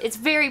 Yeah, it's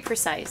very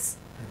precise.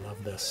 I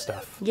love this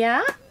stuff.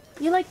 Yeah?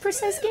 You like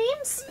precise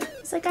games?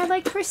 It's like I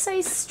like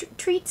precise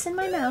treats in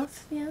my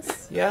mouth.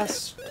 Yes.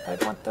 Yes, I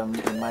want them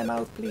in my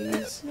mouth,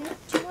 please. Yeah.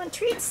 Do you want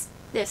treats?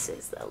 This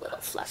is the little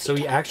fluffy. So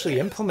he cat. actually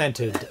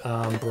implemented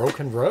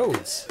broken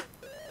roads.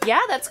 Yeah,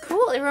 that's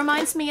cool. It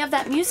reminds me of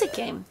that music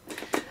game.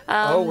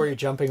 Where you're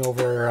jumping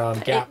over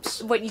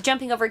gaps. You're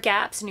jumping over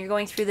gaps and you're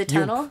going through the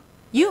tunnel?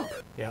 Yoop.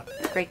 Yeah.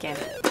 Great game.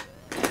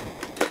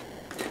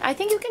 I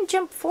think you can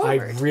jump I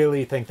forward.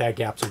 really think that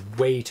gap's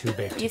way too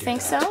big to You do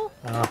think that. so?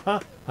 Uh-huh.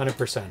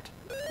 100%.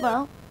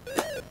 Well,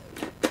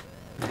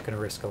 Not going to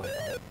risk a life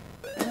on it.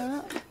 you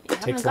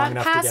haven't Takes long gotten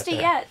enough to past get it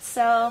there. yet,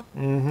 so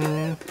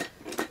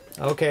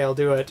Okay, I'll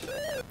do it.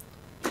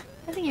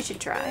 I think you should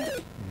try.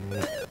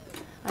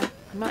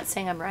 I'm not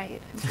saying I'm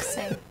right. I'm just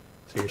saying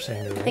So you're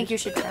saying you're I right? think you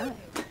should try.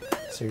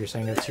 So you're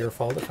saying it's your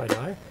fault if I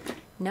die?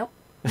 Nope.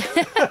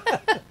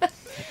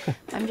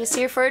 I'm just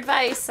here for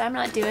advice. I'm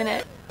not doing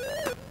it.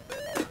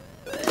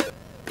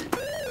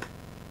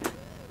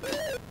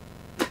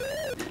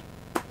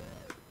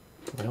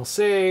 We'll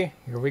see.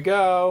 Here we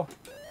go.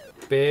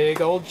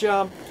 Big old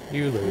jump.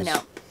 You lose.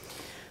 No.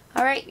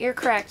 All right, you're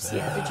correct. You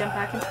have to jump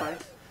back and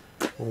forth.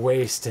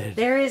 Wasted.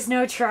 There is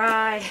no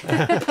try.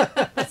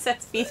 That's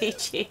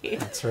SVID.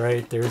 That's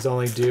right. There's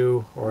only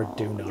do or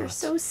do not. You're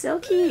so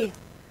silky.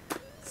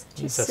 Such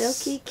He's a a s-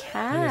 silky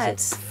cat.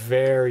 He's a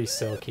very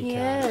silky cat.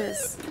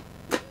 Yes.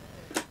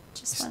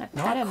 Just want to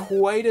pet Not him.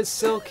 quite as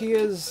silky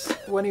as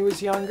when he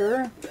was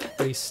younger,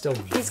 but he's still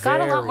He's got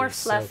a lot very more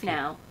fluff silky.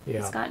 now. Yeah.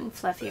 He's gotten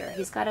fluffier.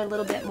 He's got a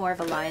little bit more of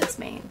a lion's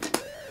mane.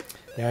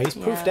 Yeah, he's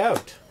poofed Yeah.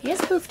 out. He is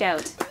poofed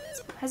out.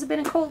 Has it been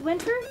a cold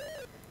winter?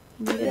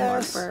 He needed more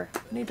Yes. fur.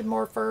 Needed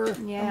more fur.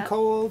 Yeah. I'm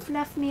cold.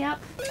 Fluff me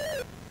up.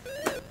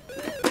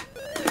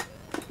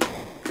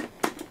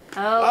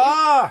 Oh,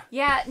 Ah!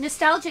 yeah,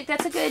 nostalgic.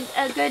 That's a good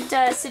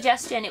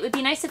suggestion. It would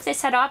be nice if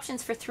this had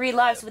options for 3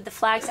 lives with the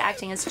flags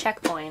acting as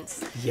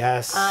checkpoints.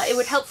 Yes. It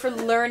would help for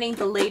learning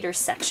the later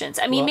sections.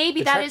 I mean, Well,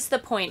 maybe the that check- is the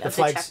point of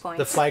flags, the checkpoints.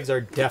 The flags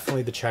are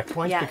definitely the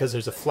checkpoints Yeah. because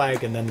there's a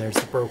flag and then there's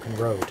the broken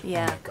road.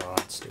 Yeah. Oh my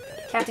god, stupid.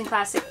 Captain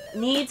Classic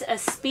needs a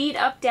speed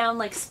up down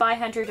like Spy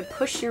Hunter to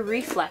push your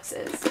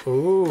reflexes.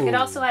 Ooh. You could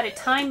also add a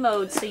time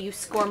mode so you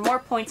score more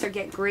points or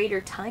get greater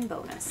time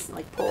bonus,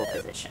 like pole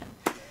position.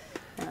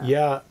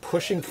 Yeah,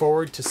 pushing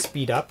forward to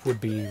speed up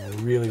would be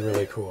really,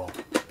 really cool.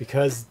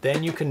 Because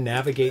then you can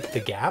navigate the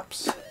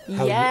gaps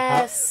how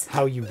Yes.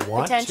 how you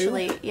want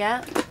Potentially, to.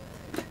 yeah. Here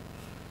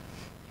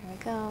we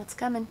go, it's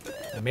coming.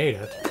 I made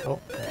it. Oh.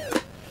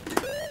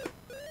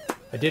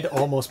 I did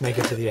almost make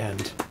it to the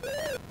end.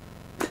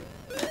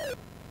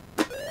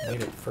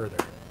 Made it further.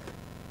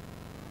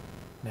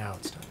 Now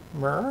it's done.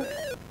 Mer?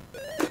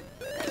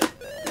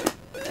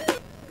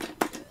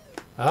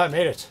 Ah, I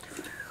made it.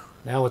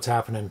 Now what's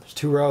happening? There's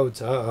 2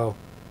 roads. Uh-oh.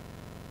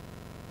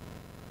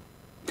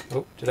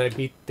 Oh, did I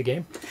beat the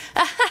game?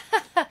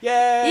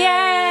 Yay!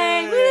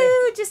 Yay!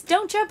 Woo! Just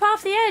don't jump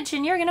off the edge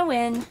and you're gonna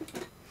win.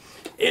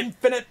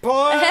 Infinite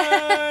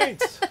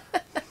points!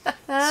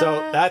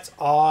 So that's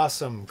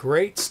awesome.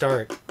 Great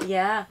start.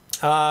 Yeah.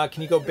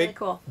 Can you go Very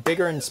cool.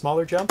 bigger and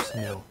smaller jumps?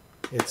 No.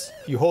 It's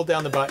you hold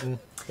down the button.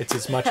 It's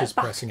as much as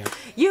pressing it.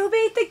 You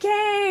beat the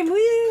game!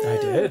 Woo! I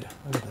did.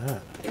 Look at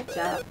that. Good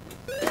job.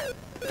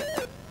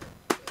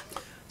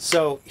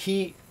 So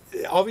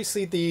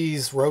obviously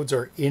these roads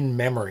are in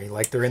memory,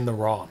 like they're in the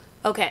ROM,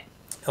 Okay.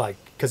 like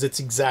because it's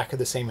exactly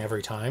the same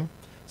every time.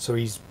 So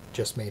he's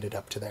just made it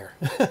up to there,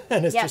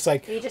 and it's Yeah, just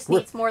like he just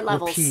needs more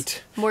levels.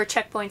 Repeat. More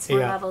checkpoints, more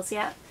Yeah. levels,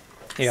 yeah.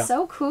 Yeah.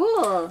 So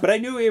cool. But I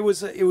knew it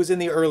was in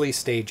the early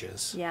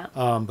stages. Yeah.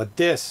 But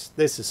this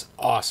is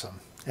awesome,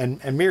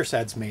 and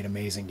Mirsad's made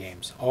amazing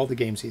games. All the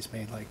games he's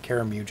made, like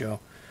Caramujo,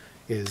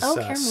 is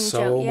Caramujo.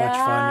 so Yeah, much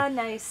fun.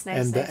 nice,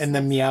 And nice,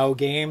 the Meow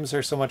games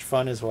are so much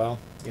fun as well.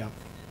 Yeah.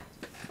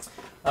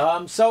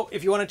 So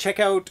if you want to check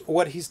out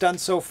what he's done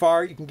so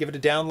far, you can give it a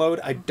download.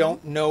 I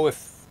don't know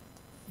if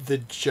the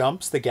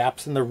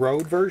gaps in the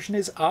road version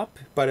is up,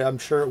 but I'm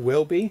sure it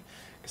will be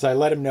because I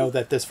let him know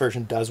that this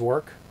version does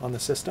work on the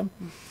system.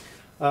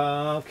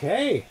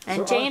 Okay. And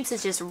So, James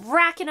is just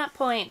racking up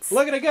points.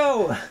 look at it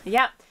go.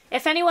 Yep.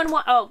 If anyone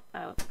oh,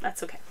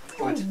 that's okay.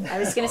 I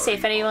was going to say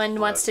if anyone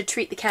wants to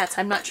treat the cats,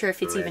 I'm not sure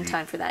if it's even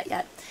time for that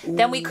yet.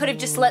 Then we could have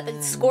just let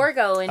the score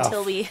go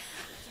until we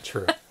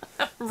True.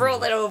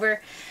 roll it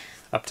over.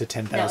 Up to No, it's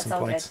 10,000 all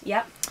points. good.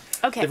 Yep.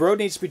 Okay. The road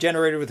needs to be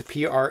generated with a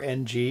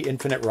PRNG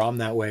infinite ROM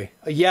that way.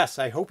 Yes,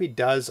 I hope he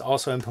does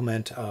also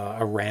implement a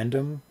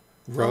random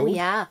road. Oh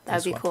yeah, that would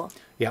as be well. cool.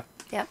 Yep.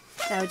 Yep,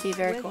 that would be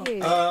very cool.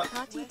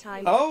 Party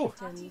time. Oh.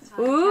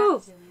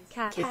 Ooh.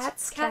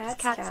 Cats.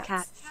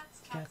 Cats.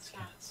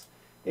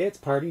 It's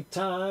party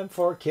time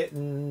for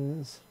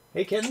kittens.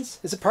 Hey, kittens.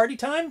 Is it party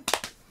time?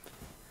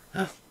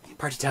 Oh,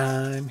 party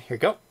time. Here you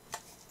go.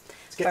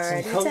 Let's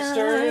get some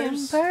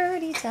coasters.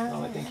 Party time.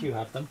 Oh, I think you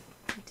have them.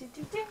 Do.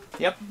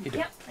 Yep, you do.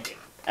 Yep, I do.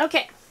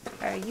 Okay.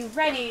 Are you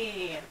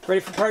ready? Ready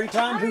for party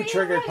time? Who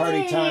triggered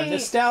party time?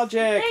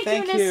 Nostalgic.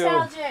 Thank you.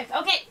 Nostalgic.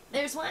 Okay,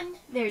 there's one.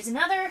 There's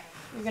another.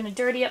 We're going to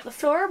dirty up the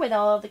floor with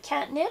all the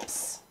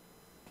catnips.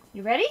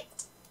 You ready?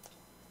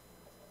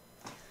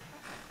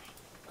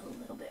 A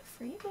little bit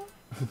for you.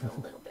 A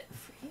little bit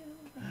for you.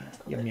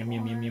 Yum, yum,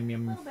 yum, yum, yum, A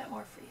yum. little bit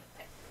more for you.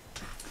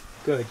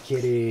 There. Good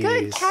kitties.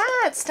 Good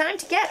cats. Time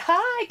to get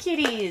high,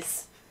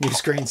 kitties. New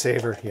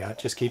screensaver. Yeah, it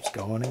just keeps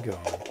going and going.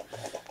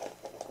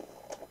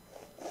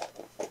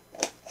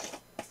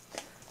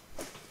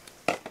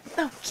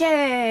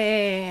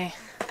 Okay.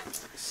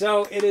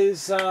 So it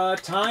is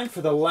time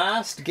for the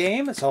last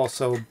game. It's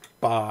also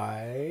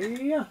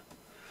by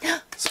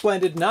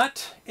Splendid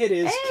Nut. It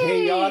is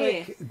Hey!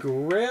 Chaotic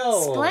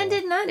Grill.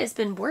 Splendid Nut has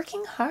been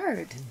working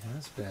hard. It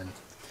has been.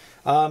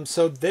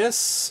 So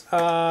this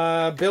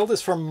build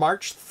is from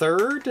March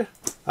 3rd.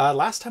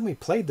 Last time we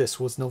played this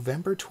was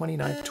November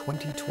 29th,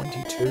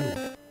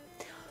 2022.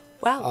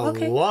 Wow, A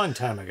okay. long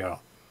time ago.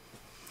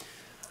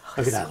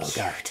 Look at that little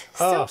guy.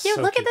 So cute.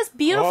 Look at this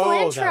beautiful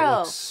intro. That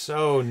looks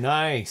so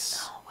nice.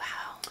 Oh,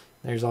 wow.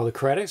 There's all the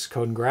credits,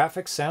 code and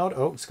graphics, sound.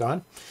 Oh, it's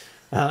gone.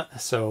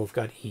 So we've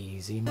got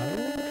easy mode.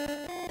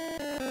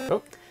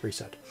 Oh,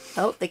 reset.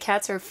 Oh, the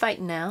cats are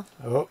fighting now.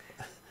 Oh,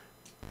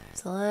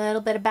 There's a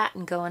little bit of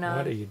batting going on.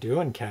 what are you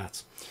doing,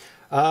 cats?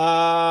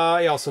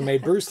 I also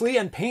made Bruce Lee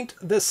and Paint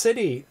the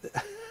City.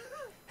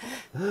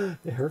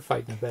 They're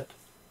fighting a bit.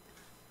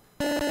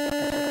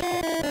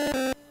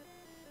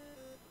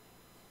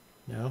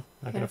 No,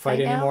 not going to fight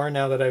fight now? anymore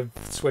now that I've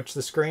switched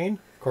the screen?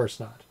 Of course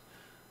not.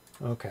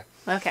 Okay.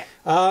 Okay.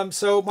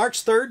 So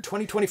March 3rd,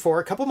 2024,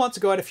 a couple months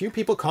ago, I had a few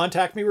people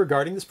contact me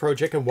regarding this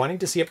project and wanting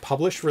to see it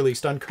published,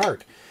 released on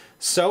cart.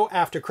 So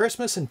after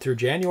Christmas and through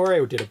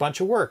January, I did a bunch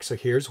of work. So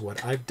here's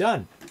what I've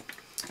done.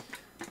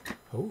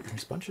 Oh,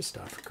 there's a bunch of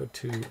stuff. Go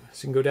to, so you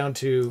can go down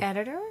to...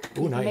 Editor?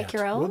 Ooh, You not can make yet.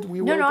 your own?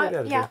 We will go to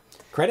editor. yeah.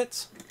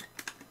 Credits.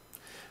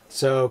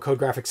 So code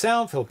graphic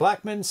sound, Phil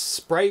Blackman,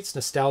 Sprites,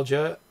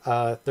 Nostalgia,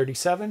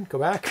 37. Go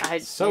back.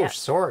 So yeah.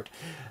 short.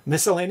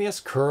 Miscellaneous,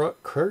 Kurt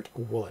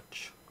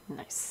Woloch.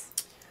 Nice.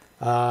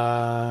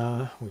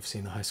 We've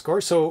seen the high score.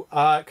 So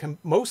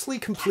mostly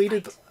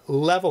completed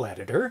level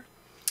editor.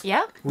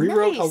 Yeah.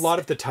 Rewrote nice. a lot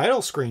of the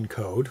title screen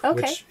code,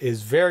 Okay. which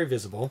is very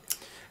visible.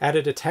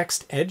 Added a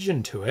text edge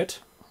into it.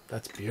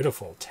 That's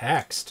beautiful.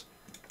 Text.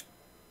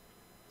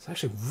 It's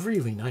actually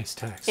really nice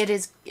text. It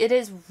is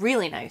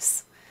really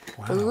nice.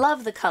 Wow. I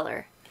love the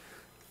color.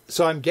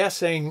 So I'm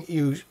guessing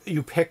you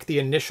pick the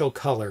initial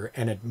color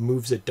and it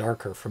moves it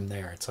darker from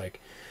there. It's like,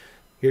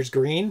 here's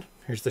green,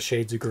 here's the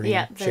shades of green,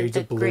 Yeah, shades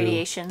the of blue.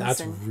 gradations That's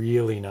and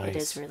really nice. It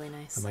is really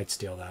nice. I might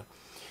steal that.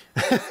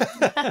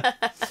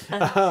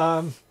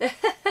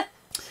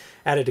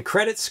 Added a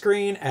credit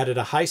screen, added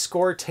a high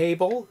score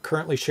table,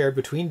 currently shared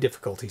between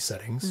difficulty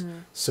settings.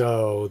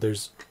 So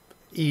there's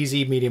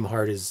easy, medium,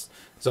 hard is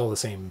all the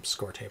same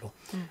score table.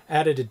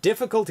 Added a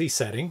difficulty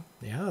setting.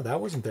 Yeah, that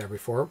wasn't there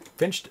before.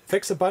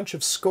 Fix a bunch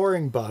of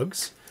scoring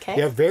bugs. Okay.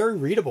 Yeah, very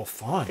readable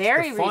font.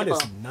 Very the font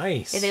readable. is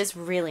nice. It is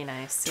really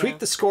nice. Tweaked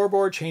the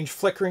scoreboard, changed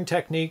flickering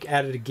technique,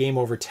 added a game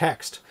over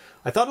text.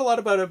 I thought a lot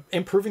about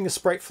improving the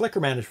sprite flicker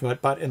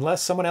management, but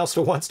unless someone else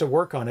wants to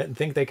work on it and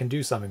think they can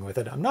do something with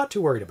it, I'm not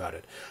too worried about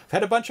it. I've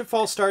had a bunch of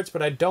false starts,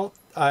 but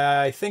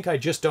I think I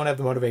just don't have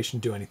the motivation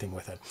to do anything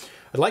with it.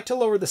 I'd like to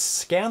lower the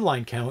scan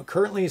line count.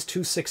 Currently is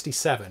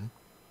 267,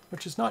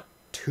 which is not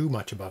too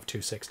much above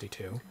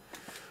 262.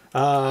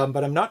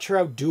 But I'm not sure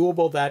how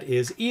doable that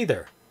is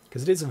either,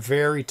 because it is a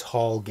very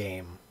tall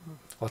game.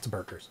 Lots of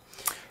burgers.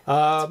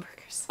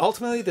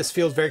 Ultimately, this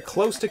feels very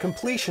close to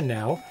completion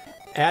now.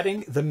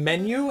 Adding the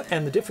menu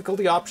and the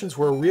difficulty options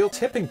were a real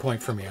tipping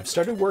point for me. I've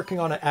started working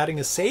on adding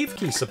a save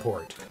key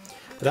support,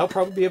 but that'll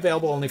probably be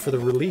available only for the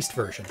released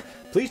version.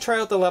 Please try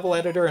out the level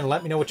editor and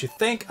let me know what you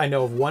think. I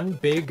know of one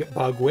big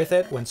bug with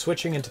it. When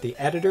switching into the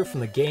editor from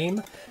the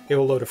game, it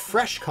will load a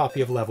fresh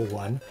copy of level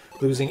 1,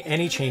 losing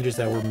any changes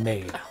that were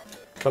made.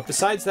 But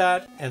besides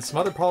that, and some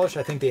other polish,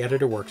 I think the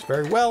editor works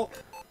very well.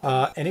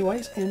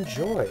 Anyways,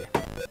 enjoy.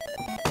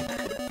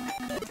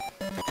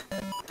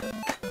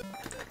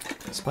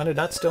 Splendid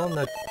Nut still in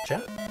the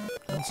chat?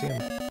 I don't see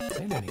him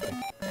saying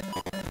anything.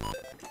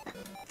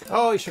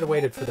 Oh, he should have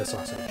waited for the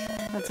sausage.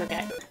 That's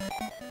okay.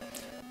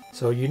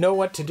 So you know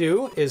what to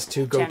do is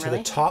to go to Generally.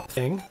 the top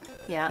thing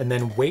Yeah. and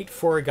then wait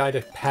for a guy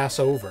to pass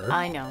over.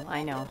 I know.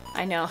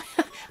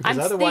 Because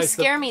They otherwise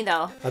scare me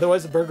though.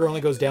 Otherwise the burger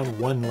only goes down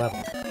one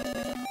level.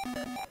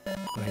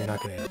 No, you're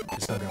not gonna.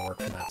 It's not gonna work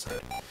from that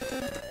side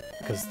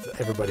because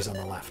everybody's on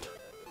the left.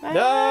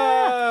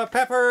 Ah,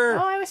 Pepper!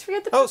 Oh, I always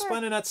forget the Oh, pepper.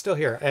 Splendid Nut's still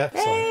here. Hey,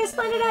 Excellent.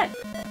 Splendid Nut.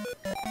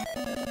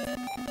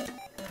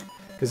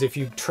 Because if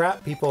you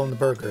trap people in the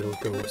burger, it'll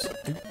go.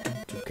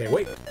 Okay,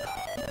 wait.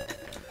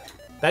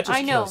 That just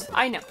I know, kills them.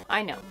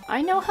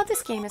 I know how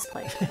this game is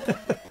played.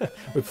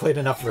 We played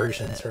enough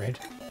versions, right?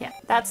 Yeah,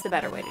 that's the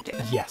better way to do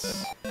it.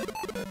 Yes. From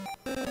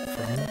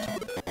the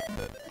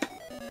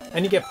top.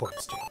 And you get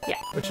points too. Yeah.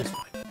 Which is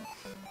fine.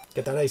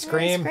 Get that ice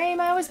cream. Ice cream,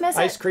 I always miss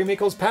Ice it. cream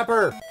equals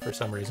pepper for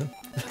some reason.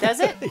 Does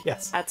it?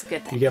 Yes. That's a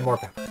good You thing. get more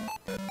pepper.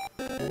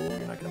 Ooh,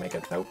 you're not gonna make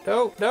it. No,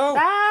 no, no.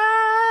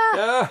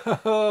 Ah!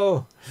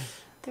 No.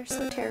 They're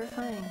so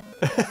terrifying.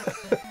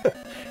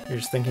 You're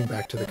just thinking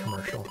back to the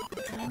commercial.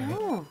 I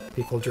know.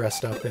 People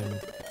dressed up in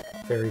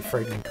very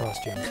frightening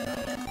costumes.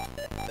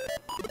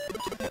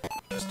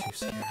 Just too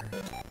scared.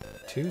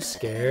 Too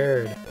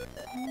scared.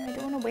 I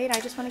don't want to wait. I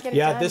just want to get it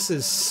Yeah, done. this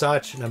is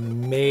such an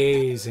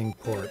amazing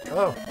port.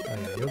 Oh yeah,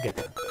 you'll get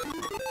that.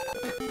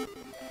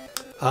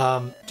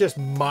 Just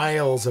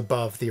miles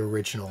above the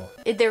original.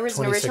 There was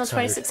an original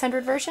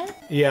 2600. 2600 version?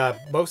 Yeah,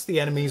 most of the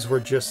enemies were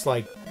just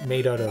like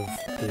made out of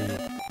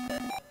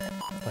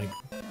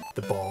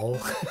the ball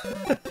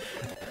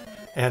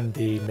and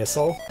the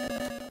missile,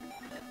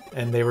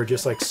 and they were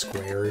just like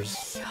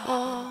squares.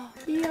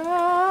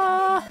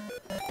 Yeah.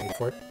 Wait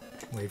for it.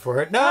 Wait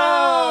for it. No!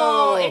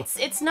 Oh,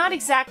 it's not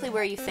exactly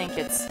where you think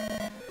it's.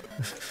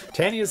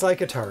 Tanya's like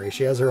Atari.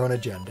 She has her own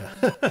agenda.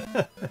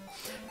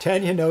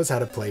 Tanya knows how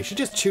to play. She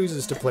just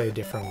chooses to play a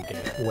different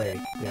way.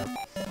 Yep.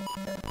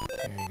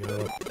 There you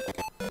go.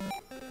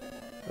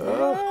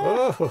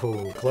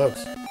 Oh,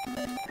 close.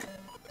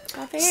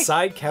 Coffee.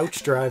 Side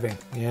couch driving.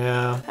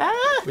 Yeah.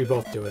 Ah! We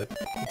both do it.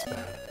 It's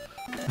bad.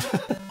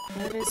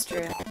 That is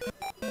true.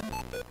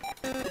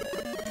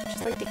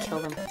 Just like to kill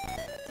them.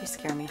 They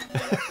scare me.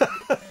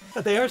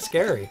 They are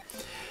scary.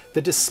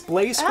 The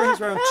display screens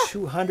around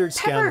 200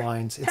 scan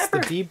lines. It's the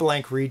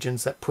V-blank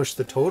regions that push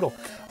the total.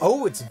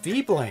 Oh, it's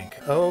V-blank.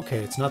 Oh, okay,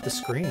 it's not the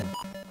screen.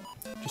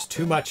 Just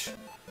too much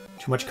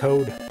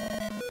code.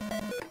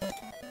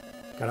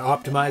 Gotta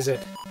optimize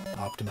it.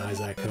 Optimize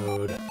that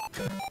code.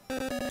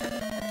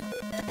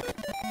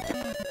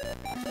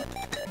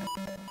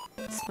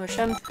 Smush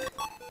them.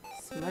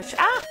 Smush.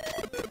 Ah!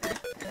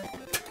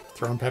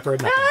 Throwing pepper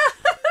at nothing.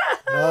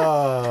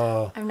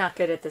 Oh. I'm not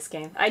good at this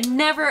game. I've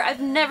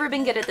never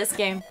been good at this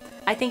game.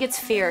 I think it's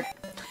fear.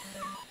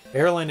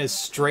 Erlen is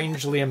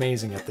strangely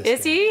amazing at this game.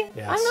 Is he?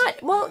 Yes. I'm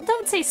not. Well,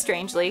 don't say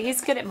strangely. He's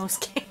good at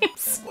most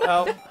games.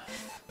 Well,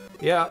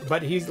 yeah,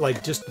 but he's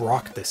like just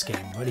rocked this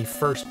game when he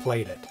first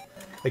played it.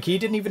 Like he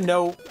didn't even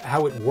know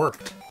how it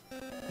worked.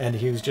 And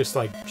he was just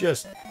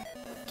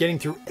getting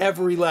through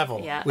every level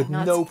with I'm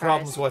not no surprised.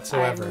 problems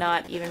whatsoever. I'm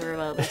not even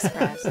remotely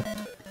surprised.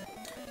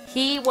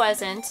 He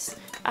wasn't.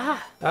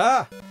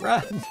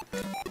 Run!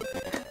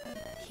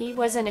 He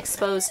wasn't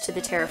exposed to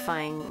the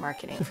terrifying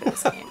marketing for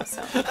this game,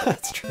 so.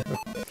 That's true.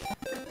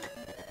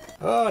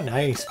 Oh,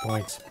 nice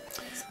points.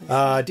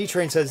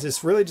 D-Train says,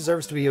 this really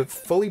deserves to be a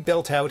fully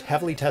built out,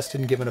 heavily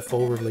tested, and given a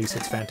full release.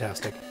 It's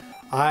fantastic.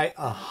 I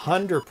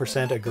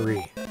 100%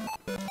 agree.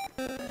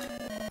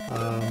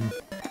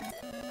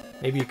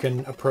 Maybe you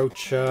can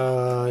approach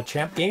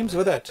Champ Games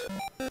with it.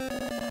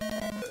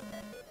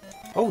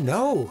 Oh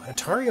no,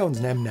 Atari owns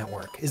an M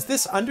Network. Is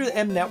this under the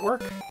M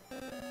Network?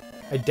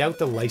 I doubt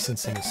the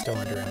licensing is still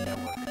under M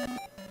Network.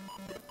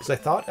 Because I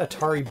thought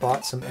Atari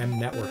bought some M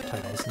Network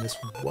titles, and this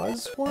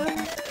was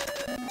one?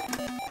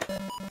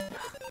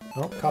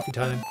 Oh, coffee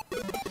time.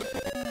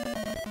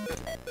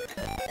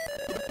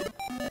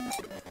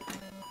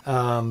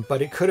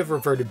 But it could have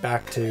reverted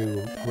back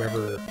to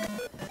whoever...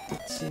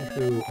 Let's see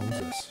who owns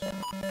this.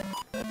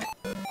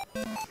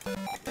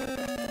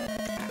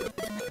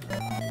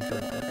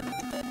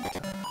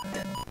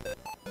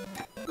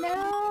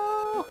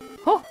 No!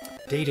 Oh!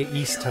 Data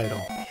East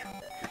title.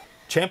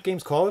 Champ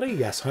Games quality?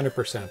 Yes,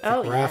 100%. The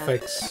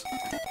graphics,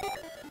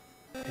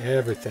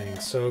 everything,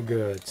 so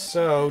good.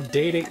 So,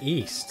 Data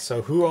East.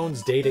 So, who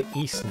owns Data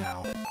East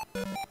now?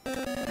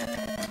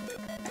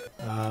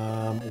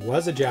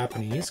 Was a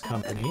Japanese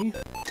company.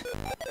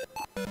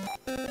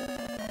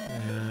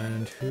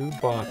 And who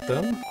bought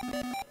them?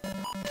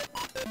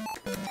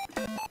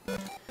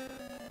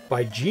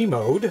 By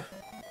Gmode.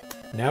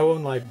 Now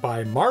owned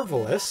by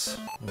Marvelous.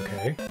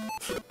 Okay.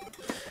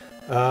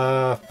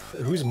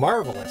 Who's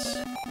Marvelous?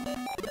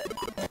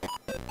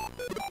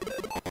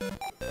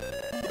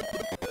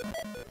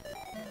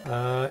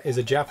 Is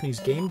a Japanese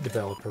game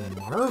developer.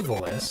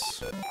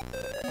 Marvelous?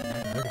 I've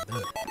never heard of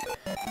them.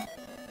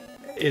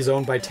 Is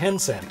owned by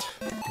Tencent.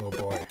 Oh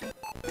boy.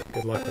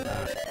 Good luck with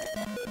that.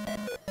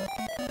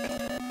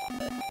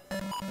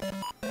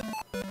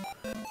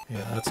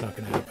 Yeah, that's not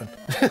going to happen.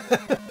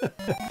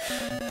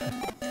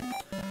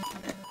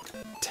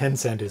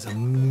 Tencent is a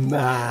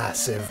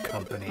massive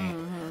company.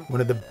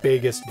 One of the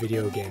biggest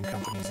video game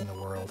companies in the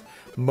world.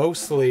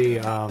 Mostly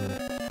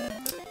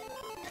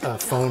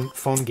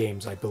phone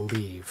games, I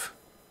believe.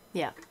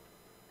 Yeah.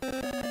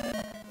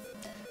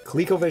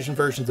 ColecoVision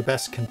version is the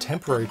best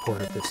contemporary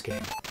port of this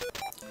game.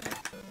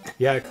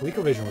 Yeah,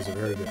 ColecoVision was a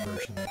very good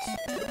version of this.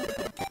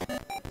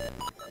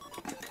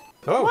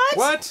 Oh,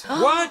 what?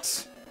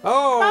 What?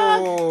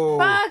 Oh!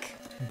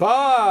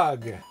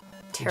 Bug!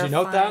 Did you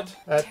note that?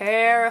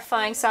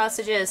 Terrifying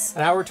sausages.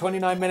 An hour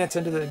 29 minutes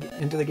into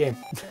the game.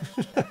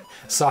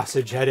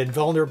 Sausage had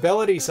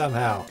invulnerability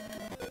somehow.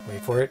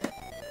 Wait for it.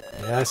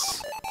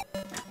 Yes.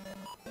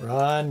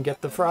 Run,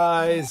 get the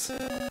fries.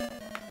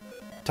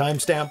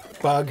 Timestamp,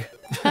 bug.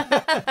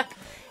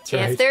 It's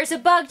That's right. If there's a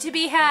bug to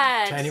be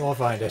had, Tanya will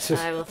find it.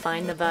 I will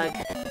find the bug.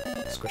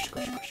 Squish,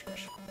 squish, squish,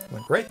 squish.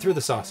 Went right through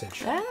the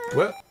sausage. Ah.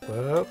 Whoa,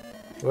 whoa,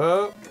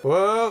 whoa,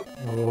 whoa.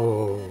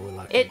 Oh,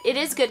 lucky. It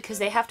is good because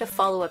they have to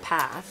follow a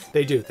path.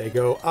 They do. They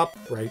go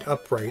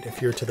upright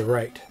if you're to the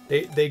right.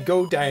 They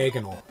go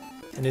diagonal,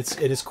 and it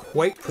is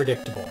quite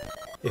predictable.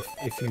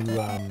 If you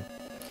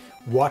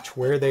watch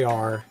where they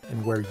are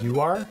and where you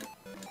are,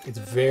 it's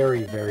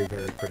very, very,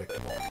 very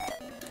predictable.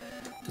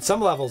 At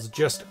some levels,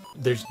 just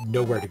there's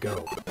nowhere to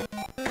go.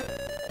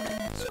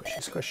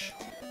 Squishy, squish.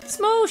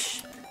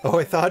 Smoosh. Oh,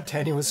 I thought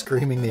Tanya was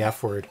screaming the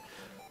F word.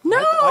 No,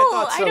 I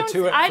thought so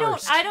too at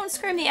first. I don't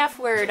scream the F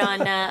word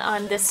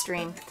on this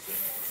stream.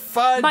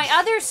 Fudge. My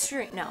other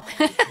stream, no.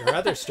 Your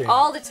other stream.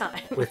 All the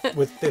time.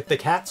 With the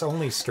cats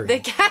only stream. The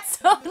cats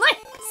only.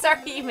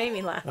 Sorry, you made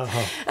me laugh.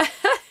 Uh-huh.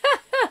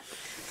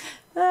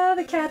 Oh,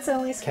 the cats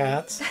only stream.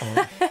 Cats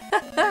only.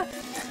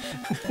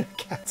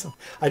 Cats only.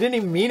 I didn't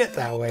even mean it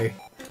that way.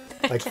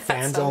 Like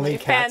fans only,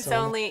 cats fans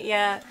only,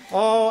 yeah.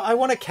 Oh, I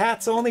want a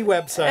cats only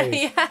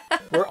website. Yeah.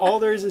 Where all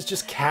there is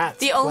just cats.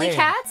 The only playing.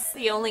 cats?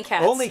 The only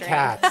cats. Only stream.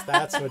 cats.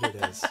 That's what it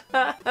is.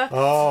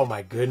 Oh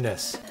my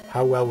goodness.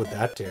 How well would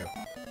that do?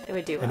 It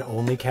would do An well.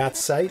 only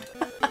cats site?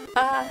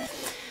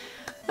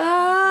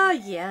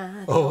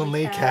 Yeah.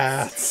 Only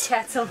cats.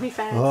 Cats only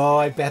fans. Oh,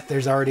 I bet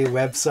there's already a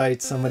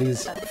website.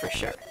 Somebody's. For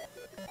sure.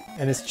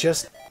 And it's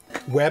just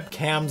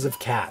webcams of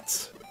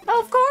cats. Oh,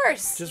 of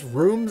course. Just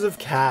rooms of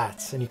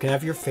cats. And you can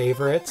have your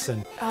favorites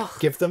and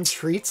give them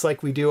treats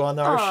like we do on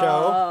our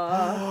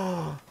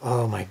show.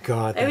 Oh my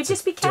god. It would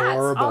just be cats.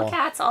 adorable. All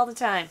cats all the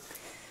time.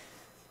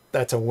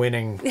 That's a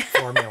winning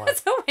formula.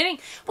 So winning.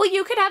 Well,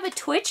 you could have a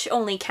Twitch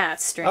only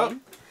cat stream. Oh,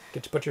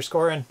 get to put your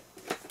score in.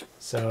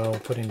 So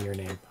put in your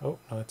name. Oh,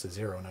 no, that's a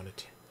 0, not a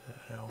 2.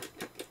 No.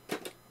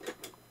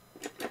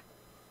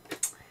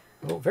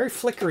 Oh, very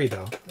flickery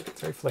though.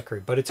 It's very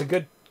flickery, but it's a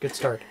good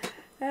start.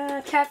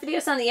 Cat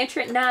videos on the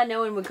internet? Nah,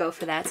 no one would go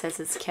for that, says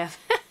it's Kev.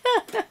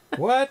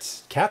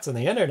 What? Cats on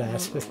the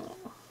internet.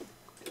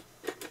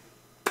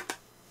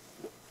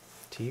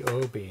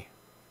 T-O-B.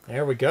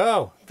 There we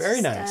go.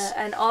 Very nice.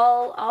 And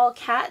all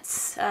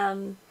cats.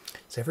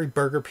 Is every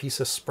burger piece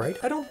a Sprite?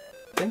 I don't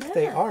think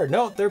they are.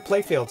 No, they're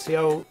playfield.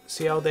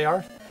 See how they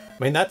are?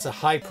 I mean, that's a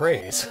high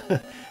praise.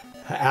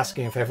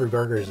 Asking if every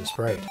burger is a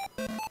Sprite.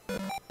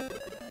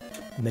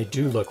 And they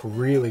do look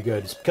really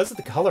good. It's because of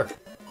the color.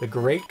 The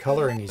great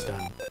coloring he's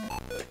done.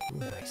 Ooh,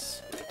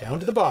 nice. Down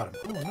to the bottom.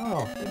 Oh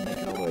no, didn't make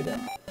it all the way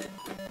down.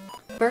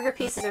 Burger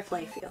pieces are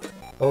playfield.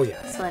 Oh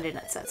yeah. Splendid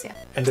Nut says, yeah.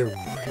 And they're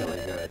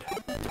really good.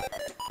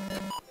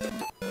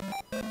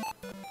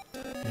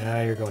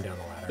 Yeah, you're going down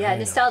the ladder. Yeah, I know.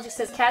 Nostalgic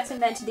says cats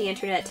invented the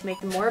internet to make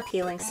them more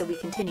appealing, so we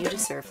continue to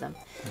serve them.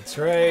 That's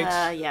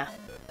right. Yeah.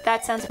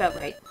 That sounds about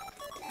right.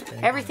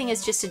 Everything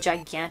is just a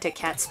gigantic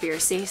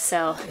catspiracy,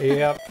 so...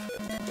 Yep.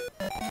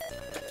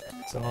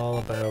 It's all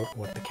about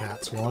what the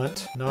cats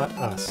want, not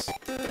us.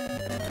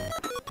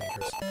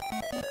 Dangerous.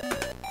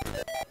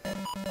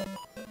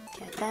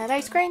 Get that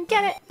ice cream,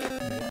 get it! Let me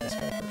get this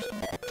guy first.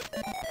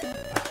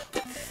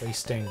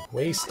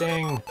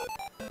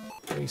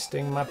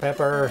 Wasting my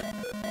pepper.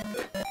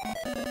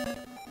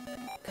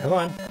 Come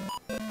on.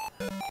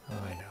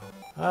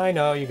 I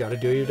know, you gotta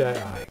do your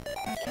die.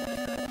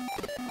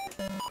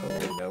 Oh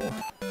no. No.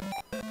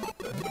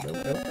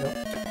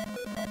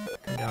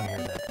 Come down here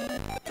then.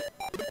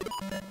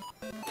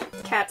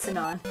 Cats and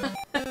on.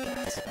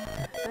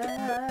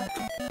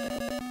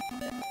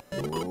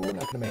 Ooh,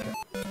 not gonna make it.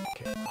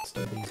 Okay, let's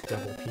do these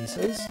double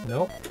pieces.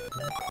 Nope,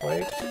 not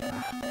quite.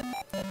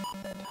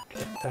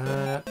 Get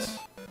that.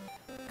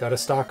 Gotta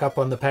stock up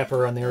on the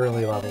pepper on the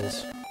early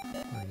levels,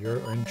 or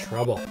you're in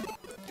trouble.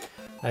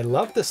 I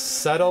love the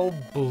subtle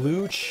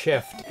blue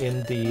shift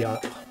in the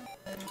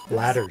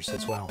ladders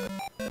as well.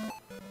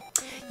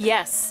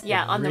 Yes,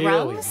 yeah, on the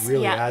really, rungs.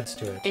 really yeah, adds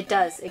to it. it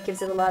does. It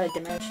gives it a lot of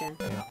dimension.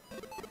 Yeah.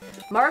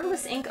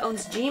 Marvelous Inc.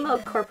 owns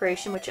Gmode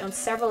Corporation, which owns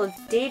several of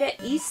Data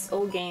East's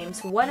old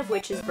games, one of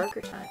which is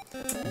Burger Time.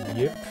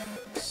 Yep.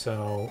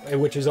 So,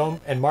 which is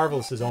owned, and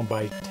Marvelous is owned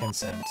by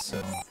Tencent.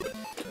 So,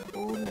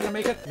 ooh, gonna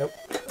make it? Nope.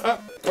 Oh,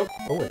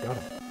 I got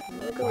him.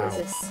 Logo Wow. is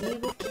a sea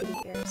with kitty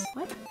ears.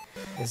 What?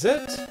 Is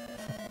it?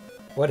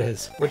 What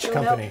is? Which don't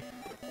know. company?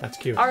 That's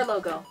cute. Our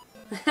logo.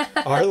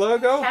 Our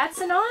logo? Cats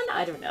and on?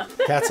 I don't know.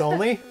 Cats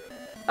only?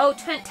 Oh,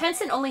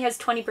 Tencent only has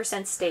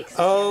 20% stakes.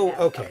 Oh,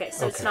 okay. Okay,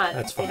 so it's Okay, not.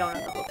 that's They fine. don't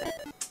own the whole thing.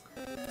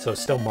 So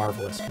still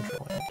Marvelous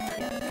controlling it.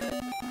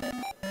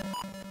 Yeah.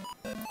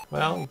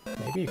 Well,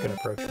 maybe you could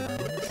approach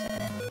Marvelous.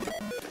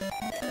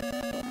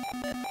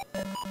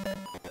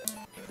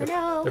 Never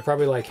know. They're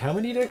probably like, how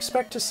many do you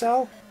expect to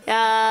sell? A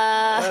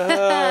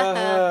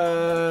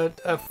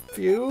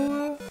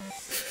few?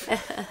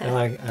 They're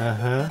like,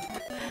 uh-huh.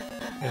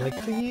 They're like,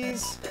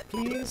 please,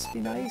 be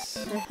nice.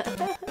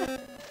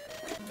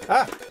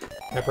 Ah!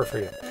 Pepper for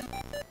you.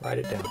 Write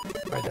it down.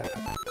 Write that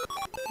pepper.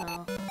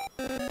 Oh.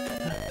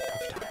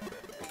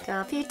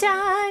 Coffee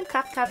time.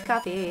 Coffee time!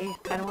 Coffee.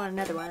 Kinda want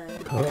another one.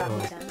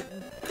 Coffee time.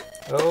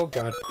 Oh,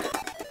 God.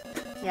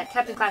 Yeah,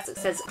 Captain Classic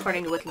says,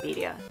 according to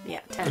Wikipedia, yeah,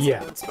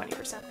 Tencent owns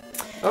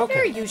 20%. Okay.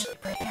 They're usually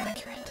pretty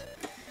accurate.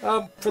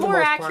 For the More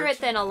most accurate part.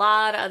 than a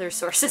lot of other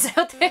sources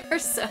out there,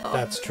 so...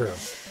 That's true.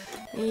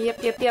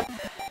 Yep.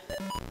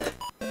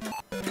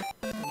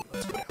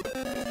 Let's go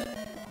down.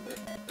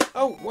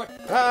 Oh, what?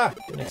 Ah!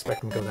 Didn't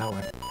expect him to go that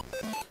way.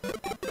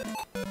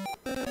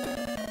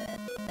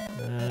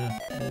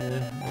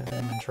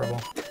 I'm in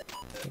trouble.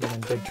 I'm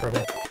in big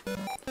trouble.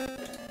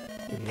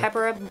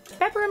 Pepper 'em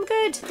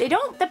good. The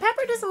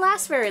pepper doesn't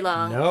last very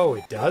long. No,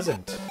 it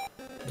doesn't.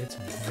 It's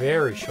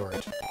very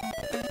short.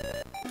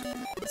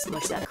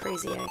 Smush that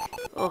crazy egg.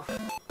 Oh,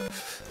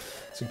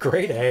 It's a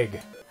great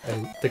egg.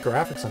 The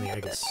graphics on the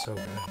egg is so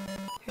good.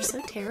 you're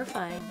so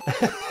terrifying.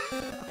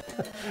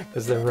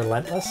 Because they're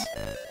relentless.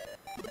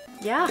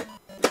 Yeah,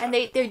 and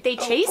they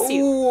chase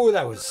you. Ooh,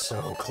 that was so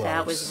close.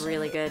 That was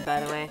really good, by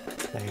the way.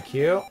 Thank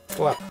you.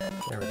 Go up.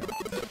 There we go.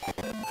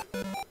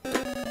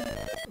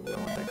 Ooh, I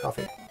want that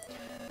coffee.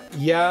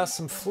 Yeah,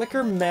 some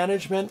flicker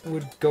management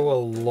would go a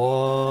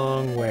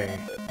long way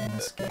in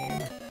this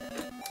game.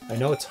 I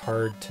know it's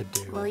hard to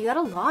do. Well, you got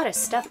a lot of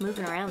stuff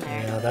moving around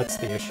there. Yeah, that's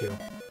the issue.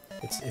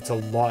 It's a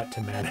lot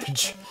to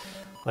manage.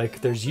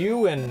 Like, there's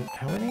you and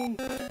how many?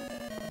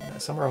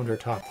 Somewhere under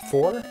top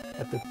 4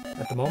 at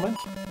the moment.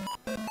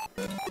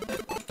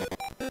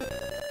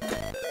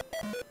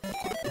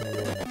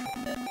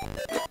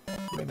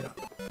 Maybe not.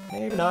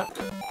 Maybe not.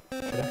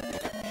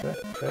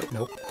 Should I?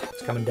 Nope.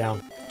 It's coming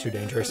down. Too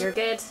dangerous. You're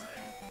good.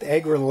 The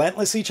egg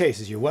relentlessly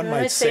chases you. One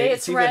might say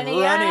it's even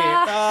runny.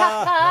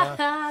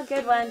 Ah,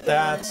 Good one. Good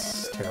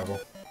that's terrible.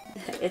 one.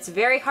 It's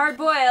very hard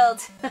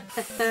boiled.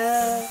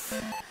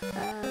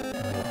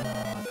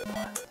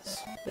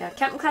 Yeah,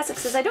 Captain Classic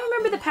says, I don't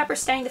remember the pepper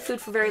staying the food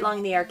for very long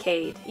in the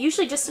arcade.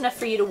 Usually just enough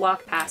for you to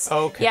walk past.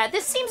 Okay. Yeah,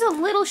 this seems a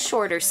little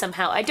shorter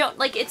somehow. I don't,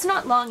 like, it's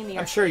not long in the arcade.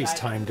 I'm sure he's either.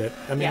 timed it.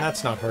 I mean, Yeah.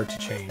 that's not hard to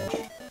change.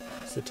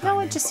 It's the No,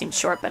 timing. it just seems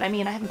short, but I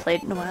mean, I haven't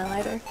played it in a while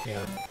either.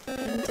 Yeah.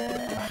 And, There's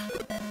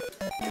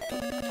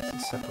a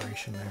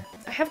separation there.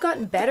 I have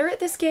gotten better at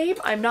this game.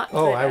 I'm not good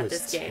Oh, at I was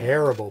this game.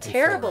 terrible before.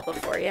 Terrible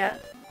before, yeah.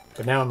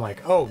 But now I'm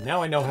like, oh,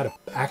 now I know how to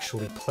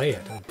actually play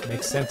it. It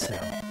makes sense now.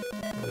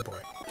 Oh boy.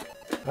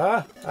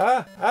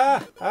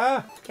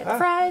 Get the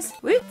fries.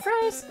 Whoop,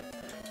 fries.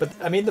 But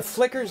I mean, the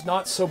flicker's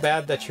not so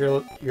bad that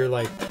you're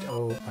like,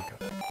 oh my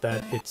god,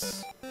 that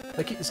it's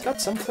like it's got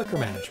some flicker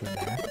management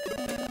there.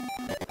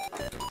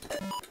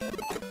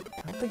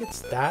 I don't think it's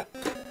that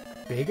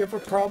big of a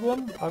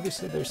problem.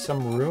 Obviously, there's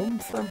some room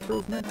for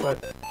improvement,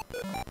 but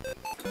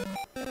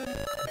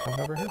come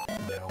over here.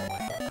 No,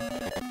 I thought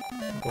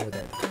not. Go over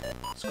there.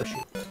 Squish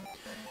you.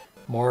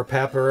 More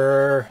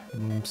pepper.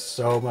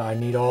 So I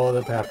need all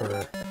the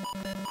pepper.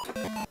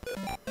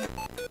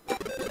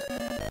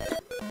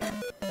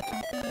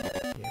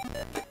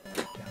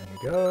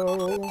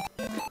 Go. Ooh, I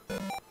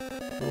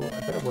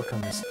better work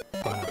on this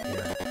bun up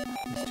here.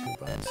 These 2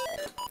 buns.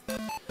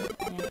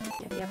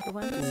 Yeah, the upper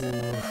ones.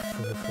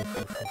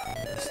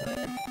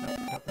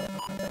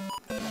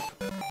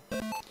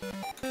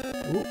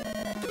 Ooh,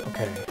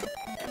 okay. I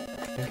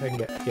think I can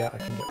get, yeah, I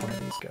can get one of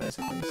these guys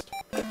at least.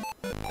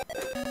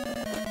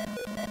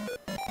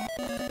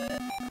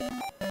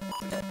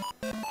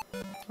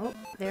 Oh,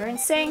 they're in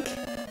sync.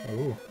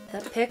 Ooh. The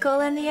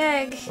pickle and the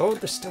egg. Oh,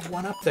 there's still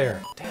one up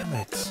there. Damn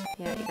it.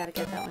 Yeah, you gotta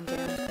get that one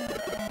down.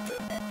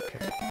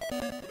 Okay.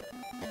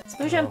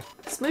 Smoosh him.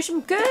 Smoosh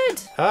him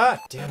good. Ah,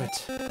 damn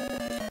it.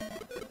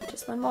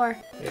 Just one more.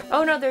 Yeah.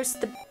 Oh no, there's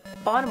the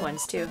bottom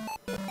ones too.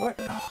 What?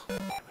 Oh,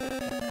 damn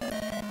it.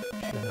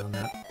 Should have known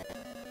that.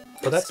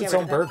 Oh, that's Just its get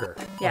own rid of burger.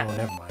 Yeah. Oh,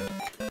 never mind.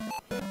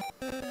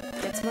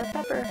 Get some more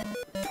pepper.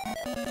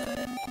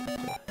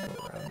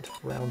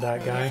 Go around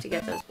that I guy. have to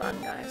get those bun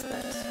guys,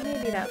 but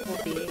maybe that will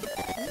be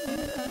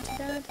not too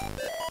bad.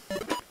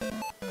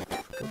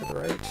 Go to the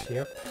right.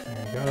 Yep.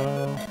 There we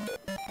go.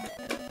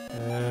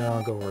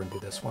 I'll go over and do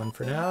this one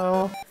for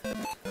now.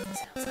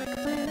 Sounds like a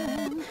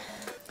plan.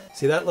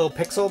 See that little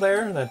pixel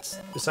there? That's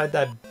beside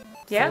that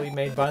Yeah. fully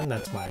made bun?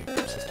 That's my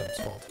system's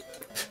fault.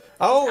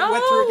 Oh, it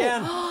went through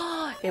again.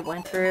 It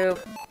went through.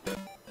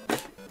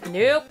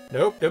 Nope.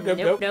 Nope, nope, nope,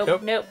 nope, Nope.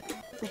 nope. Nope.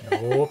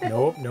 Nope,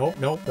 nope, nope,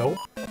 nope, nope.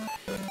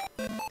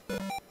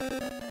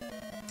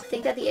 I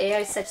think that the AI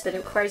is such that it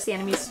requires the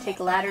enemies to take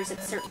ladders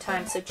at certain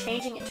times, so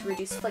changing it to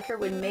reduce flicker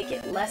would make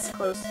it less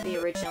close to the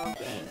original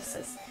game,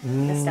 says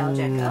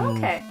Nostalgic. Oh,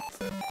 okay.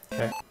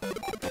 Okay.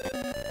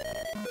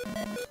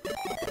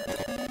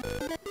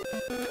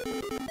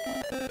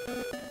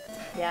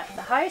 Yeah,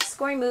 the highest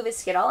scoring move is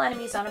to get all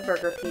enemies on a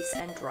burger piece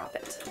and drop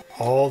it.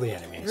 All the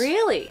enemies.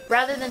 Really?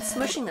 Rather than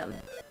smushing them.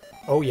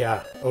 Oh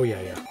yeah. Oh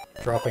yeah, yeah.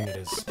 Dropping it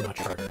is much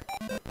harder.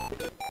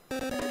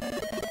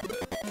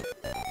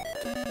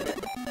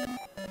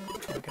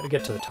 I gotta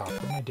get to the top.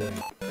 What am I doing?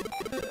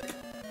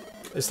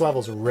 This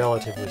level's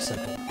relatively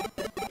simple.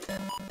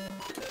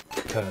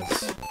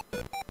 Because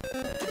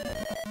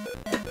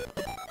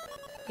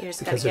You just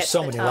gotta there's get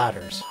so to the many top.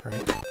 ladders,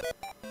 right?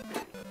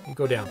 You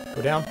go down.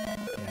 Go down.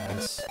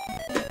 Yes.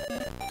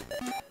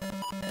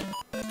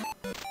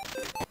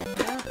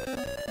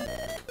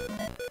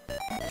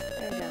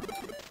 There we go.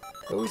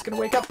 Oh, he's gonna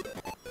wake up.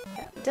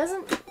 Yeah, it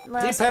doesn't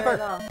last pepper. very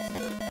long.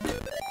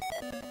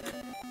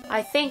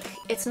 I think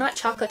it's not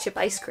chocolate chip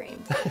ice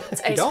cream.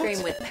 It's ice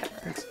cream with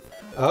pepper.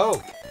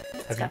 Oh.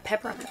 It's got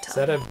pepper on the top. Is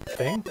that a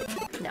thing?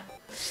 No.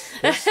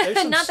 There's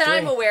some Not that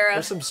I'm aware of.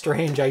 There's some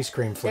strange ice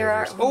cream flavors. There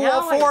are. Oh, No,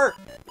 all four!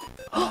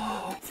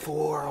 Oh,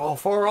 four, all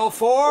four, all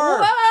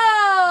four!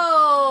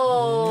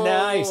 Whoa!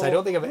 Nice. I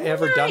don't think I've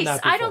ever done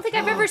that before. I don't think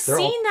I've ever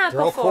seen that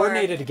They're all before.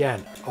 coordinated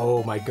again.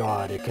 Oh my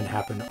god, it can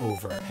happen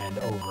over and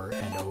over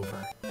and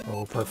over.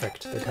 Oh,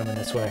 perfect. They're coming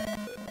this way.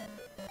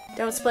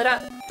 Don't split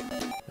up.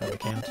 No, they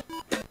can't.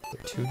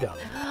 They're too dumb.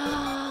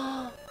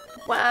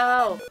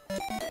 Wow.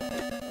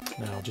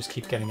 Now I'll just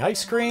keep getting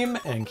ice cream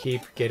and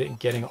keep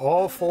getting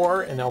all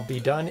four, and they'll be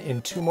done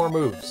in 2 more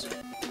moves.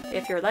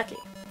 If you're lucky.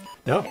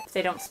 No? If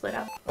they don't split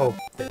up. Oh,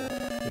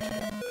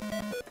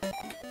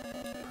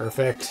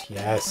 perfect.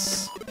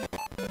 Yes.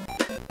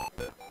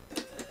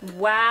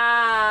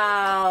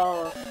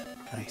 Wow.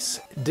 Nice.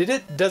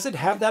 Does it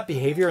have that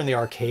behavior in the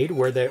arcade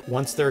where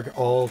once they're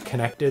all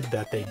connected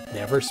that they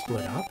never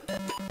split up?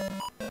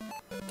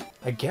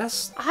 I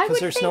guess because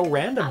there's no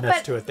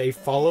randomness to it. They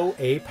follow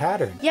a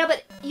pattern. Yeah,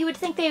 but you would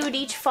think they would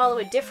each follow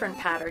a different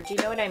pattern. Do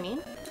you know what I mean?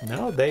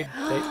 No, they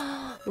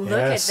Look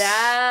yes. at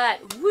that.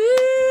 Woo!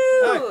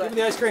 Ah, give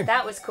me the ice cream.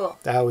 That was cool.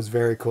 That was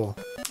very cool.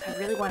 I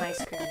really want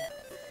ice cream.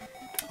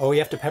 Oh, you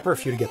have to pepper a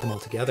few to get them all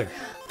together.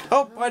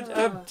 Oh,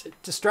 what?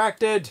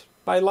 Distracted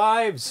by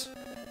lives.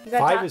 You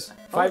got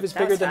Five is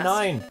bigger than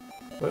 9.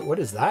 What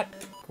is that?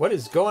 What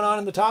is going on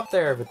in the top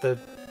there with the...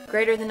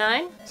 Greater than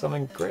 9?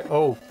 Something great.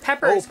 Oh,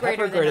 Pepper is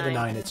greater than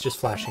 9. It's just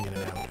flashing in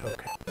and out.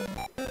 Okay.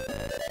 I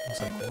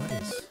was like,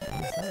 what is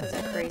This that? is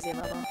a crazy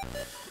level.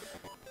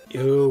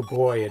 Oh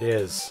boy, it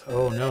is.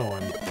 Oh no,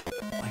 I'm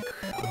like,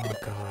 oh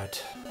god.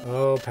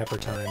 Oh, pepper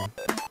time.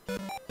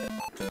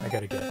 I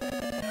gotta get out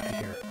of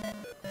here.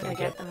 Gotta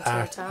get them to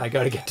the top. I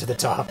gotta get to the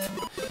top.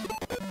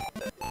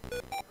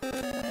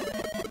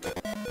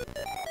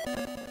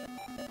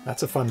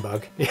 That's a fun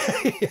bug. Yeah,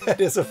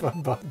 it is a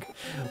fun bug.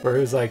 Where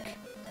it was like,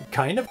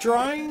 kind of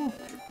drawing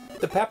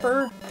the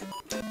pepper,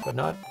 but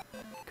not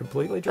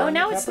completely drawing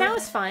now the it's pepper.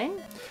 fine.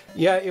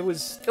 Yeah, it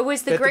was... It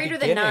was the at greater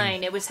than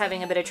beginning. 9. It was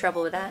having a bit of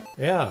trouble with that.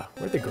 Yeah,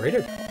 where'd the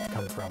greater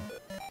come from?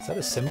 Is that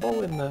a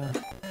symbol in the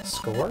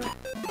score? No, it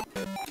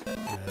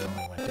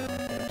only went down a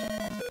bit.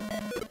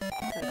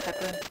 Like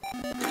pepper.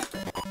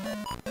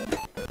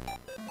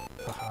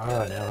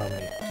 Aha, now how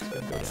many? It's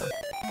gonna go down.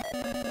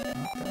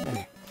 Not that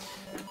many.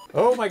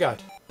 Oh my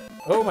god.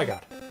 Oh my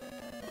god.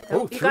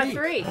 Oh, you 3. got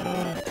 3.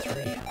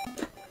 3.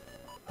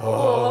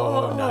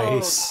 Oh,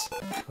 nice. Oh,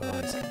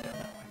 it's coming down that way.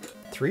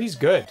 3's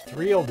good.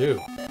 3 will do.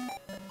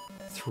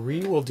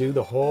 3 will do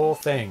the whole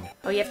thing.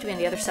 Oh, you have to be on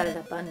the other side of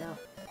that bun, though.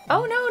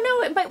 Oh,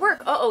 no, it might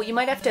work. Uh-oh, you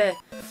might have to...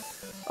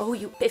 Oh,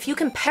 if you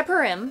can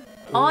pepper him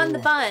on the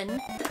bun...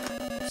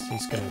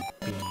 He's gonna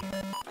be...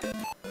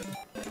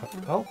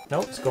 Oh,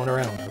 no, it's going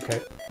around.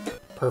 Okay.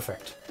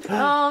 Perfect.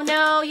 Oh,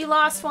 no, you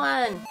lost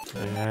one.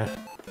 Yeah.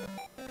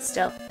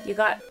 Still, you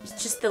got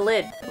just the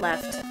lid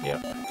left.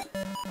 Yep.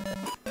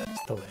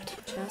 It's the lid.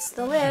 Just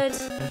the lid.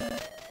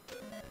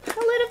 The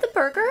lid of the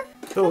burger?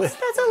 The lid.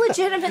 That's a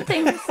legitimate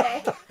thing to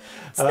say.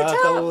 It's the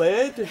top. The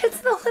lid? It's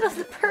the lid of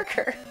the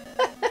burger.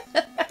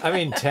 I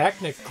mean,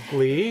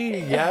 technically,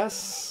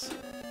 yes.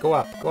 Go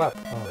up, go up.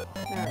 Oh.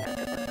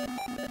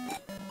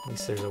 At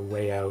least there's a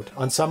way out.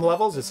 On some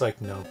levels, it's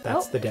like, no,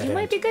 that's the dead You end.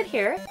 might be good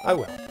here. I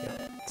will,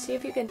 yeah. See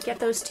if you can get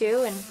those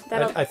 2, and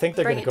that'll I think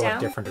they're bring going to it go down.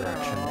 a different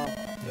direction. Oh.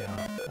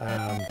 Yeah.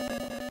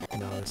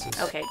 No, this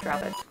is... Okay,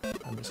 drop it.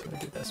 I'm just going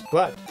to do this.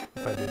 But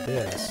if I do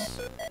this,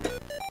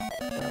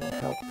 that'll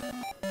help.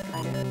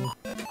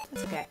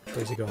 It's okay.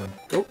 Where's he going?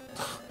 Oh,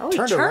 Oh, he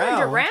turned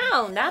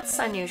around. That's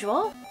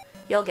unusual.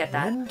 You'll get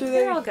that. When do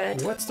They're all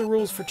good. What's the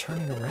rules for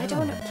turning around? I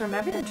don't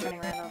remember them turning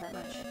around all that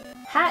much.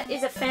 Hat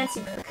is a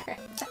fancy burger.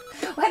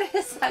 What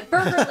is that?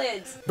 Burger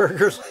lids.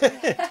 Burger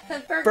lid.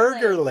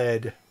 Burger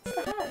lid. It's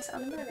the hat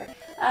on the burger.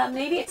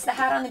 Maybe it's the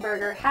hat on the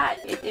burger. Hat.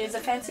 It is a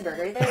fancy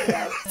burger. There we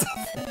go.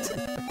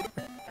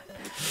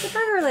 The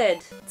burger lid.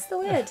 It's the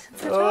lid.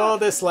 It's the Oh, top.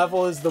 this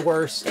level is the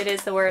worst. It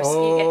is the worst.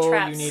 Oh, you get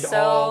trapped you need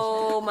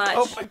so much.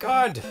 Oh my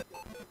god!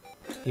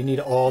 You need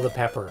all the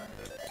pepper.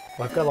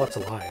 Well, I've got lots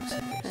of lives.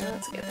 Oh,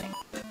 that's a good thing.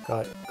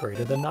 Got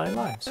greater than 9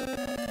 lives. Like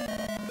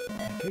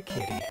a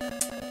kitty.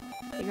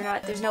 You're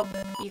not. There's no.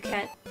 You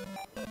can't.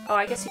 Oh,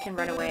 I guess you can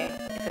run away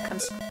if it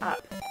comes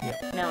up.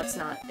 Yep. No, it's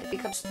not. If it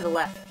comes to the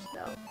left,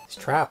 though. It's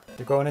trapped.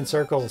 They're going in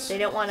circles. They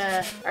don't want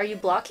to. Are you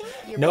blocking?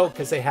 You're No, blocking.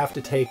 because they have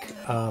to take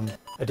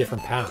a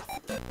different path.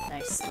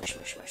 Nice. Smush,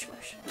 smush, smush,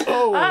 smush.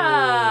 Oh!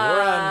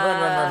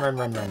 Ah!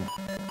 Run.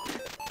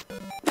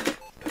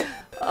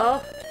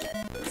 Oh,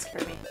 that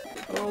scared me.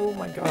 Oh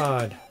my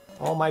god.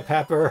 All my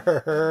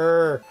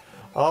pepper.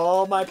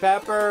 All my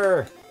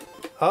pepper.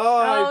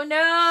 Oh, Oh I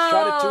no!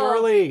 shot it too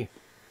early.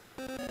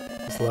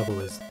 This level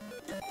is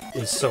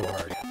so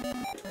hard.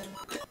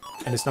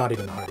 And it's not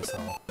even the hardest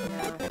level. No.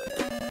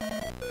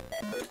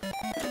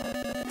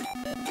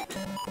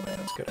 Boy,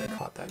 that's good. I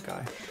caught that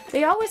guy.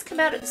 They always come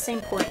out at the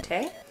same point,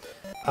 eh?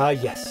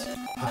 Yes.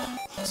 Oh,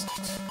 lost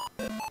it.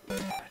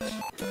 Damn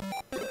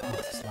it.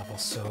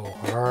 so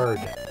hard.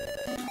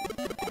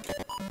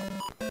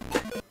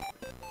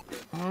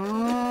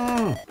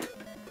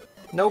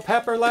 No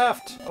pepper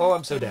left. Oh,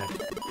 I'm so dead.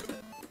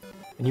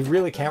 And you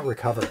really can't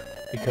recover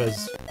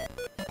because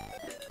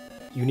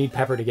you need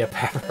pepper to get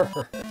pepper.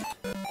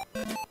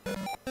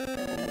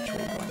 Which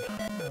way going?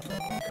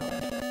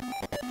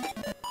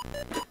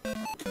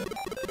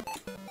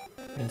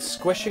 And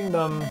squishing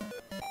them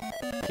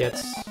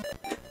gets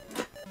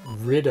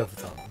rid of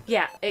them.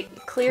 Yeah, it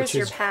clears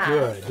your path.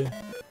 Good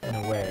in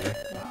a way.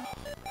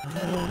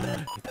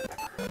 Oh.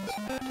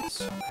 It's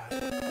so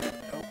bad.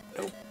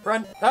 Nope.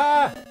 Run!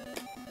 Ah!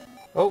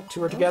 Oh,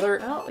 2 are together.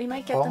 Oh, we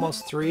might get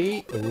Almost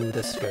 3. Ooh,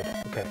 this is good.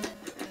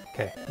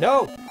 Okay.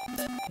 No!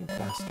 You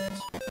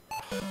bastards.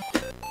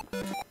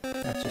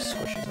 That just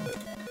squishes them.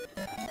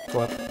 Go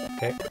up.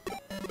 Okay.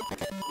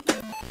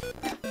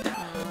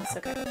 That's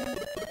okay.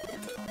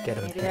 Get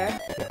him. Maybe there?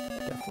 Yeah,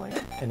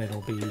 definitely. And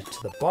it'll be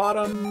to the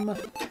bottom. Oh,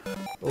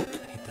 I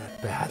need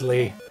that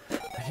badly.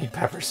 I need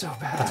pepper so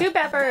bad. 2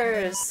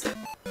 peppers!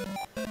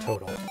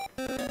 Total.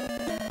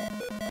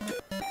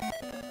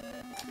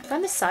 I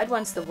find the side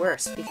one's the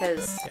worst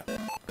because... Yeah.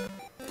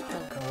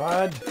 Oh,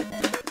 God.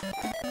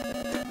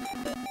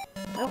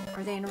 Oh,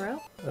 are they in a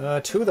row?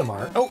 2 of them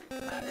are. Oh!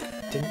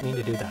 Didn't mean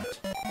to do that.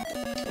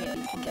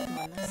 Maybe you can get them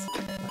on this.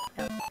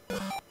 No.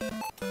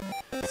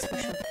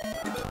 Squish them.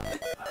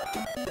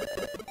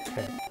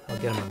 Okay, I'll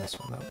get them on this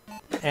one, though.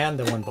 And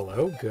the one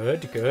below.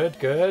 Good.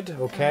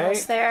 Okay.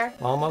 Almost there.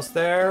 Almost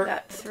there. We've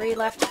got 3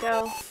 left to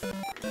go.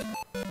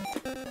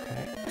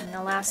 Okay. And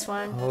the last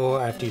one. Oh,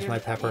 I have to use my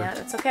pepper. Yeah,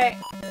 that's okay.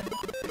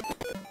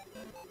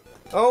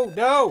 Oh,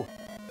 no!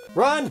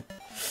 Run!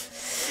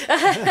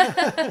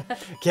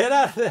 Get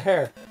out of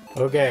there!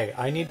 Okay,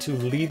 I need to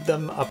lead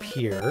them up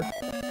here.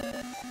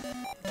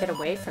 Get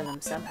away from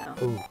them somehow.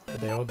 Ooh, are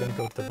they all gonna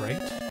go to the right?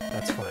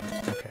 That's fine.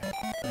 Okay,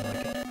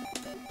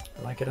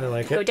 I like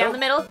it. Go down the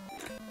middle.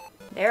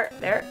 There.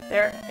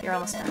 You're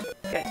almost done.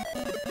 Good.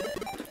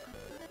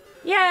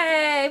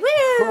 Yay! Woo!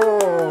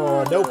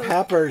 Oh, no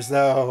peppers,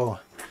 though.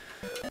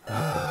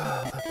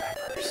 Oh, the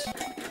peppers.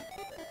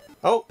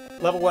 Oh,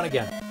 level 1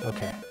 again.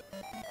 Okay.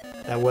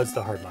 That was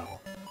the hard level.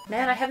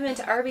 Man, I haven't been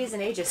to Arby's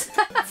in ages.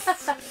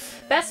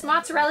 Best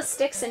mozzarella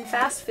sticks in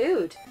fast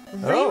food.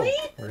 Really?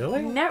 Oh,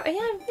 really? Never.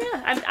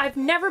 Yeah. I've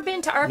never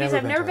been to Arby's.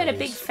 I've never been a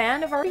big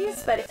fan of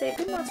Arby's, but if they have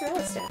good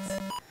mozzarella sticks.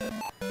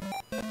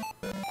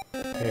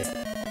 Okay,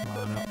 come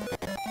on up.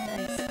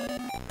 Nice.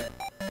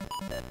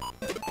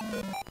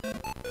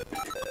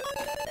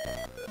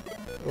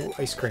 Oh,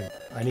 ice cream.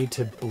 I need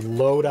to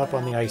load up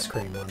on the ice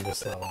cream on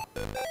this level.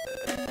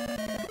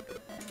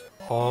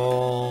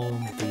 All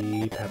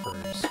the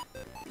peppers.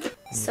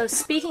 So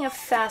speaking of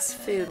fast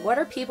food, what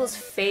are people's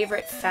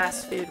favorite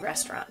fast food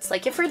restaurants?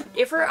 Like if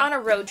we're on a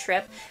road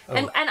trip,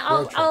 I'll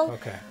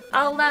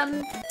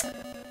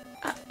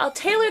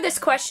tailor this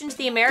question to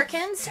the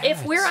Americans. Damn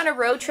if it. we're on a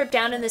road trip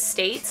down in the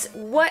States,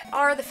 what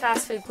are the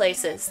fast food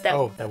places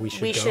that we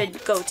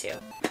should go to,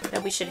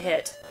 that we should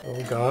hit?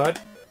 Oh God.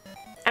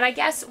 And I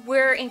guess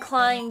we're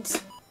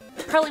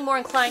probably more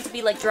inclined to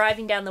be like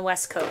driving down the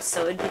West Coast,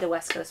 so it'd be the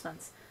West Coast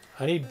ones.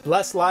 I need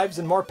less lives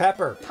and more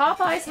pepper.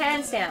 Popeyes,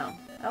 hands down.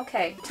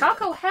 Okay.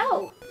 Taco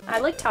Hell. I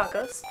like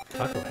tacos.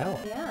 Taco Hell?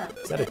 Yeah.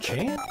 Is that a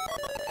chain?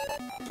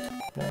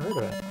 Never heard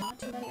of it. Not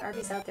too many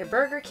Arby's out there.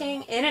 Burger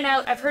King,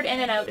 In-N-Out. I've heard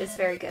In-N-Out is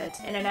very good.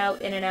 In-N-Out.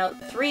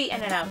 3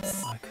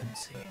 In-N-Outs. I couldn't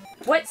see.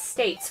 What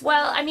states?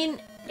 Well, I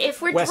mean,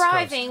 if we're West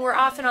driving, Coast. we're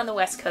often on the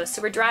West Coast.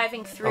 So we're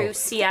driving through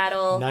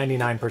Seattle.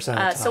 99% of the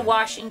time. So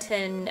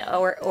Washington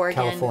or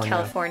Oregon,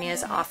 California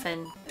is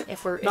often,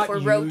 if we're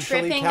road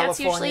tripping, that's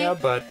usually...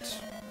 but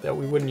that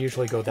we wouldn't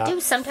usually go that I do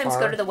sometimes far.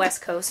 go to the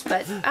West Coast,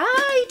 but... you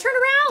turn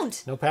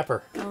around! No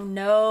pepper. Oh,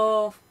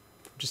 no.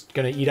 Just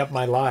gonna eat up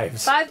my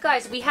lives. Five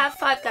Guys. We have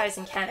Five Guys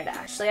in Canada,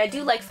 actually. I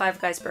do like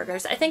Five Guys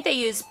burgers. I think they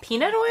use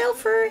peanut oil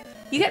for...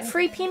 You get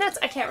free peanuts?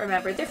 I can't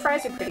remember. Their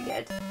fries are pretty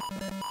good.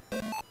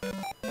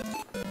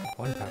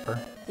 1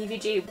 pepper.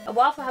 EVG. A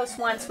Waffle House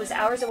once was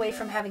hours away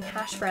from having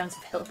hash browns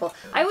available.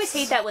 I always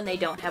hate that when they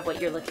don't have what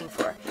you're looking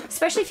for.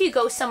 Especially if you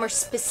go somewhere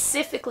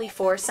specifically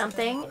for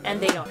something and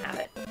they don't have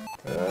it.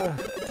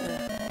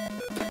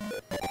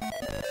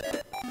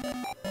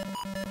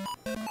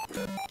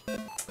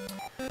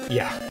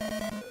 Yeah.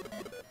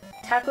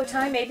 Taco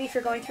time, maybe if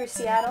you're going through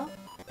Seattle.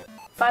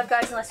 Five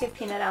Guys, unless you have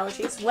peanut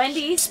allergies.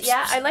 Wendy's,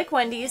 yeah, I like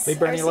Wendy's. They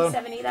burn you alone.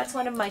 RC70, that's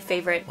one of my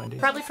favorite. Wendy's,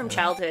 Probably from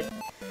childhood.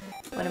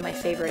 One of my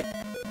favorite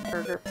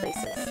burger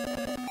places.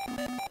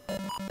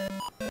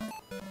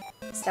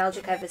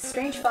 Nostalgic, I have a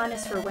strange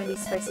fondness for Wendy's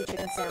spicy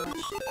chicken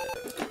sandwich.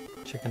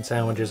 Chicken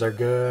sandwiches are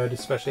good,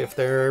 especially if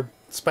they're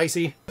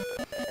spicy.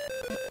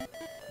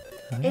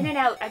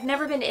 In-N-Out. I've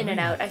never been to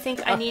In-N-Out. I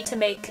think I need to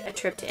make a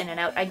trip to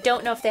In-N-Out. I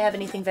don't know if they have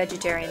anything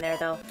vegetarian there,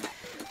 though.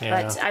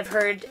 Yeah. But I've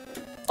heard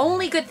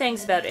only good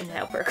things about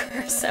In-N-Out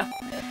Burger, so...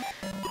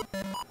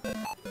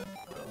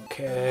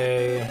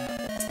 Okay.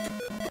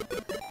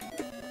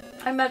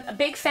 I'm a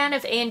big fan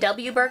of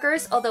A&W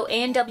burgers, although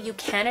A&W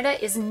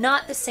Canada is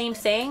not the same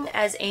thing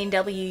as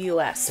A&W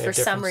US for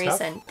some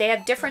reason. They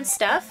have different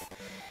stuff,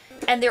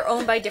 And they're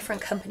owned by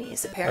different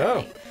companies,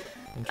 apparently.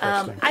 Oh,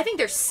 interesting. I think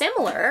they're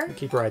similar.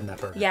 Keep riding that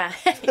burger. Yeah,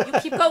 you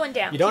keep going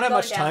down. You don't have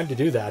much time to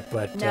do that,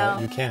 but No.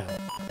 you can.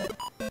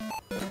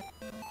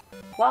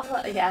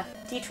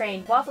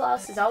 D-Train. Waffle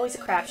House is always a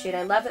crapshoot.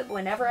 I love it.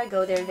 Whenever I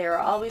go there, they're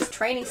always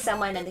training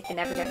someone and they can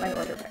never get my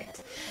order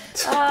right.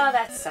 Oh,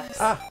 that sucks.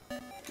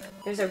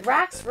 There's a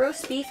Rack's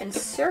roast beef in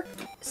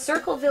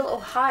Circleville,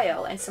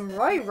 Ohio, and some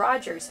Roy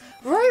Rogers.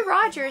 Roy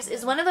Rogers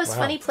is one of those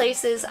funny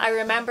places I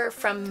remember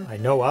from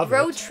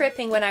road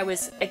tripping when I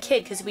was a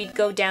kid, because we'd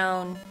go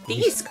down the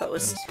East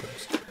Coast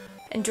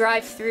and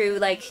drive through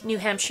like New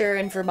Hampshire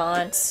and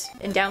Vermont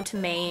and down to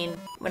Maine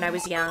when I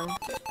was young.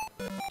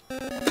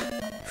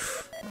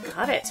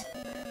 Got it.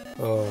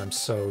 Oh, I'm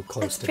so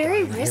close It's to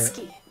very dying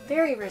risky. here.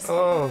 Very risky.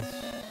 Oh,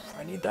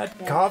 I need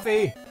that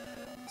coffee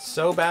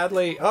so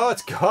badly. Oh,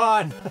 it's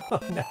gone. Oh,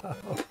 no.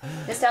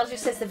 Nostalgia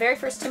says the very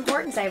first Tim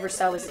Hortons I ever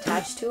saw was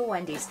attached to a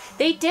Wendy's.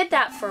 They did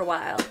that for a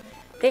while.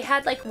 They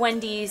had like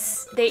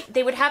Wendy's.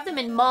 They would have them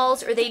in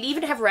malls, or they'd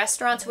even have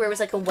restaurants where it was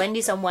like a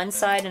Wendy's on one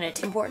side and a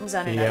Tim Hortons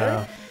on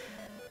another.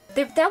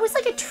 Yeah. That was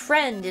like a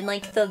trend in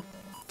like the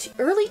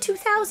early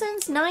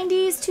 2000s,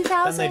 90s,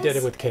 2000s. And they did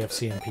it with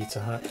KFC and Pizza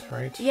Hut,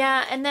 right?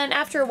 Yeah, and then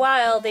after a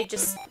while, they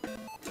just,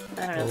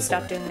 I don't know,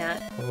 stopped doing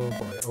that. Oh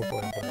boy, oh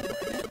boy, oh boy.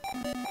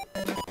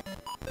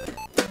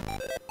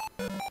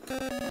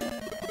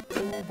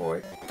 Oh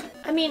boy.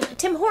 I mean,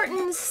 Tim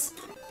Hortons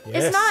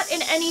is not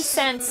in any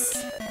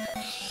sense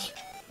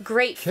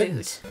great food.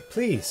 Kittens,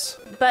 please.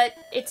 But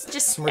it's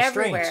just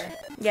everywhere.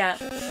 Yeah.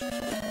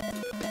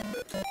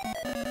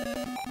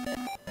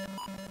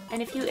 And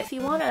if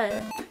you want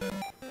to,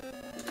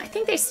 I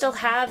think they still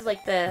have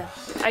like the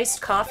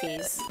iced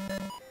coffees.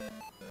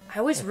 I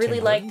always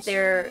really like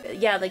their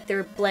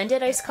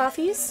blended iced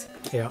coffees.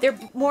 Yeah. They're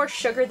more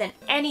sugar than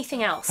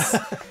anything else.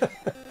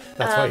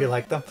 That's why you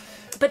like them.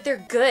 But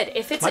they're good.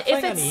 If it's on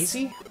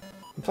easy?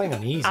 I'm playing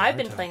on easy. I've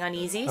been playing on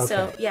easy,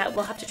 so yeah,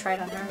 we'll have to try it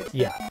on hard.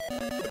 Yeah.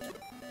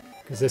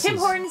 Tim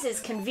Hortons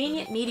is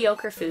convenient,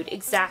 mediocre food,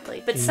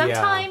 exactly. But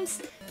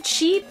sometimes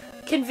cheap,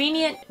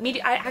 convenient,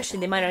 actually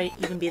they might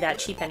not even be that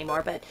cheap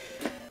anymore, but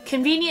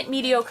convenient,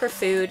 mediocre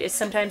food is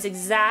sometimes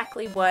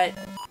exactly what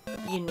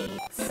you need,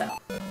 so.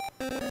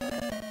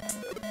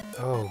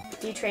 Oh.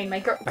 D-Train, my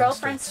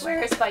girlfriend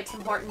swears by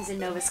Tim Hortons in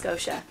Nova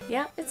Scotia.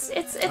 Yeah, it's.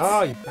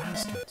 Oh, you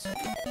bastards.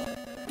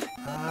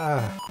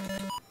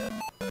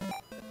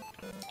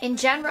 In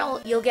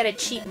general, you'll get a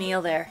cheap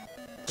meal there.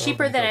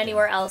 Cheaper than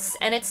anywhere else,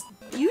 and it's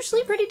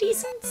usually pretty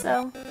decent,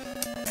 so.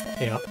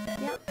 Yeah.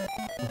 Yep.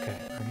 Okay,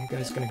 are you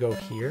guys gonna go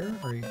here?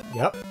 Or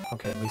yep.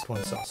 Okay, at least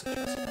one sausage.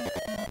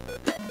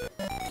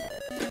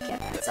 Get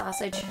that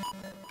sausage.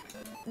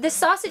 The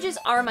sausages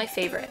are my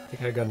favorite. I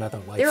think I got another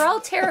life. They're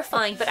all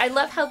terrifying, but I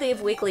love how they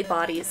have wiggly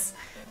bodies.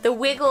 The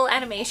wiggle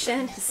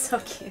animation is so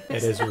cute.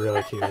 It is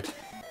really cute.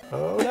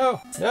 Oh no!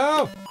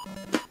 No!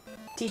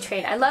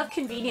 D-Train, I love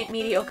convenient,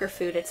 mediocre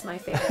food. It's my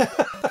favorite.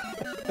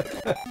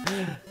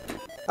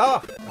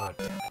 Oh! God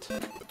damn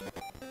it.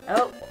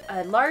 Oh,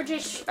 a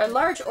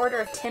large order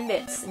of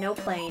Timbits, no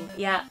plain.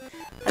 Yeah,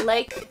 I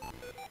like.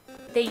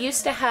 They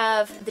used to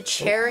have the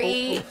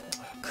cherry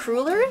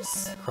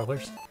crullers.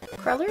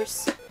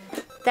 Crullers.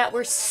 That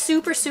were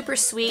super, super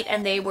sweet,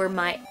 and they were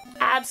my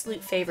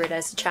absolute favorite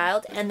as a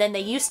child. And then they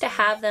used to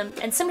have them,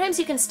 and sometimes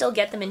you can still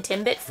get them in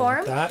Timbit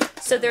form.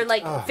 So they're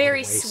like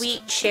very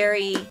sweet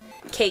cherry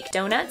cake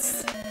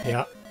donuts.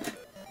 Yeah.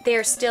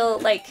 They're still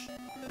like,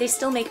 they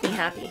still make me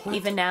happy,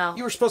 even now.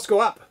 You were supposed to go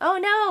up. Oh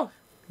no!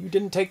 You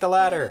didn't take the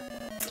ladder.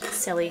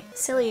 Silly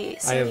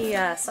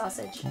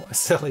sausage. You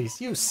silly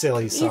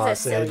sausage. He's a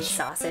silly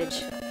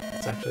sausage.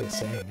 It's actually a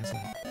saying, isn't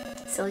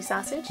it? Silly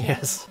sausage?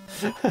 Yes.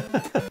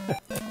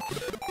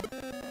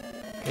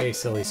 Okay,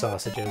 silly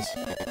sausages.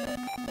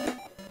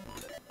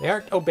 They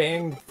aren't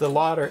obeying the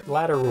ladder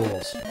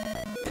rules.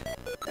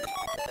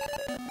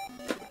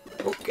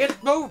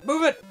 Oh,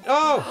 move it!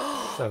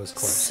 Oh! That was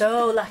close.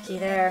 So lucky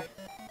there.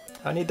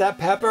 I need that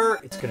pepper.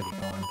 It's gonna be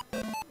gone.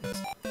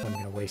 I'm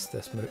gonna waste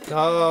this move.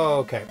 Oh,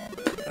 okay.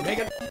 Make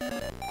it.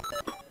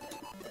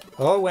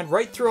 Oh, it went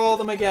right through all of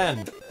them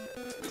again.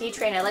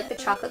 D-Train, I like the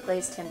chocolate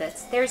glazed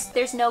Timbits.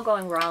 There's no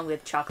going wrong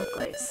with chocolate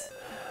glaze.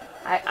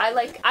 I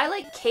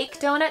like cake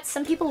donuts.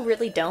 Some people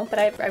really don't, but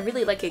I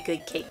really like a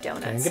good cake donut.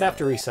 Okay, I'm gonna have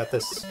to reset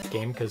this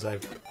game because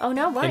I've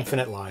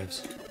infinite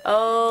lives.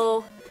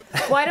 Oh,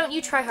 why don't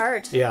you try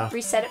hard? Yeah.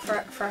 Reset it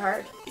for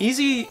hard.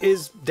 Easy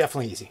is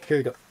definitely easy. Here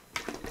you go.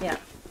 Yeah.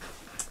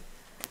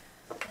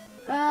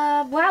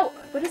 Wow,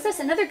 what is this?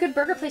 Another good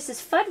burger place is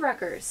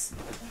Fuddruckers.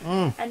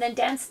 And then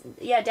Dan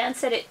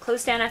said it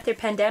closed down after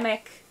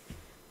pandemic.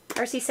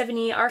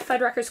 RC70, our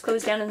Fuddruckers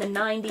closed down in the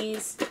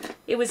 90s.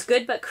 It was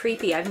good but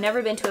creepy. I've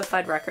never been to a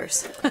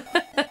Fuddruckers.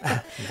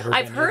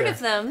 I've heard of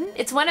them.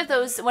 It's one of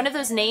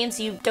those names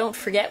you don't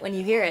forget when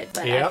you hear it,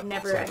 but I've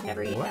never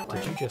eaten that one.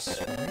 Did you just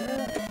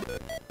swear?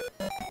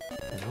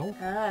 No.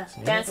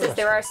 Dan says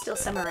there are still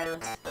some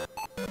around.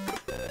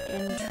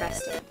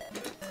 Interesting.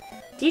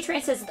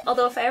 D-Train says,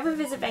 although if I ever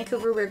visit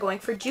Vancouver, we're going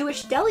for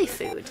Jewish deli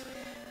food.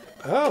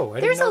 Oh, I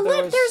There's didn't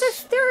know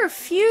there are a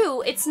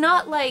few. It's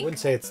not I like wouldn't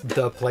say it's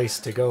the place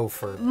to go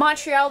for.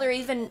 Montreal or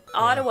even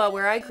Ottawa,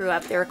 where I grew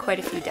up. There are quite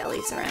a few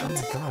delis around. Oh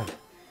my god,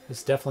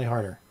 it's definitely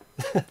harder.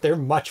 They're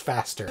much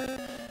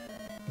faster.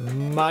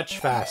 Much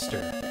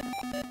faster.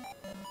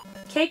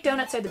 Cake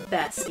donuts are the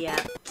best,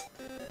 yeah.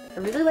 I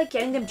really like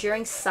getting them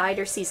during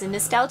cider season.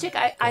 Nostalgic,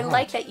 I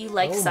like that you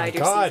like cider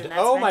season. That's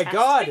oh my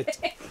god!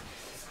 fantastic.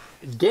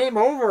 Game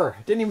over!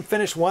 Didn't even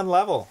finish one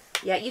level.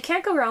 Yeah, you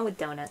can't go wrong with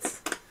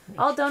donuts.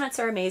 All donuts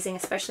are amazing,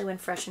 especially when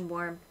fresh and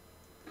warm.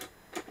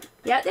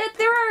 Yeah,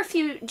 there are a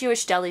few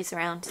Jewish delis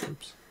around.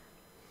 Oops.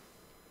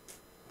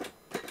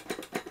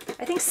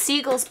 I think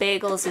Siegel's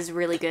Bagels is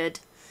really good.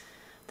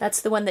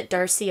 That's the one that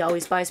Darcy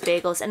always buys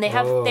bagels, and they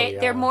have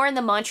they're more in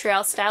the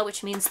Montreal style,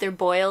 which means they're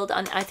boiled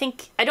on. I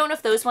don't know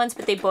if those ones,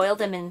 but they boil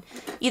them in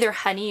either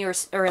honey or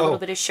a little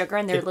bit of sugar,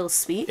 and they're a little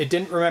sweet. It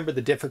didn't remember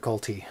the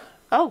difficulty.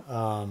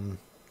 Oh.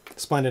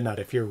 Splendid Nut,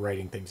 if you're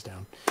writing things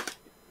down.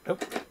 Oh.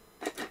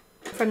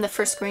 From the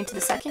first screen to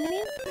the second, you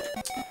mean?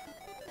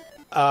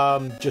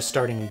 Just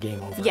starting a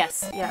game over.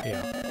 Yes. Yeah.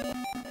 Yeah.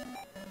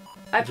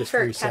 I Just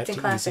prefer reset Captain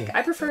to Classic. easy.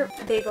 I prefer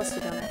bagels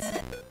to donuts.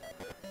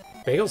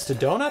 Bagels to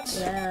donuts?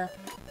 Yeah.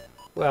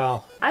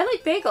 Well, I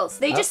like bagels.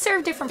 They just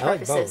serve different I like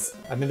purposes.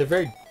 both. I mean,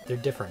 they're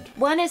different.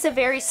 One is a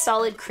very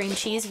solid cream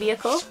cheese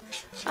vehicle.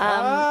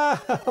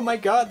 Oh my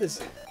god,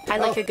 this... I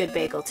like a good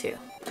bagel too.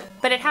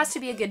 But it has to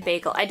be a good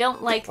bagel. I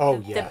don't like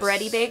the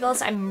bready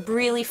bagels. I'm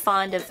really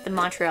fond of the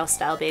Montreal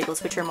style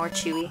bagels, which are more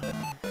chewy.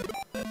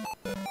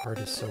 Hard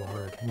is so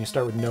hard. And you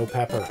start with no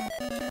pepper.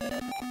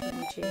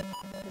 VVG.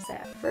 What's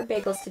that? For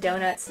bagels to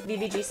donuts.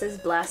 VVG says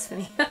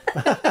blasphemy.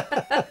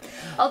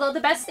 Although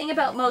the best thing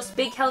about most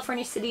big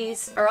California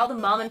cities are all the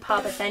mom and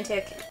pop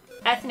authentic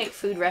ethnic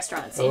food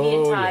restaurants.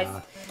 Indian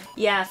Thai.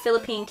 Yeah,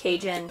 Philippine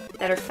Cajun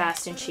that are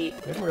fast and cheap.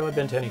 We haven't really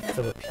been to any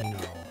Filipino.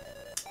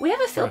 We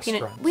have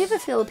a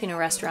Filipino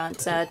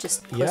restaurant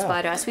just close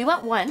by to us. We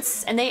went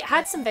once, and they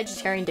had some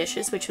vegetarian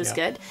dishes, which was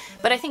good.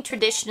 But I think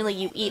traditionally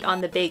you eat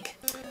on the big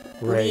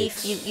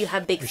leaf. You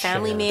have big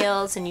family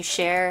meals, and you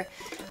share.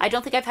 I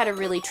don't think I've had a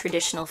really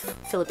traditional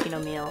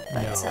Filipino meal.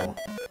 But, No.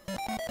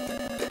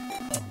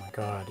 Oh my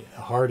god.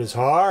 Hard is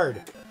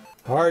hard.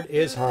 Hard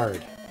is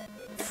hard.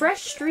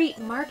 Fresh Street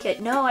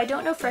Market. No, I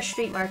don't know Fresh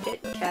Street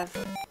Market, Kev.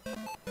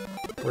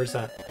 Where's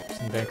that?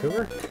 It's in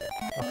Vancouver?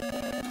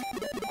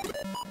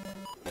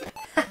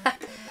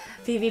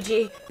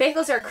 VVG.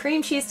 Bagels are a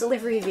cream cheese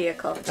delivery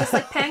vehicle, just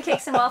like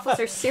pancakes and waffles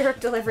are syrup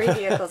delivery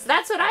vehicles.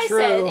 That's what I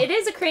said. It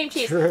is a cream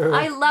cheese. True.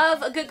 I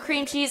love a good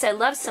cream cheese. I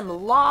love some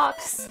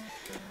lox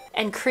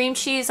and cream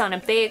cheese on a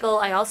bagel.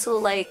 I also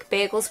like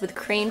bagels with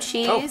cream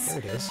cheese. Oh, there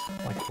it is.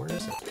 Like, where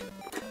is it?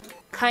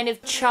 Kind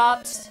of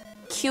chopped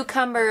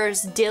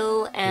cucumbers,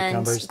 dill,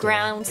 and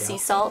ground sea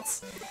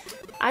salts.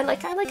 I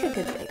like a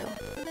good bagel.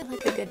 I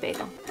like a good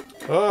bagel.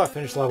 Oh, I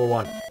finished level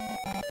 1.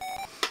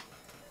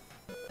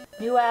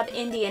 NEWEST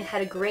Indian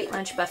had a great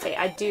lunch buffet.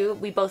 I do.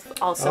 We both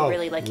also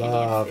really like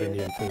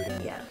Indian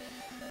food. Yeah.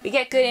 We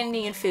get good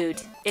Indian food.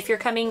 If you're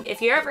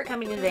ever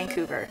coming to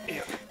Vancouver,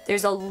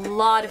 there's a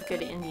lot of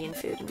good Indian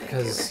food in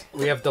Vancouver. Because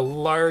we have the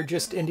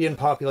largest Indian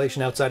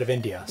population outside of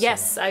India.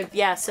 So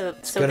yes, so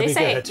they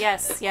say. Good.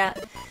 Yes, yeah.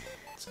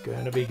 It's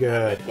gonna be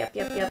good. Yep.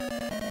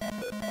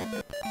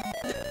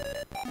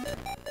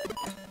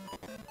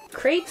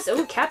 Crepes.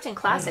 Oh, Captain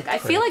Classic. I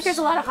feel like there's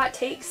a lot of hot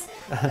takes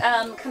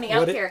coming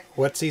out here.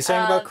 What's he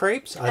saying about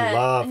crepes? I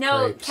love crepes.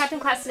 No, Captain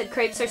Classic said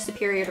crepes are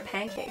superior to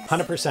pancakes.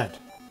 100%.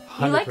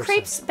 You like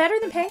crepes better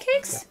than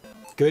pancakes?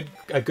 Yeah.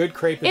 A good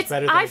crepe is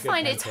better than a good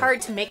find pancake. it's hard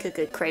to make a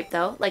good crepe,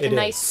 though. Like a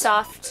nice,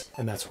 soft,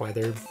 and that's why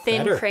they're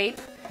thin better crepe.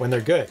 When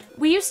they're good.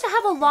 We used to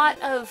have a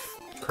lot of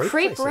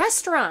crepe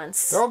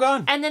restaurants. They're all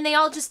gone. And then they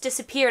all just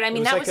disappeared. I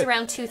mean, that was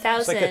around 2000. It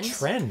was like a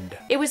trend.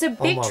 It was a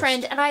big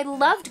trend, and I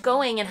loved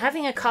going and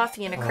having a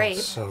coffee and a crepe.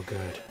 Oh, so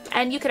good.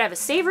 And you could have a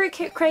savory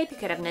crepe, you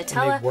could have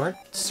Nutella. And they weren't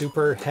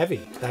super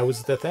heavy. That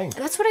was the thing.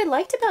 That's what I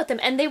liked about them.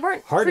 And they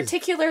weren't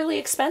particularly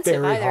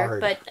expensive either.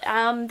 But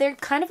they're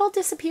kind of all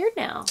disappeared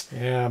now.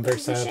 Yeah, I'm very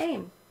sad. It's a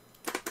shame.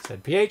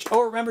 Said PH.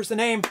 Oh, remembers the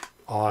name.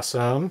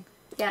 Awesome.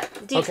 Yeah,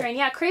 D-Train. Okay.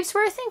 Yeah, crepes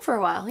were a thing for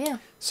a while, yeah.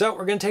 So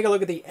we're going to take a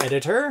look at the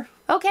editor.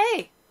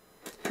 Okay.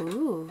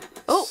 Ooh.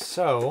 Oh.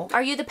 So.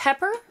 Are you the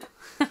pepper?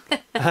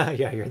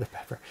 Yeah, you're the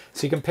pepper.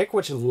 So you can pick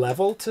which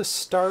level to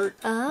start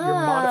your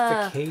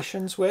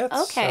modifications with.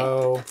 Okay.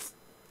 So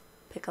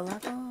pick a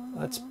level.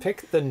 Let's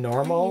pick the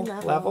normal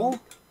level.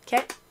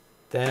 Okay.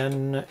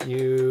 Then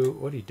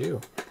what do you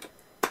do?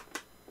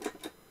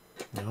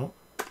 No.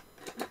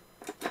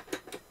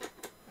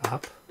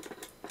 Up.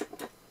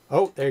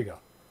 Oh, there you go.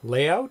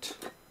 Layout,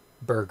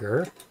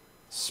 burger,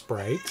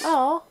 sprites.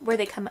 Oh, where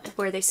they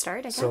start,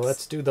 I guess. So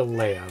let's do the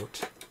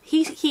layout.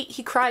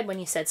 He cried when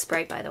you said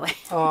Sprite, by the way.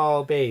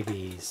 Oh,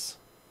 babies.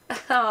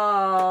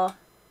 Oh.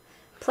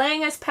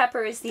 Playing as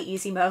Pepper is the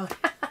easy mode.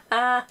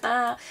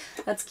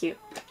 That's cute.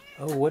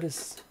 Oh, what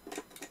is...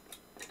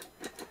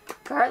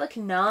 Garlic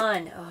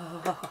naan.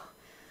 Oh.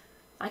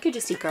 I could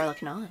just eat garlic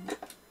naan.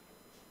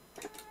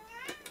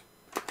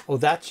 Oh,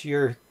 that's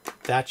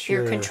that's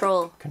Your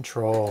control.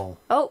 Control.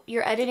 Oh,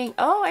 you're editing.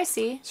 Oh, I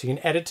see. So you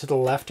can edit to the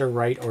left or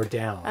right or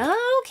down.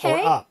 Oh,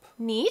 okay. Or up.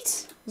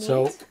 Neat.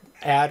 So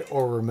add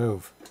or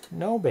remove.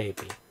 No,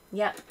 baby.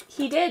 Yeah,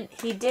 he did.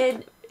 He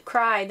did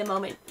cry the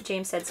moment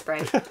James said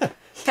Sprite.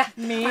 Yeah.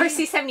 Me?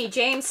 RC70,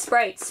 James,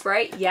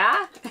 Sprite,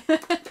 yeah?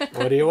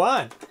 What do you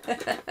want?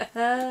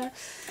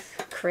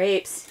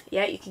 Crepes.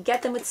 Yeah, you can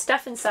get them with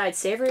stuff inside,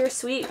 savory or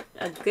sweet.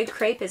 A good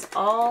crepe is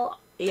all,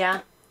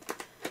 yeah.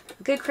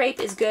 A good crepe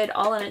is good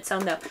all on its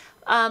own, though.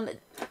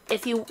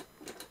 If you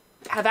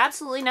have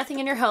absolutely nothing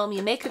in your home,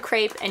 you make a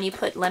crepe and you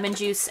put lemon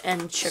juice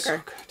and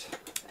sugar. So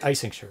good.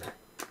 Icing sugar.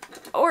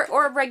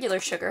 Or regular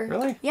sugar.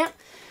 Really? Yeah.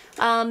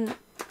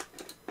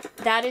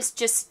 That is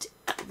just,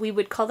 we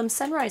would call them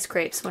sunrise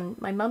crepes when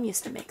my mom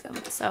used to make them.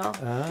 So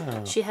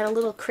she had a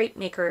little crepe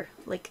maker,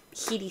 like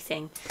heaty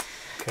thing.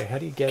 Okay, how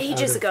do you get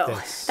ages out of ago?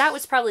 this? That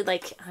was probably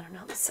like, I don't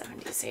know, the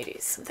 70s,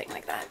 80s, something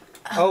like that.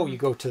 Oh, you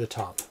go to the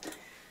top.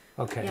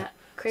 Okay. Yeah,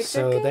 crepes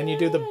are So then you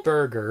do the good.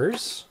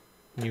 burgers.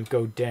 You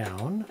go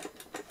down.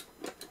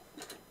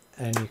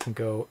 And you can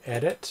go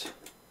edit.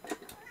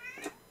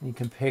 You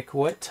can pick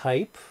what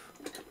type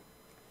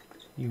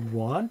you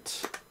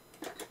want.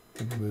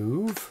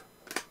 Move.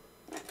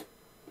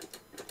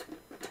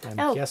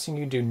 I'm guessing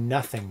you do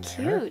nothing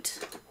there. Cute.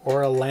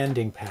 Or a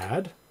landing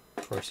pad.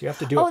 Of course, you have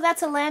to do it. Oh,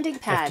 that's a landing You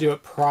have pad. to do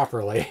it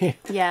properly.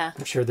 Yeah.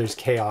 I'm sure there's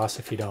chaos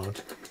if you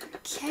don't.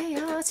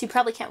 Chaos. You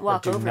probably can't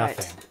walk do over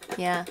nothing. it.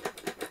 Yeah.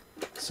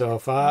 So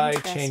if I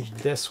Interesting. change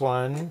this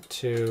one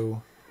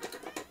to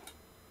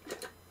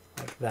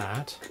like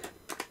that,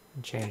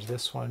 and change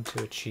this one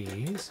to a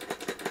cheese,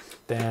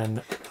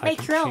 then I Make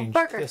can your own change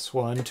burger. this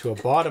one to a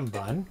bottom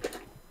bun.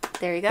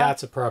 There you go.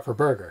 That's a proper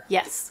burger.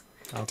 Yes.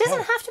 Okay.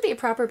 Doesn't have to be a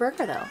proper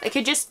burger, though. It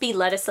could just be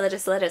lettuce,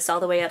 lettuce, lettuce all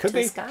the way up Could to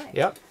be. the sky.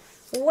 Yep.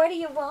 What do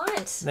you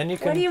want? Then you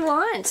What can- do you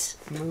want?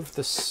 Move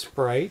the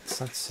sprites.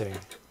 Let's see.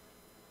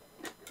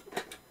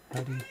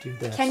 How do you do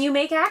this? Can you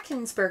make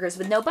Atkins burgers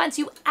with no buns?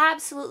 You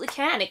absolutely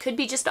can. It could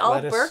be just all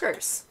Lettuce.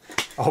 burgers.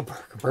 Oh,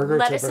 burger.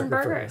 Lettuce to and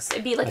burger. burgers.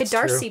 It'd be like That's a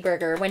Darcy true.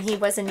 burger when he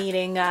wasn't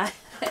eating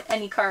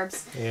any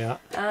carbs. Yeah.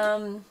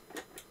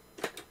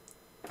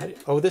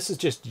 Oh, this is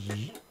just.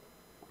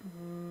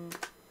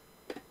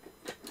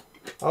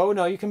 Oh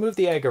no, you can move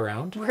the egg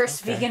around.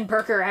 Worst Okay. vegan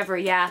burger ever.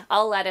 Yeah,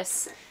 all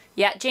lettuce.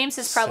 Yeah, James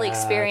has probably Sad.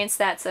 experienced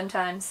that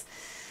sometimes.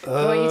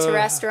 Going to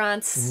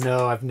restaurants.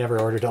 No, I've never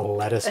ordered a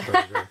lettuce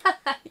burger.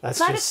 That's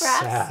Lettuce just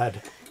wraps?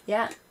 sad.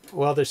 Yeah.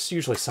 Well, there's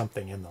usually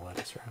something in the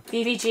lettuce wrap.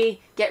 BVG,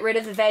 get rid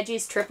of the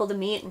veggies, triple the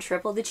meat, and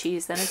triple the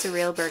cheese. Then it's a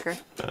real burger.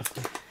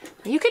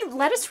 You could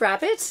lettuce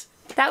wrap it.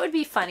 That would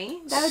be funny.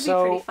 That would be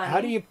pretty funny.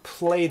 How do you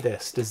play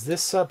this? Does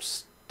this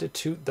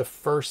substitute the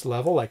first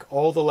level? Like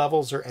all the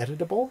levels are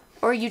editable?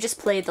 Or you just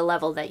play the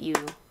level that you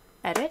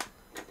edit?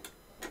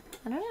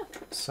 I don't know.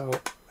 So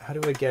how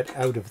do I get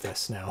out of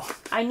this now?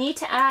 I need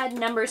to add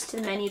numbers to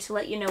the menu to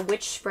let you know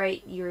which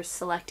sprite you're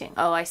selecting.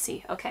 Oh, I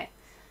see. Okay.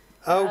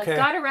 Okay.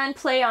 Gotta run,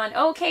 play on.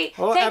 Okay.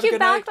 Well, Thank have a you, good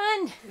night.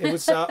 Bachman. It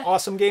was an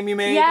awesome game you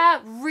made. Yeah,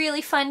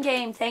 really fun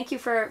game. Thank you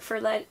for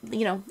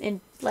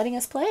in letting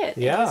us play it.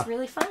 Yeah. It was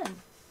really fun.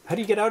 How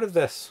do you get out of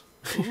this?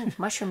 Ooh,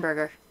 mushroom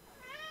burger.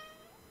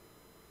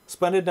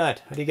 Splendid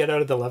Nut. How do you get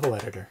out of the level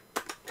editor?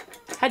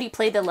 How do you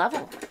play the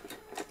level?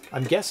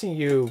 I'm guessing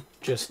you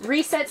just...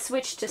 Reset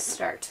switch to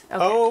start.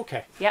 Okay. Oh,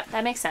 okay. Yep,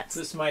 that makes sense.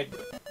 This might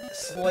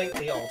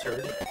slightly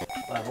altered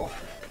level.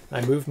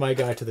 I moved my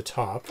guy to the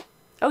top.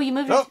 Oh, you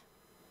moved Oh! it.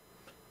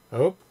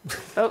 Oh.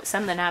 Oh,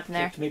 something happened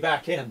there. Kicked me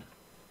back in.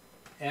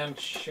 And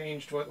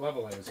changed what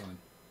level I was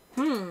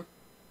on.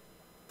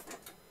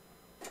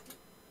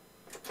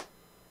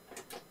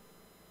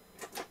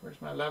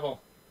 Where's my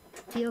level?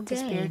 Your game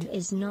Disappeared.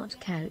 is not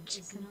couch.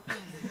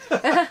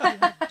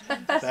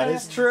 That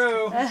is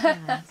true.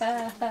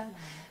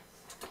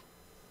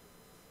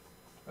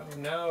 Oh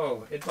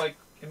no, it like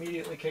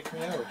immediately kicked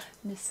me out.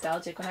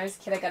 Nostalgic. When I was a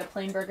kid, I got a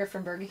plain burger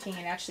from Burger King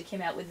and it actually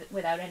came out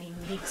without any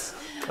meat.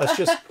 Let's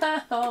just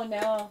Oh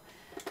no.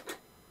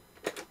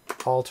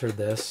 alter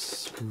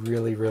this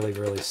really, really,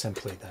 really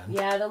simply then.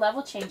 Yeah, the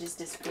level changes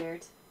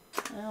disappeared.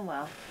 Oh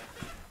well.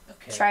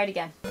 Okay. Try it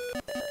again.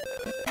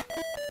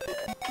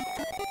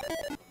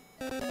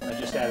 I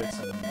just added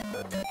some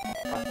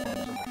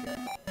platforms over here.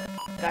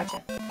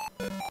 Gotcha.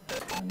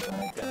 And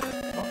I got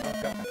it. Oh,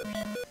 I've got others.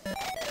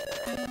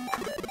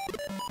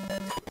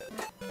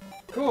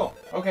 Cool.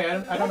 Okay,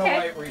 I don't know Okay.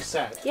 why it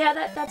reset. Yeah,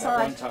 that's At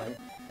one odd. time.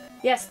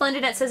 Yeah,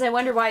 Splendidnet says, I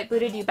wonder why it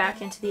booted you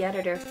back into the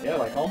editor. Yeah,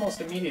 like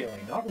almost immediately.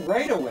 Not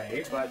right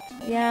away, but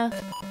Yeah.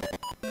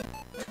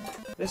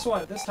 this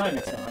time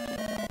it's not.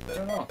 I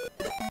don't know.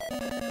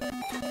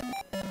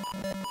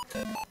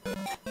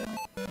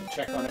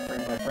 Check on it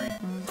frame by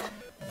frame.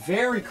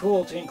 Very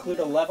cool to include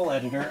a level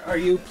editor. Are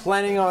you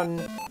planning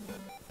on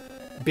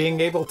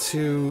being able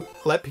to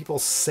let people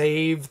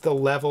save the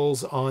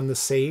levels on the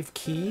save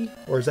key?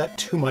 Or is that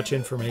too much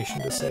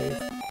information to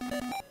save?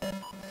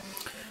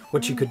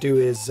 What you could do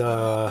is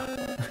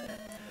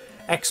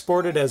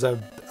export it as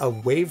a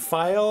WAV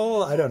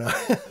file. I don't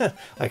know.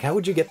 Like, how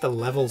would you get the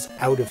levels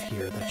out of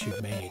here that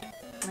you've made?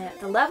 Yeah,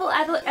 the level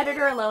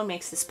editor alone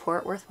makes this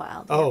port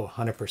worthwhile. Oh,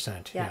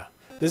 100%. Yeah.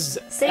 This is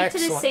Save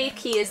excellent. to the save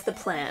key is the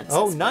plan.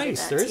 Oh,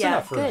 nice. There is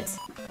enough room. Good.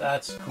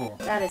 That's cool.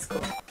 That is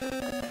cool.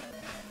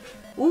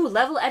 Ooh,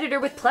 level editor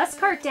with plus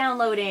cart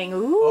downloading.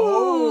 Ooh.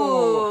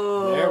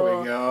 Oh, there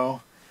we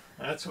go.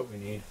 That's what we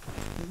need.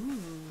 Ooh.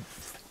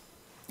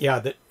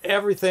 Yeah,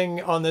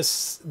 everything on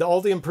this,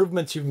 all the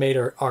improvements you've made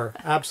are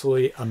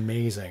absolutely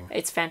amazing.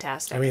 It's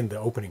fantastic. I mean, the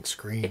opening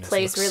screen. It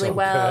plays really so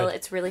well. Good.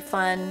 It's really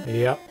fun.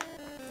 Yep.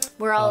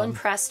 We're all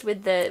impressed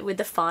with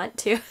the font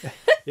too.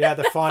 Yeah,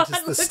 the font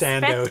is the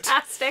standout.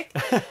 Fantastic.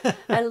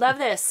 I love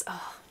this.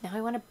 Oh, now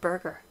I want a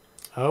burger.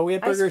 Oh, we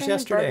had burgers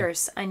yesterday.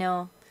 Burgers. I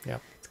know. Yeah.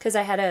 It's because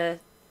I had a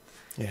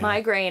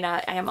migraine.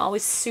 I am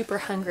always super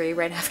hungry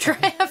right after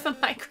I have a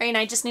migraine.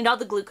 I just need all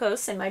the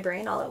glucose in my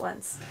brain all at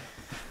once.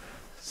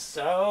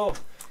 So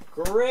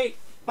great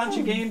bunch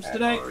of games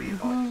tonight.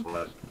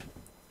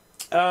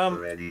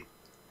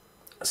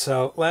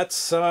 So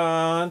let's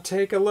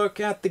take a look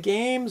at the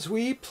games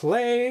we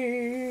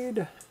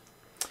played.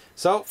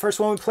 So first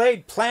one we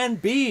played, Plan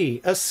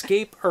B,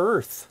 Escape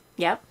Earth.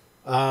 Yep.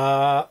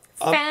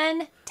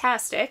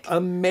 Fantastic.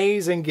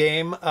 Amazing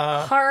game.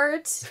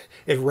 Hard.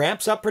 It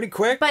ramps up pretty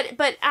quick.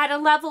 But at a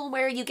level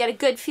where you get a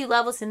good few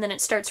levels and then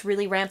it starts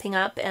really ramping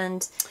up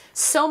and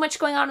so much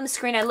going on the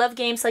screen. I love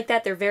games like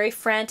that. They're very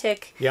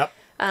frantic. Yep.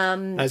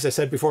 As I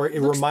said before, it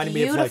reminded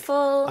me of like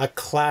a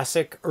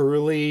classic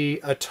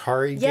early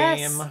Atari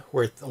game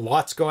where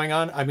lots going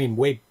on. I mean,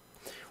 way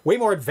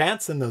more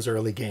advanced than those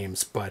early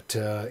games. But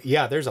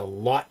yeah, there's a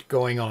lot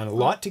going on, a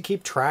lot to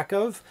keep track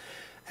of,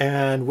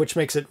 and which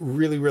makes it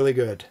really, really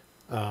good.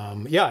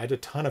 Yeah, I had a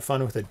ton of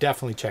fun with it.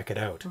 Definitely check it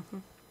out.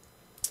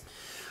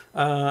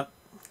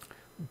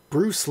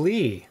 Bruce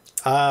Lee,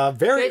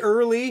 very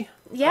early.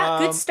 Yeah,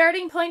 good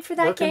starting point for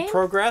that game. Work in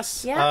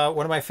progress. Yeah.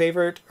 One of my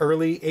favorite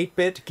early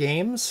 8-bit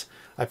games.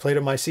 I played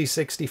on my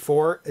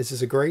C64. This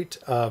is a great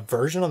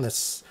version on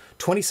this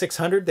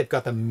 2600. They've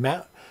got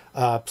the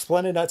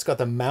Splendid Nut's got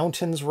the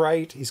mountains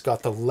right. He's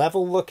got the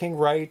level looking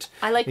right.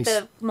 I like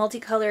the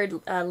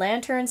multicolored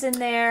lanterns in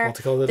there.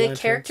 Multicolored the lanterns.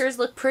 Characters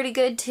look pretty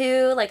good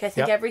too. Like I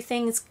think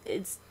everything's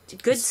it's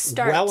good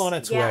start. Well on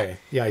its way.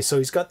 Yeah. So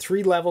he's got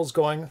 3 levels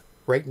going.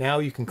 Right now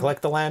you can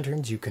collect the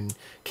lanterns, you can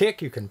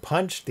kick, you can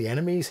punch, the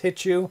enemies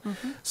hit you.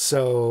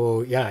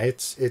 So yeah,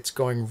 it's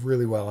going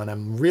really well, and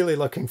I'm really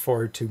looking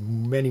forward to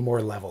many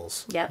more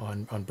levels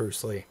on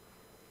Bruce Lee.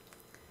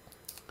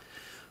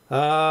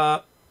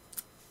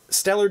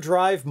 Stellar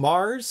Drive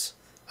Mars,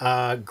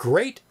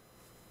 great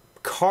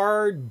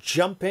car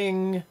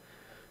jumping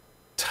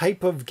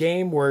type of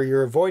game where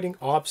you're avoiding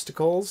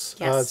obstacles.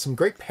 Some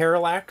great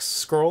parallax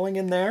scrolling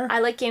in there. I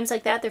like games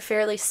like that. They're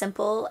fairly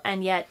simple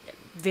and yet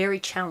very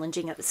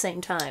challenging at the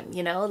same time,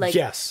 you know? Like the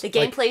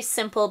gameplay's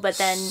simple, but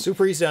then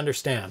super easy to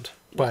understand.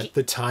 But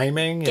the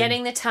timing,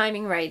 getting the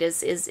timing right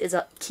is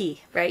a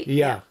key, right?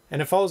 Yeah.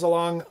 And it follows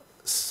along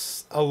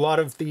a lot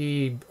of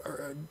the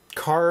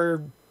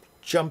car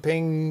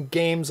jumping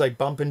games like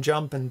Bump and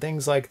Jump and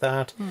things like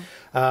that.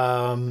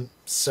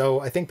 So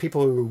I think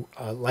people who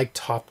like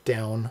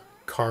top-down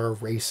car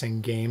racing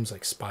games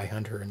like Spy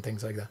Hunter and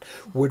things like that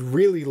would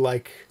really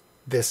like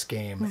this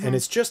game. And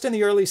it's just in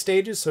the early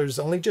stages, so there's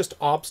only just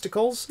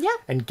obstacles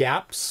and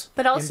gaps,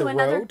 but also in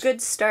the another road.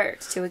 Good start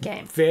to a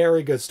game.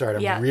 Very good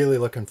start. I'm really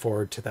looking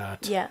forward to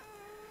that. Yeah.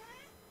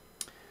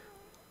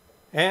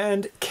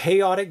 And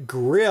Chaotic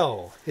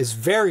Grill is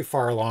very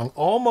far along,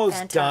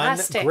 almost done.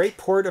 Great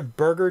port of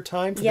Burger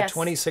Time for the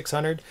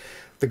 2600.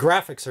 The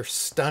graphics are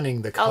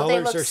stunning. The colors they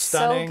look are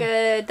stunning. So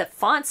good. The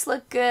fonts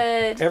look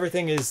good.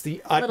 Everything is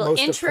the utmost little of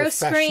intro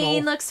professional.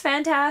 Screen looks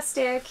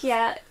fantastic.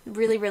 Yeah,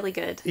 really, really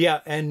good.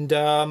 Yeah, and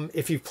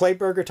if you've played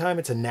Burger Time,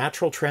 it's a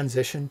natural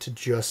transition to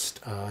just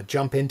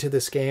jump into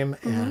this game,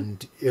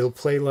 and it'll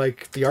play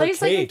like the arcade.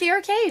 Plays like the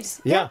arcade.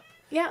 Yeah.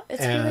 Yeah,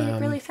 it's really,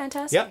 really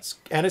fantastic. Yeah,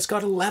 and it's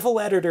got a level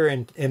editor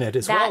in it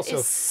as well. That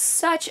is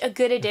such a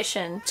good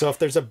addition. So if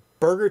there's a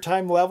Burger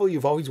Time level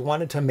you've always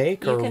wanted to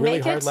make, or a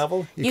really hard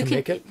level, you can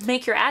make it.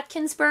 Make your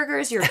Atkins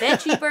burgers, your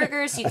veggie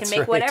burgers. You can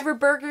make whatever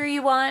burger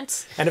you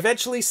want. And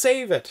eventually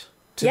save it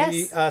to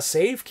the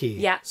save key.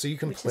 Yeah. So you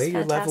can play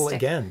your level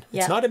again.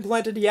 Yeah. It's not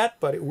implemented yet,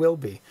 but it will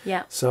be.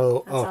 Yeah.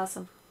 So that's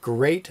awesome.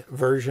 Great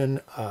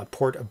version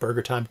port of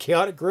Burger Time.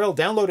 Chaotic Grill,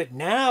 download it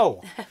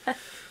now.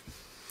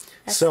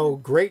 So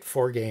great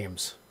 4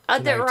 games.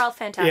 They were all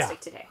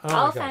fantastic today.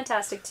 All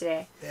fantastic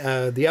today.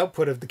 The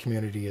output of the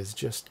community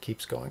just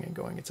keeps going and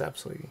going. It's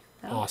absolutely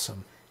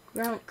awesome.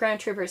 Ground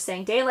Trooper is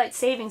saying, Daylight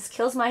Savings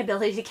kills my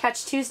ability to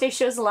catch Tuesday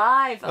shows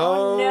live.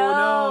 Oh,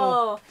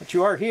 no. But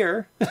you are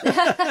here.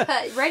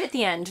 Right at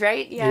the end,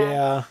 right?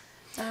 Yeah.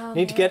 Oh,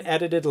 Need to get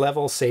edited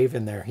level save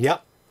in there.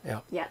 Yep.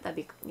 Yeah, that'd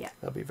be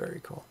very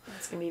cool.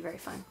 It's gonna be very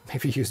fun.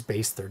 Maybe use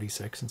base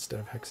 36 instead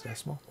of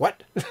hexadecimal.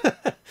 What?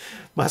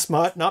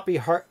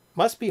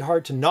 Must be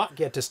hard to not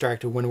get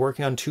distracted when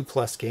working on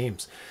 2+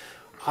 games.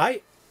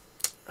 I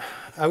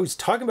was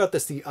talking about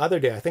this the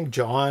other day. I think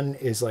John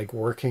is like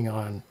working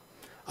on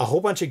a whole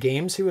bunch of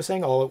games, he was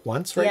saying, all at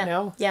once right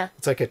now. Yeah.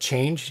 It's like a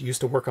change. He used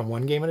to work on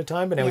one game at a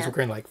time, but now he's Yeah.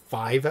 working like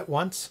 5 at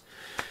once.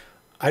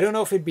 I don't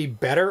know if it'd be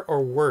better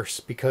or worse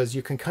because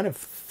you can kind of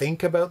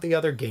think about the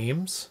other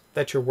games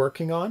that you're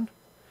working on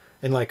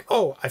and like,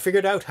 oh, I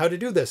figured out how to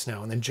do this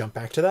now, and then jump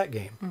back to that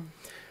game.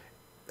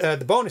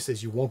 The bonus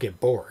is you won't get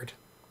bored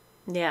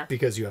Yeah.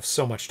 because you have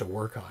so much to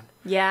work on.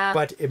 Yeah.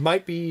 But it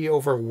might be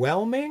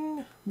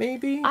overwhelming,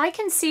 maybe. I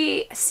can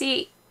see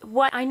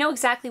what I know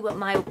exactly what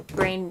my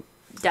brain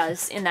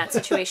does in that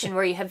situation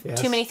where you have Yes.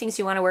 too many things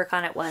you want to work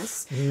on at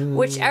once.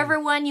 Whichever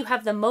one you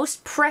have the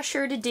most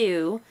pressure to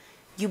do,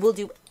 you will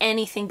do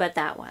anything but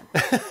that one.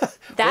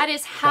 That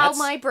is how That's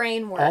my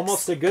brain works.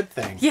 almost a good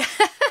thing. Yeah.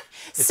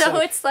 So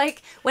like- it's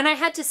like when I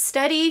had to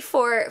study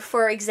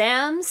for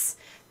exams,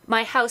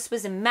 my house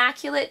was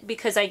immaculate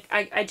because I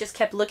just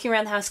kept looking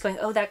around the house going,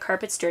 oh, that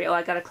carpet's dirty. Oh,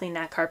 I got to clean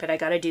that carpet. I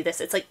got to do this.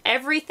 It's like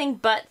everything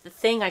but the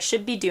thing I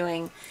should be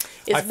doing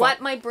is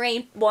what my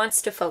brain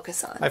wants to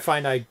focus on. I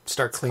find I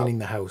start cleaning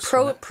the house.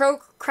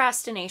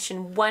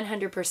 Procrastination,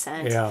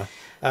 100%. Yeah.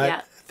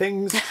 Yeah.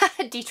 Things.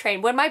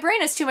 Detrained. When my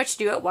brain has too much to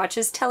do, it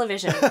watches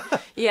television.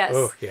 Yes.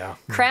 Oh, yeah.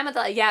 Cram it.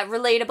 Yeah,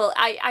 relatable.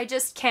 I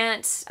just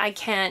can't. I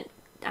can't.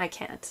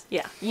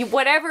 Yeah. You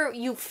whatever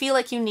you feel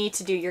like you need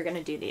to do, you're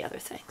gonna do the other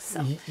things.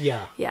 So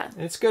Yeah. Yeah.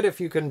 And it's good if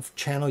you can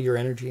channel your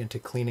energy into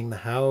cleaning the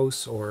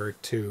house or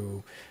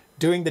to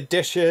doing the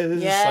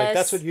dishes. Yes. Like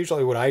that's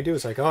what I do.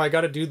 It's like, oh, I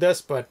got to do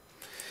this, but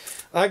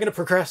I'm going to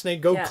procrastinate.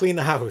 Go Yeah. clean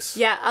the house.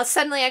 yeah,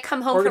 I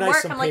come home Organize from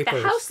work. some I'm like,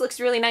 papers. the house looks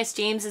really nice.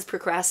 James is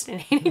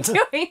procrastinating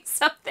doing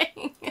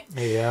something.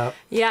 Yeah.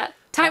 Yeah.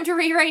 Time to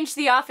rearrange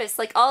the office.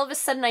 Like all of a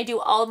sudden, I do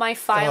all my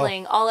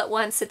filing all at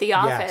once at the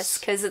office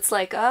because it's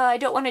like, oh, I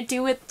don't want to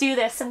do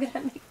this. I'm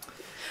gonna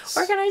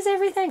organize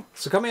everything.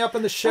 So coming up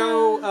on the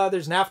show,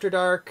 there's an After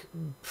Dark,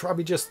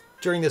 probably just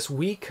during this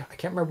week. I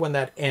can't remember when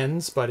that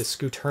ends, but it's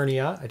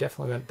Scuternia.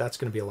 That's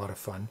going to be a lot of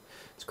fun.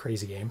 It's a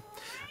crazy game.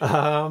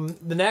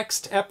 The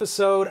next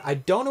episode, I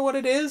don't know what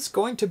it is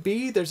going to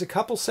be. There's a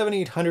couple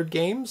 7800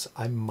 games.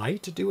 I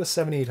might do a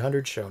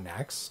 7800 show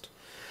next.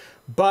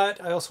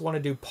 But I also want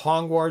to do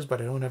Pong Wars,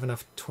 but I don't have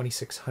enough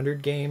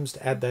 2600 games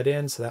to add that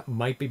in, so that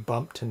might be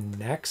bumped to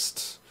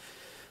next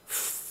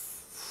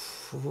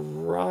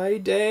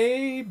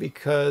Friday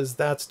because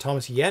that's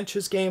Thomas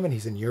Jentzsch's game and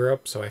he's in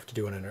Europe, so I have to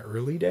do it on an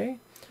early day.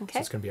 Okay. So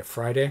it's going to be a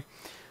Friday.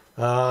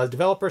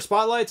 Developer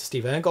Spotlight,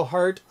 Steve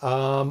Englehart.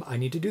 I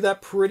need to do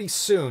that pretty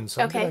soon,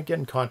 so I'm going to get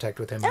in contact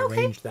with him and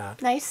arrange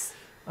that. Nice.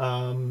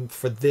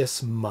 For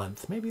this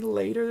month, maybe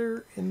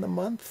later in the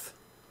month.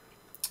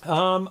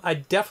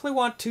 I definitely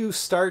want to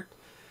start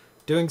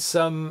doing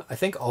some. I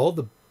think all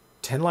the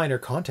 10-liner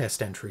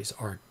contest entries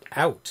are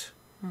out.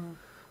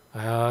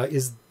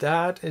 Is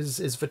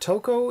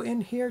Vitoko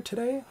in here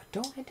today? I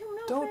don't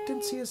know.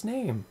 Didn't see his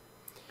name.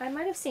 I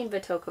might have seen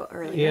Vitoko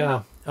earlier.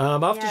 Yeah. I'll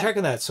have to check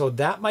on that. So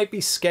that might be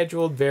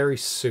scheduled very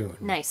soon.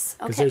 Nice.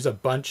 Okay. Because there's a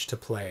bunch to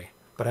play,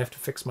 but I have to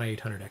fix my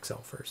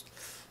 800XL first.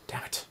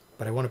 Damn it!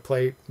 But I want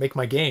to make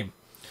my game.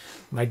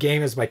 My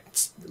game is my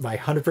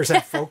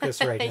 100%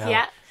 focus right now.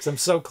 Yeah. Because I'm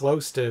so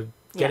close to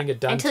getting it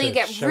done. Until you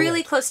get show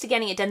really it. close to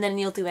getting it done, then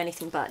you'll do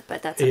anything but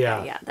that's okay.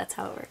 Yeah, that's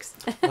how it works.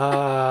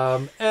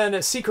 And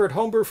a secret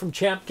homebrew from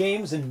Champ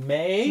Games in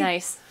May.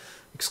 Nice.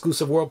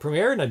 Exclusive world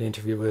premiere and an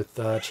interview with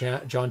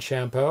John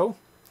Champeau.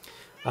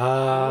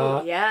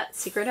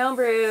 Secret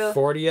homebrew.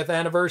 40th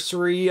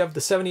anniversary of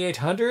the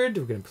 7800.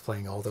 We're going to be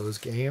playing all those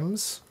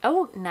games.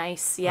 Oh,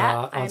 nice.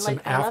 Yeah. On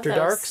some I love After those.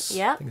 Darks.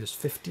 Yeah. I think there's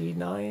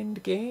 59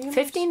 games.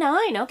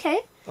 59.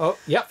 Okay. Oh,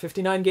 yeah,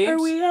 59 games.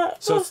 Are we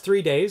at? So it's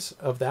 3 days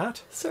of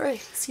that. Sorry.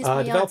 Excuse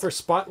me. Developer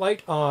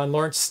Spotlight on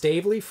Lawrence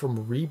Stavely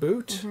from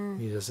Reboot.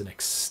 He has an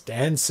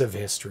extensive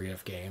history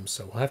of games,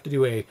 so we'll have to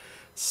do a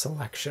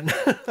selection.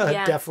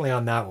 Definitely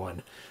on that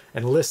one.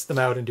 And list them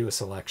out and do a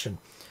selection.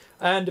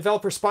 And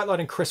Developer Spotlight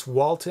and Chris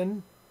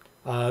Walton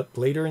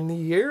later in the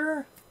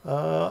year.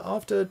 I'll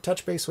have to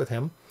touch base with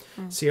him.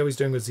 See how he's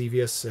doing with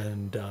Xevious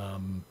and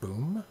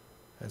Boom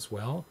as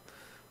well.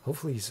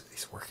 Hopefully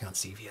he's working on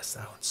Xevious.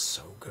 That one's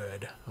so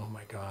good. Oh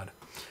my god.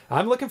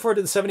 I'm looking forward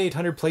to the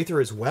 7800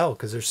 playthrough as well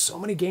because there's so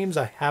many games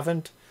I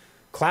haven't...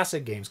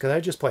 Classic games, because I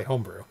just play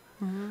homebrew.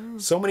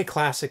 So many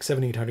classic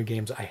 7800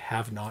 games I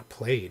have not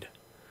played.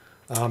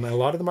 And a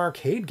lot of them are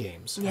arcade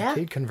games,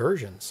 arcade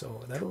conversions.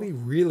 So that'll be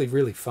really,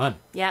 really fun.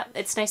 Yeah,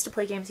 it's nice to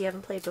play games you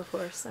haven't played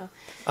before. So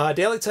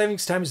Daylight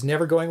savings time is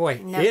never going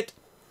away. No.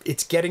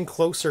 It's getting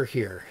closer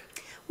here.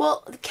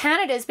 Well,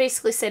 Canada has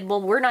basically said,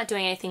 well, we're not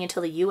doing anything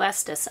until the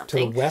U.S. does To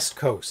something. the West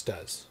Coast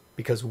does,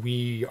 because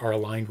we are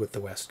aligned with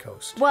the West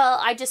Coast. Well,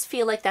 I just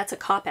feel like that's a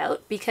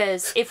cop-out,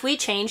 because if we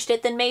changed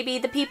it, then maybe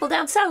the people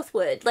down south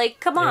would.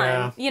 Like, come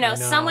on. Yeah, I know.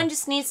 Someone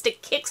just needs to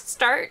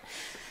kickstart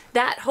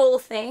that whole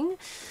thing.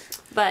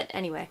 But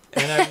anyway.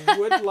 And I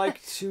would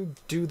like to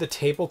do the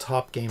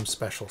tabletop game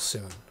special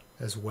soon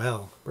as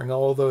well. Bring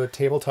all the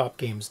tabletop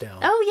games down.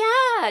 Oh,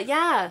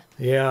 yeah.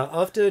 Yeah, I'll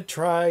have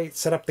to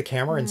set up the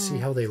camera and see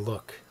how they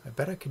look. I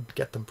bet I could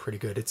get them pretty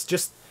good. It's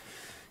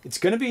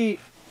going to be,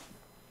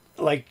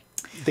 like,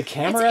 the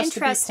camera has to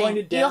be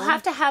pointed down. You'll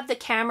have to have the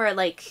camera,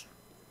 like,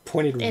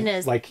 pointed in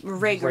a like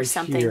rig or right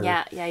something. here.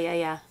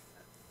 Yeah.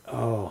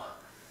 Oh,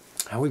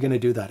 how are we going to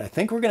do that? I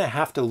think we're going to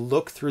have to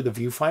look through the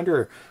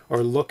viewfinder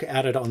or look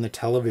at it on the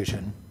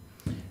television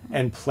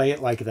and play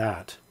it like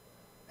that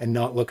and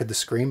not look at the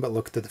screen, but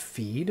look to the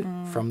feed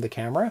from the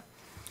camera,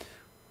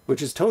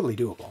 which is totally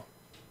doable.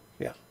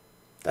 Yeah,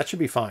 that should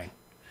be fine.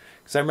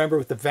 Because I remember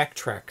with the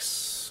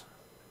Vectrex,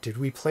 did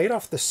we play it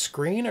off the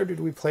screen or did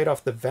we play it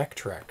off the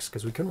Vectrex?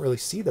 Because we couldn't really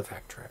see the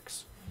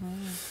Vectrex.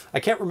 I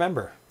can't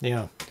remember.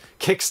 Yeah.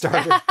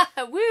 Kickstarter.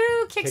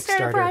 Woo!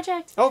 Kickstarter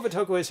project. Oh,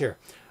 Vitoko is here.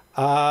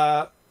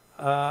 I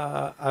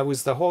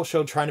was the whole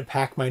show trying to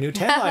pack my new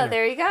 10-liner.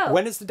 There you go.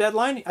 When is the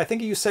deadline? I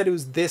think you said it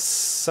was this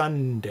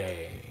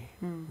Sunday.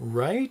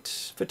 Right,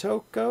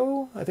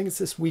 Vitoko? I think it's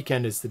this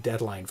weekend is the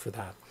deadline for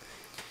that.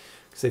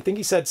 Because I think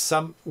he said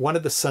one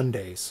of the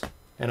Sundays.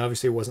 And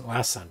obviously it wasn't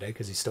last Sunday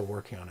because he's still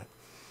working on it.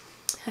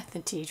 The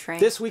tea train.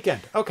 This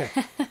weekend. Okay.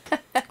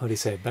 What do you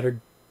say? Better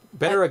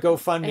a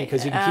GoFundMe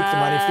because you can keep the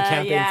money if the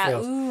campaign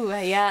fails. Ooh,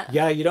 yeah.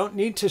 Yeah, you don't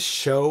need to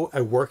show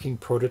a working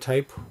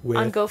prototype with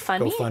On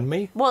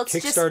GoFundMe? Well, it's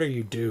Kickstarter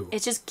you do.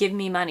 It's just give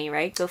me money,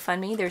 right?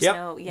 GoFundMe. There's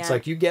no. Yeah. It's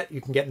like you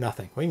can get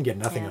nothing. Well, you can get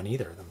nothing on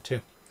either of them too.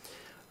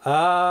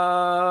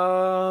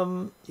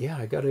 Yeah,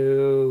 I got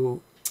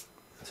to.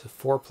 It's a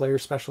 4-player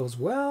special as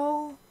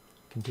well.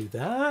 Can do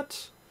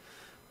that.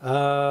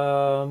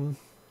 I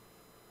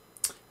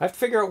have to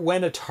figure out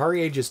when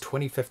Atari Age's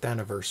 25th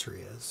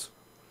anniversary is.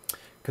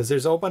 Because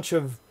there's a whole bunch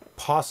of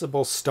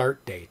possible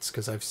start dates.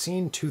 Because I've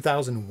seen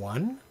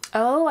 2001.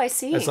 Oh, I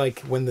see. It's like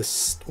when the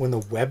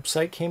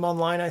website came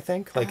online, I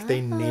think. Like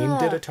they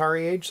named it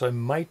Atari Age. So I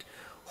might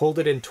hold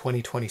it in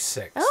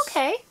 2026.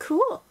 Okay,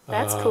 cool.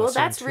 That's cool. so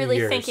That's in 2 really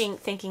years.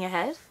 thinking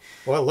ahead.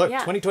 Well, look, Yeah.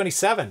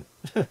 2027.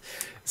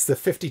 It's the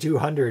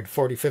 5200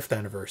 45th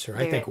anniversary.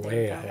 I think There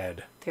way you go.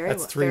 ahead. Very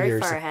That's well- 3 very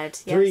years. far ahead,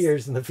 3 yes.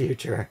 years in the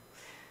future.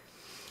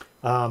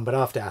 But I'll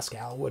have to ask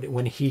Al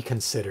when he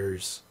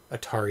considers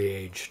Atari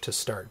Age to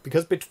start.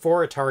 Because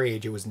before Atari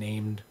Age, it was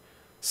named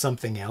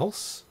something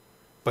else.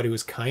 But it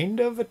was kind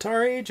of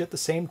Atari Age at the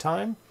same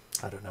time.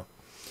 I don't know.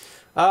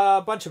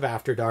 A bunch of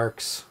After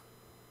Darks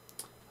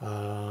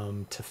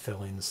to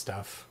fill in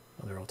stuff.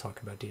 Well, they're all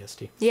talking about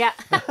DST. Yeah.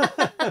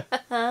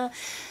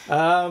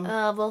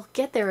 We'll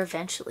get there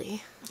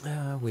eventually.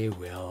 We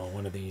will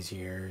one of these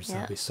years. Yeah.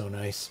 That'll be so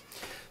nice.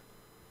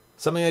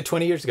 Something like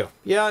 20 years ago.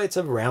 Yeah, it's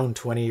around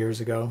 20 years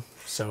ago.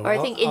 So Or I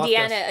think I'll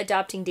Indiana guess-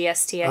 adopting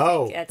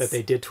DST. that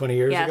they did 20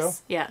 years ago?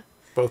 Yes. Yeah.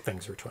 Both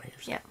things were 20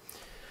 years Yeah.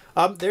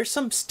 ago. There's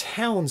some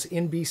towns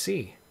in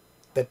BC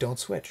that don't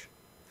switch.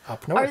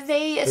 Up north. Are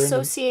they They're in the-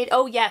 associated?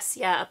 Oh, yes.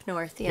 Yeah. Up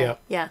north. Yeah.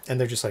 Yeah. And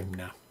they're just like,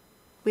 no,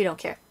 We don't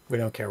care. we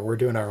don't care. We're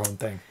doing our own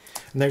thing.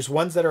 And there's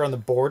ones that are on the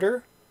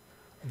border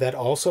that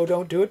also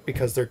don't do it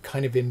because they're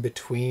kind of in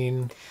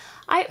between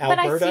But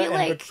I Alberta feel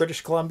and like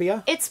British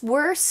Columbia. it's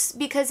worse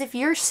because if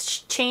you're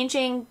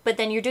changing, but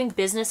then you're doing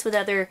business with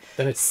other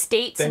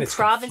states then and it's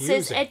provinces,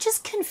 confusing. it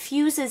just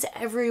confuses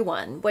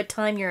everyone what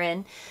time you're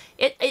in.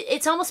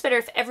 It's almost better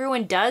if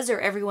everyone does or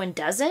everyone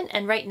doesn't.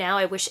 And right now,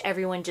 I wish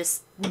everyone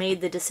just made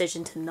the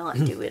decision to not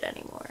do it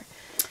anymore.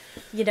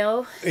 You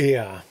know?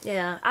 Yeah.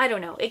 Yeah. I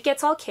don't know. It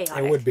gets all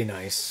chaotic. It would be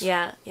nice.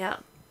 Yeah. Yeah.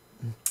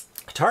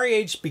 Atari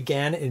Age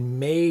began in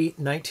May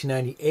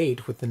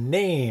 1998 with the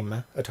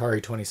name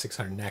Atari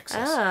 2600 Nexus.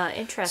 Ah,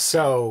 interesting.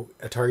 So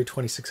Atari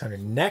 2600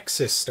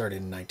 Nexus started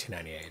in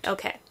 1998.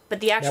 Okay.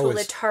 But the actual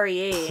was Atari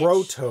Age.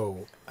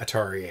 Proto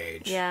Atari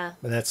Age. Yeah.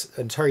 And that's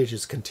Atari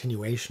Age's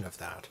continuation of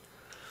that.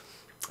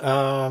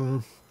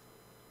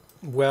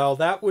 Well,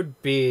 that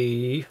would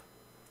be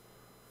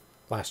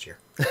last year.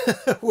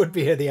 Would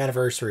be the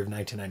anniversary of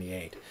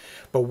 1998.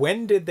 But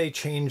when did they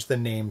change the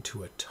name to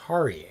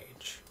Atari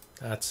Age?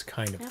 That's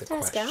kind of the Have to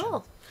ask question.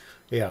 Al.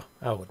 Yeah,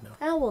 Al would know.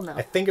 Al will know.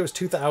 I think it was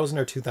 2000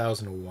 or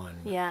 2001.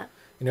 Yeah.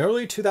 In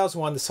early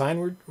 2001, the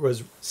sign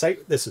was...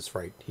 This is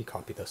right. He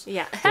copied this.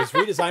 Yeah. It was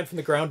redesigned from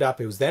the ground up.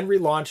 It was then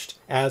relaunched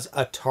as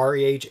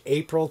Atari Age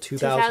April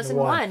 2001.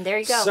 2001, there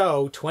you go.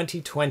 So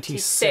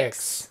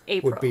 2026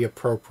 April. would be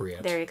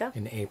appropriate. There you go.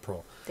 In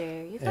April.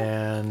 There you go.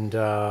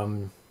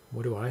 And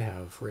what do I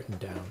have written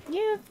down?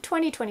 Yeah,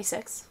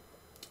 2026.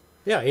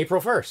 Yeah,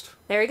 April 1st.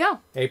 There you go.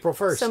 April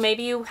 1st. So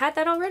maybe you had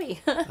that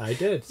already. I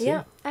did. See?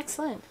 Yeah,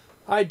 excellent.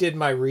 I did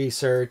my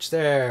research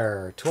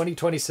there.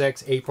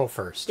 2026, April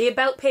 1st. The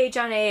about page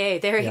on AA.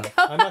 There you Yeah, go.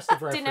 I must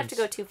have referenced, Didn't have to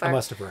go too far. I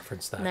must have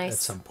referenced that Nice. at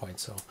some point,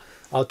 so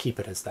I'll keep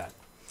it as that.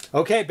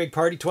 Okay, big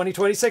party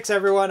 2026,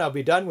 everyone. I'll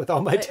be done with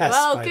all my tests.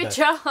 Well, by good then.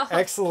 job.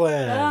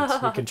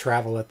 Excellent. We can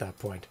travel at that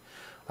point.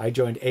 I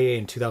joined AA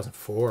in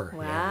 2004.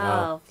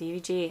 Wow, Yeah,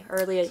 VVG.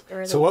 Early.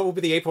 So what will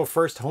be the April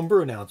 1st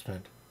homebrew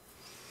announcement?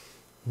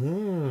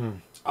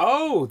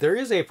 Oh, there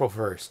is April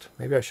 1st.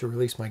 Maybe I should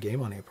release my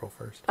game on April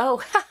 1st.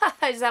 Oh,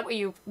 is that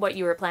what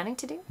you were planning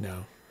to do?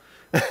 No.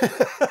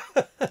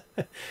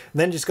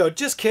 Then just go,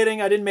 just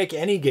kidding, I didn't make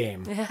any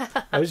game.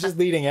 I was just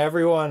leading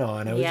everyone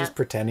on. I was Yeah. just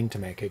pretending to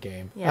make a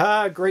game. Yeah.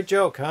 Ah, great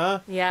joke, huh?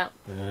 Yeah.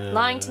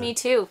 Lying to me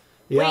too.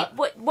 Yeah.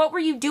 Wait, what were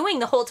you doing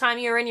the whole time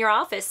you were in your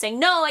office saying,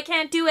 no, I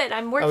can't do it.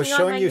 I'm working I on was my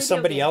showing you video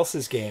somebody game."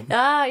 else's game.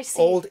 Ah, I see.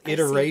 Old I see.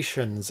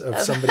 iterations of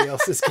somebody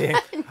else's game.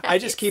 I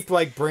just keep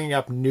like bringing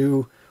up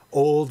new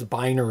old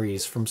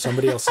binaries from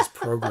somebody else's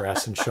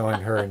progress and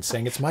showing her and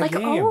saying it's my Like,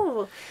 game.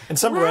 oh, And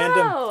some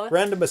wow.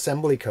 random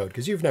assembly code,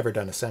 because you've never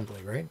done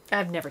assembly, right?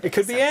 I've never done It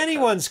could be assembly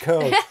anyone's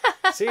code.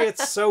 See,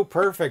 it's so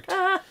perfect.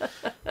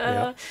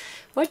 Yeah.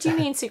 What do you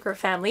mean, Secret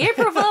Family?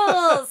 April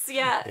Fools!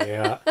 Yeah.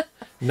 Yeah.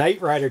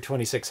 Knight Rider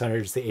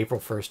 2600 is the April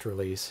 1st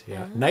release.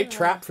 Yeah. Night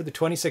Trap for the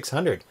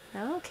 2600,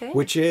 Oh, okay.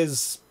 which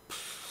is,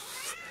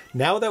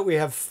 now that we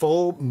have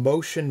full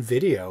motion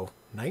video,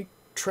 Night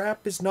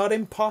Trap is not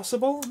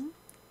impossible.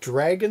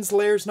 Dragon's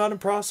Lair is not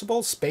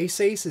impossible. Space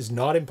Ace is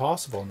not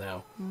impossible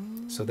now.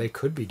 So they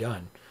could be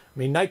done. I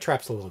mean, Night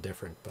Trap's a little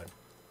different, but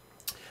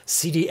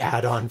CD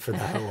add-on for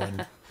that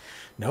one.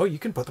 No, you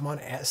can put them on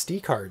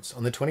SD cards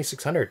on the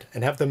 2600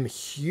 and have them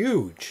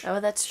huge.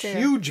 Oh, that's true.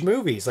 Huge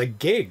movies, like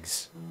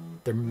gigs.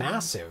 They're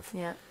massive.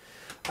 Yeah.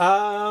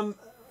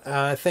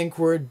 I think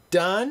we're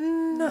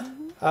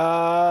done.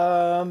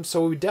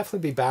 So we'll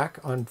definitely be back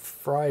on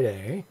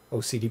Friday.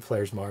 Oh, CD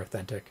player's more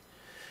authentic.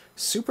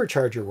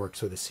 Supercharger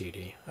works with a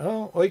CD.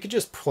 Oh, well, you could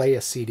just play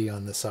a CD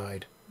on the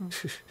side.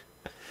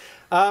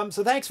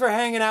 So thanks for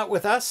hanging out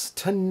with us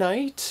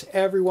tonight,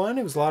 everyone.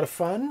 It was a lot of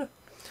fun.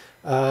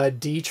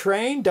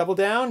 D-Train, Double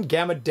Down,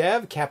 Gamma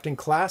Dev, Captain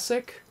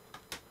Classic,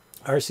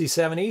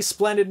 RC7E,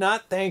 Splendid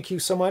Nut, thank you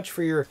so much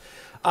for your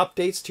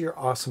updates to your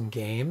awesome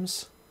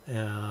games.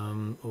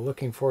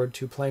 Looking forward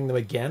to playing them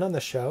again on the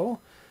show.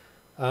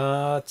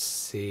 Let's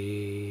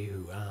see,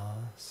 who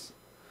else?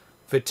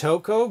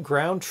 Vitoko,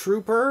 Ground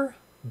Trooper,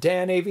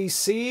 Dan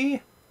AVC,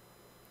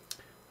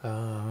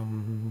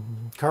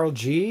 Carl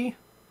G,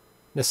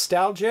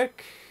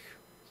 Nostalgic.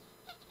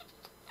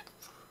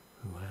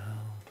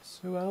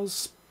 Who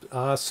else?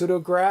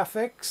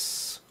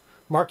 Pseudographics,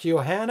 Mark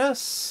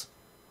Johannes,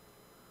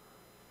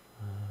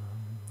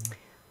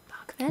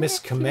 Bachman, Miss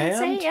if you would say,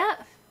 Command. yeah.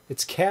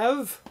 It's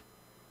Kev,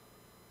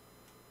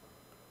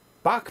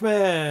 Bachman,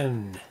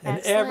 and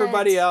Excellent.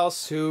 everybody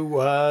else who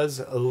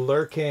was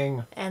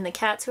lurking. And the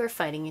cats who are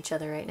fighting each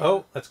other right now.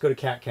 Oh, let's go to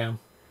Cat Cam.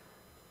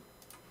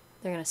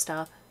 They're going to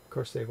stop. Of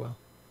course they will.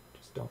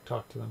 Just don't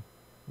talk to them.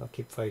 They'll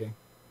keep fighting.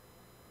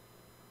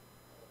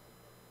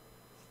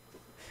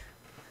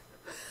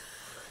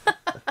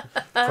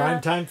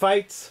 Primetime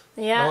fights.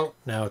 Yeah. Oh,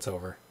 now it's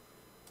over.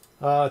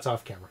 Oh, it's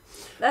off camera.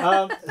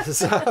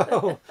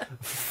 So,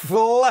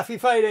 fluffy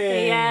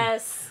fighting.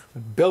 Yes.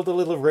 Build a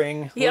little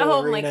ring. Yeah, little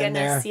oh my arena in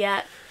goodness, there.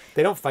 yeah.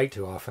 They don't fight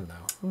too often, though.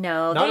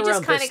 No, Not they just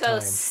around kind this of go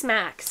time.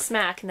 smack,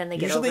 smack, and then they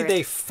get Usually over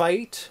they it.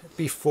 fight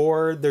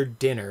before their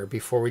dinner,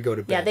 before we go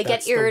to bed. Yeah, they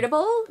That's get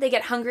irritable. They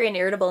get hungry and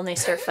irritable, and they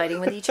start fighting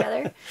with each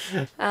other.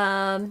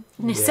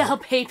 They sell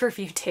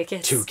pay-per-view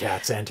tickets. 2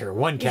 cats enter,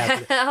 1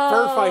 cat. Yeah.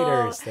 Fur Oh.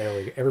 fighters. There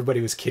we go.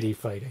 Everybody was kitty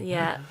fighting.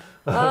 Yeah.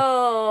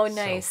 Oh, So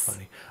nice.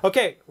 funny.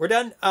 Okay, we're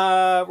done.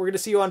 We're going to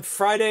see you on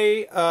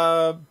Friday.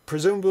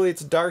 Presumably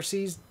it's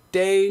Darcy's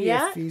day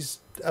Yeah. if he's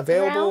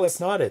available. Around. If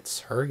not,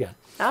 it's her again.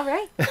 All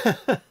right.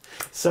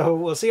 So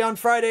we'll see you on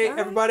Friday, All right.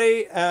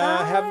 everybody.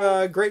 Have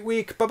a great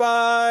week.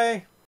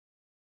 Bye-bye.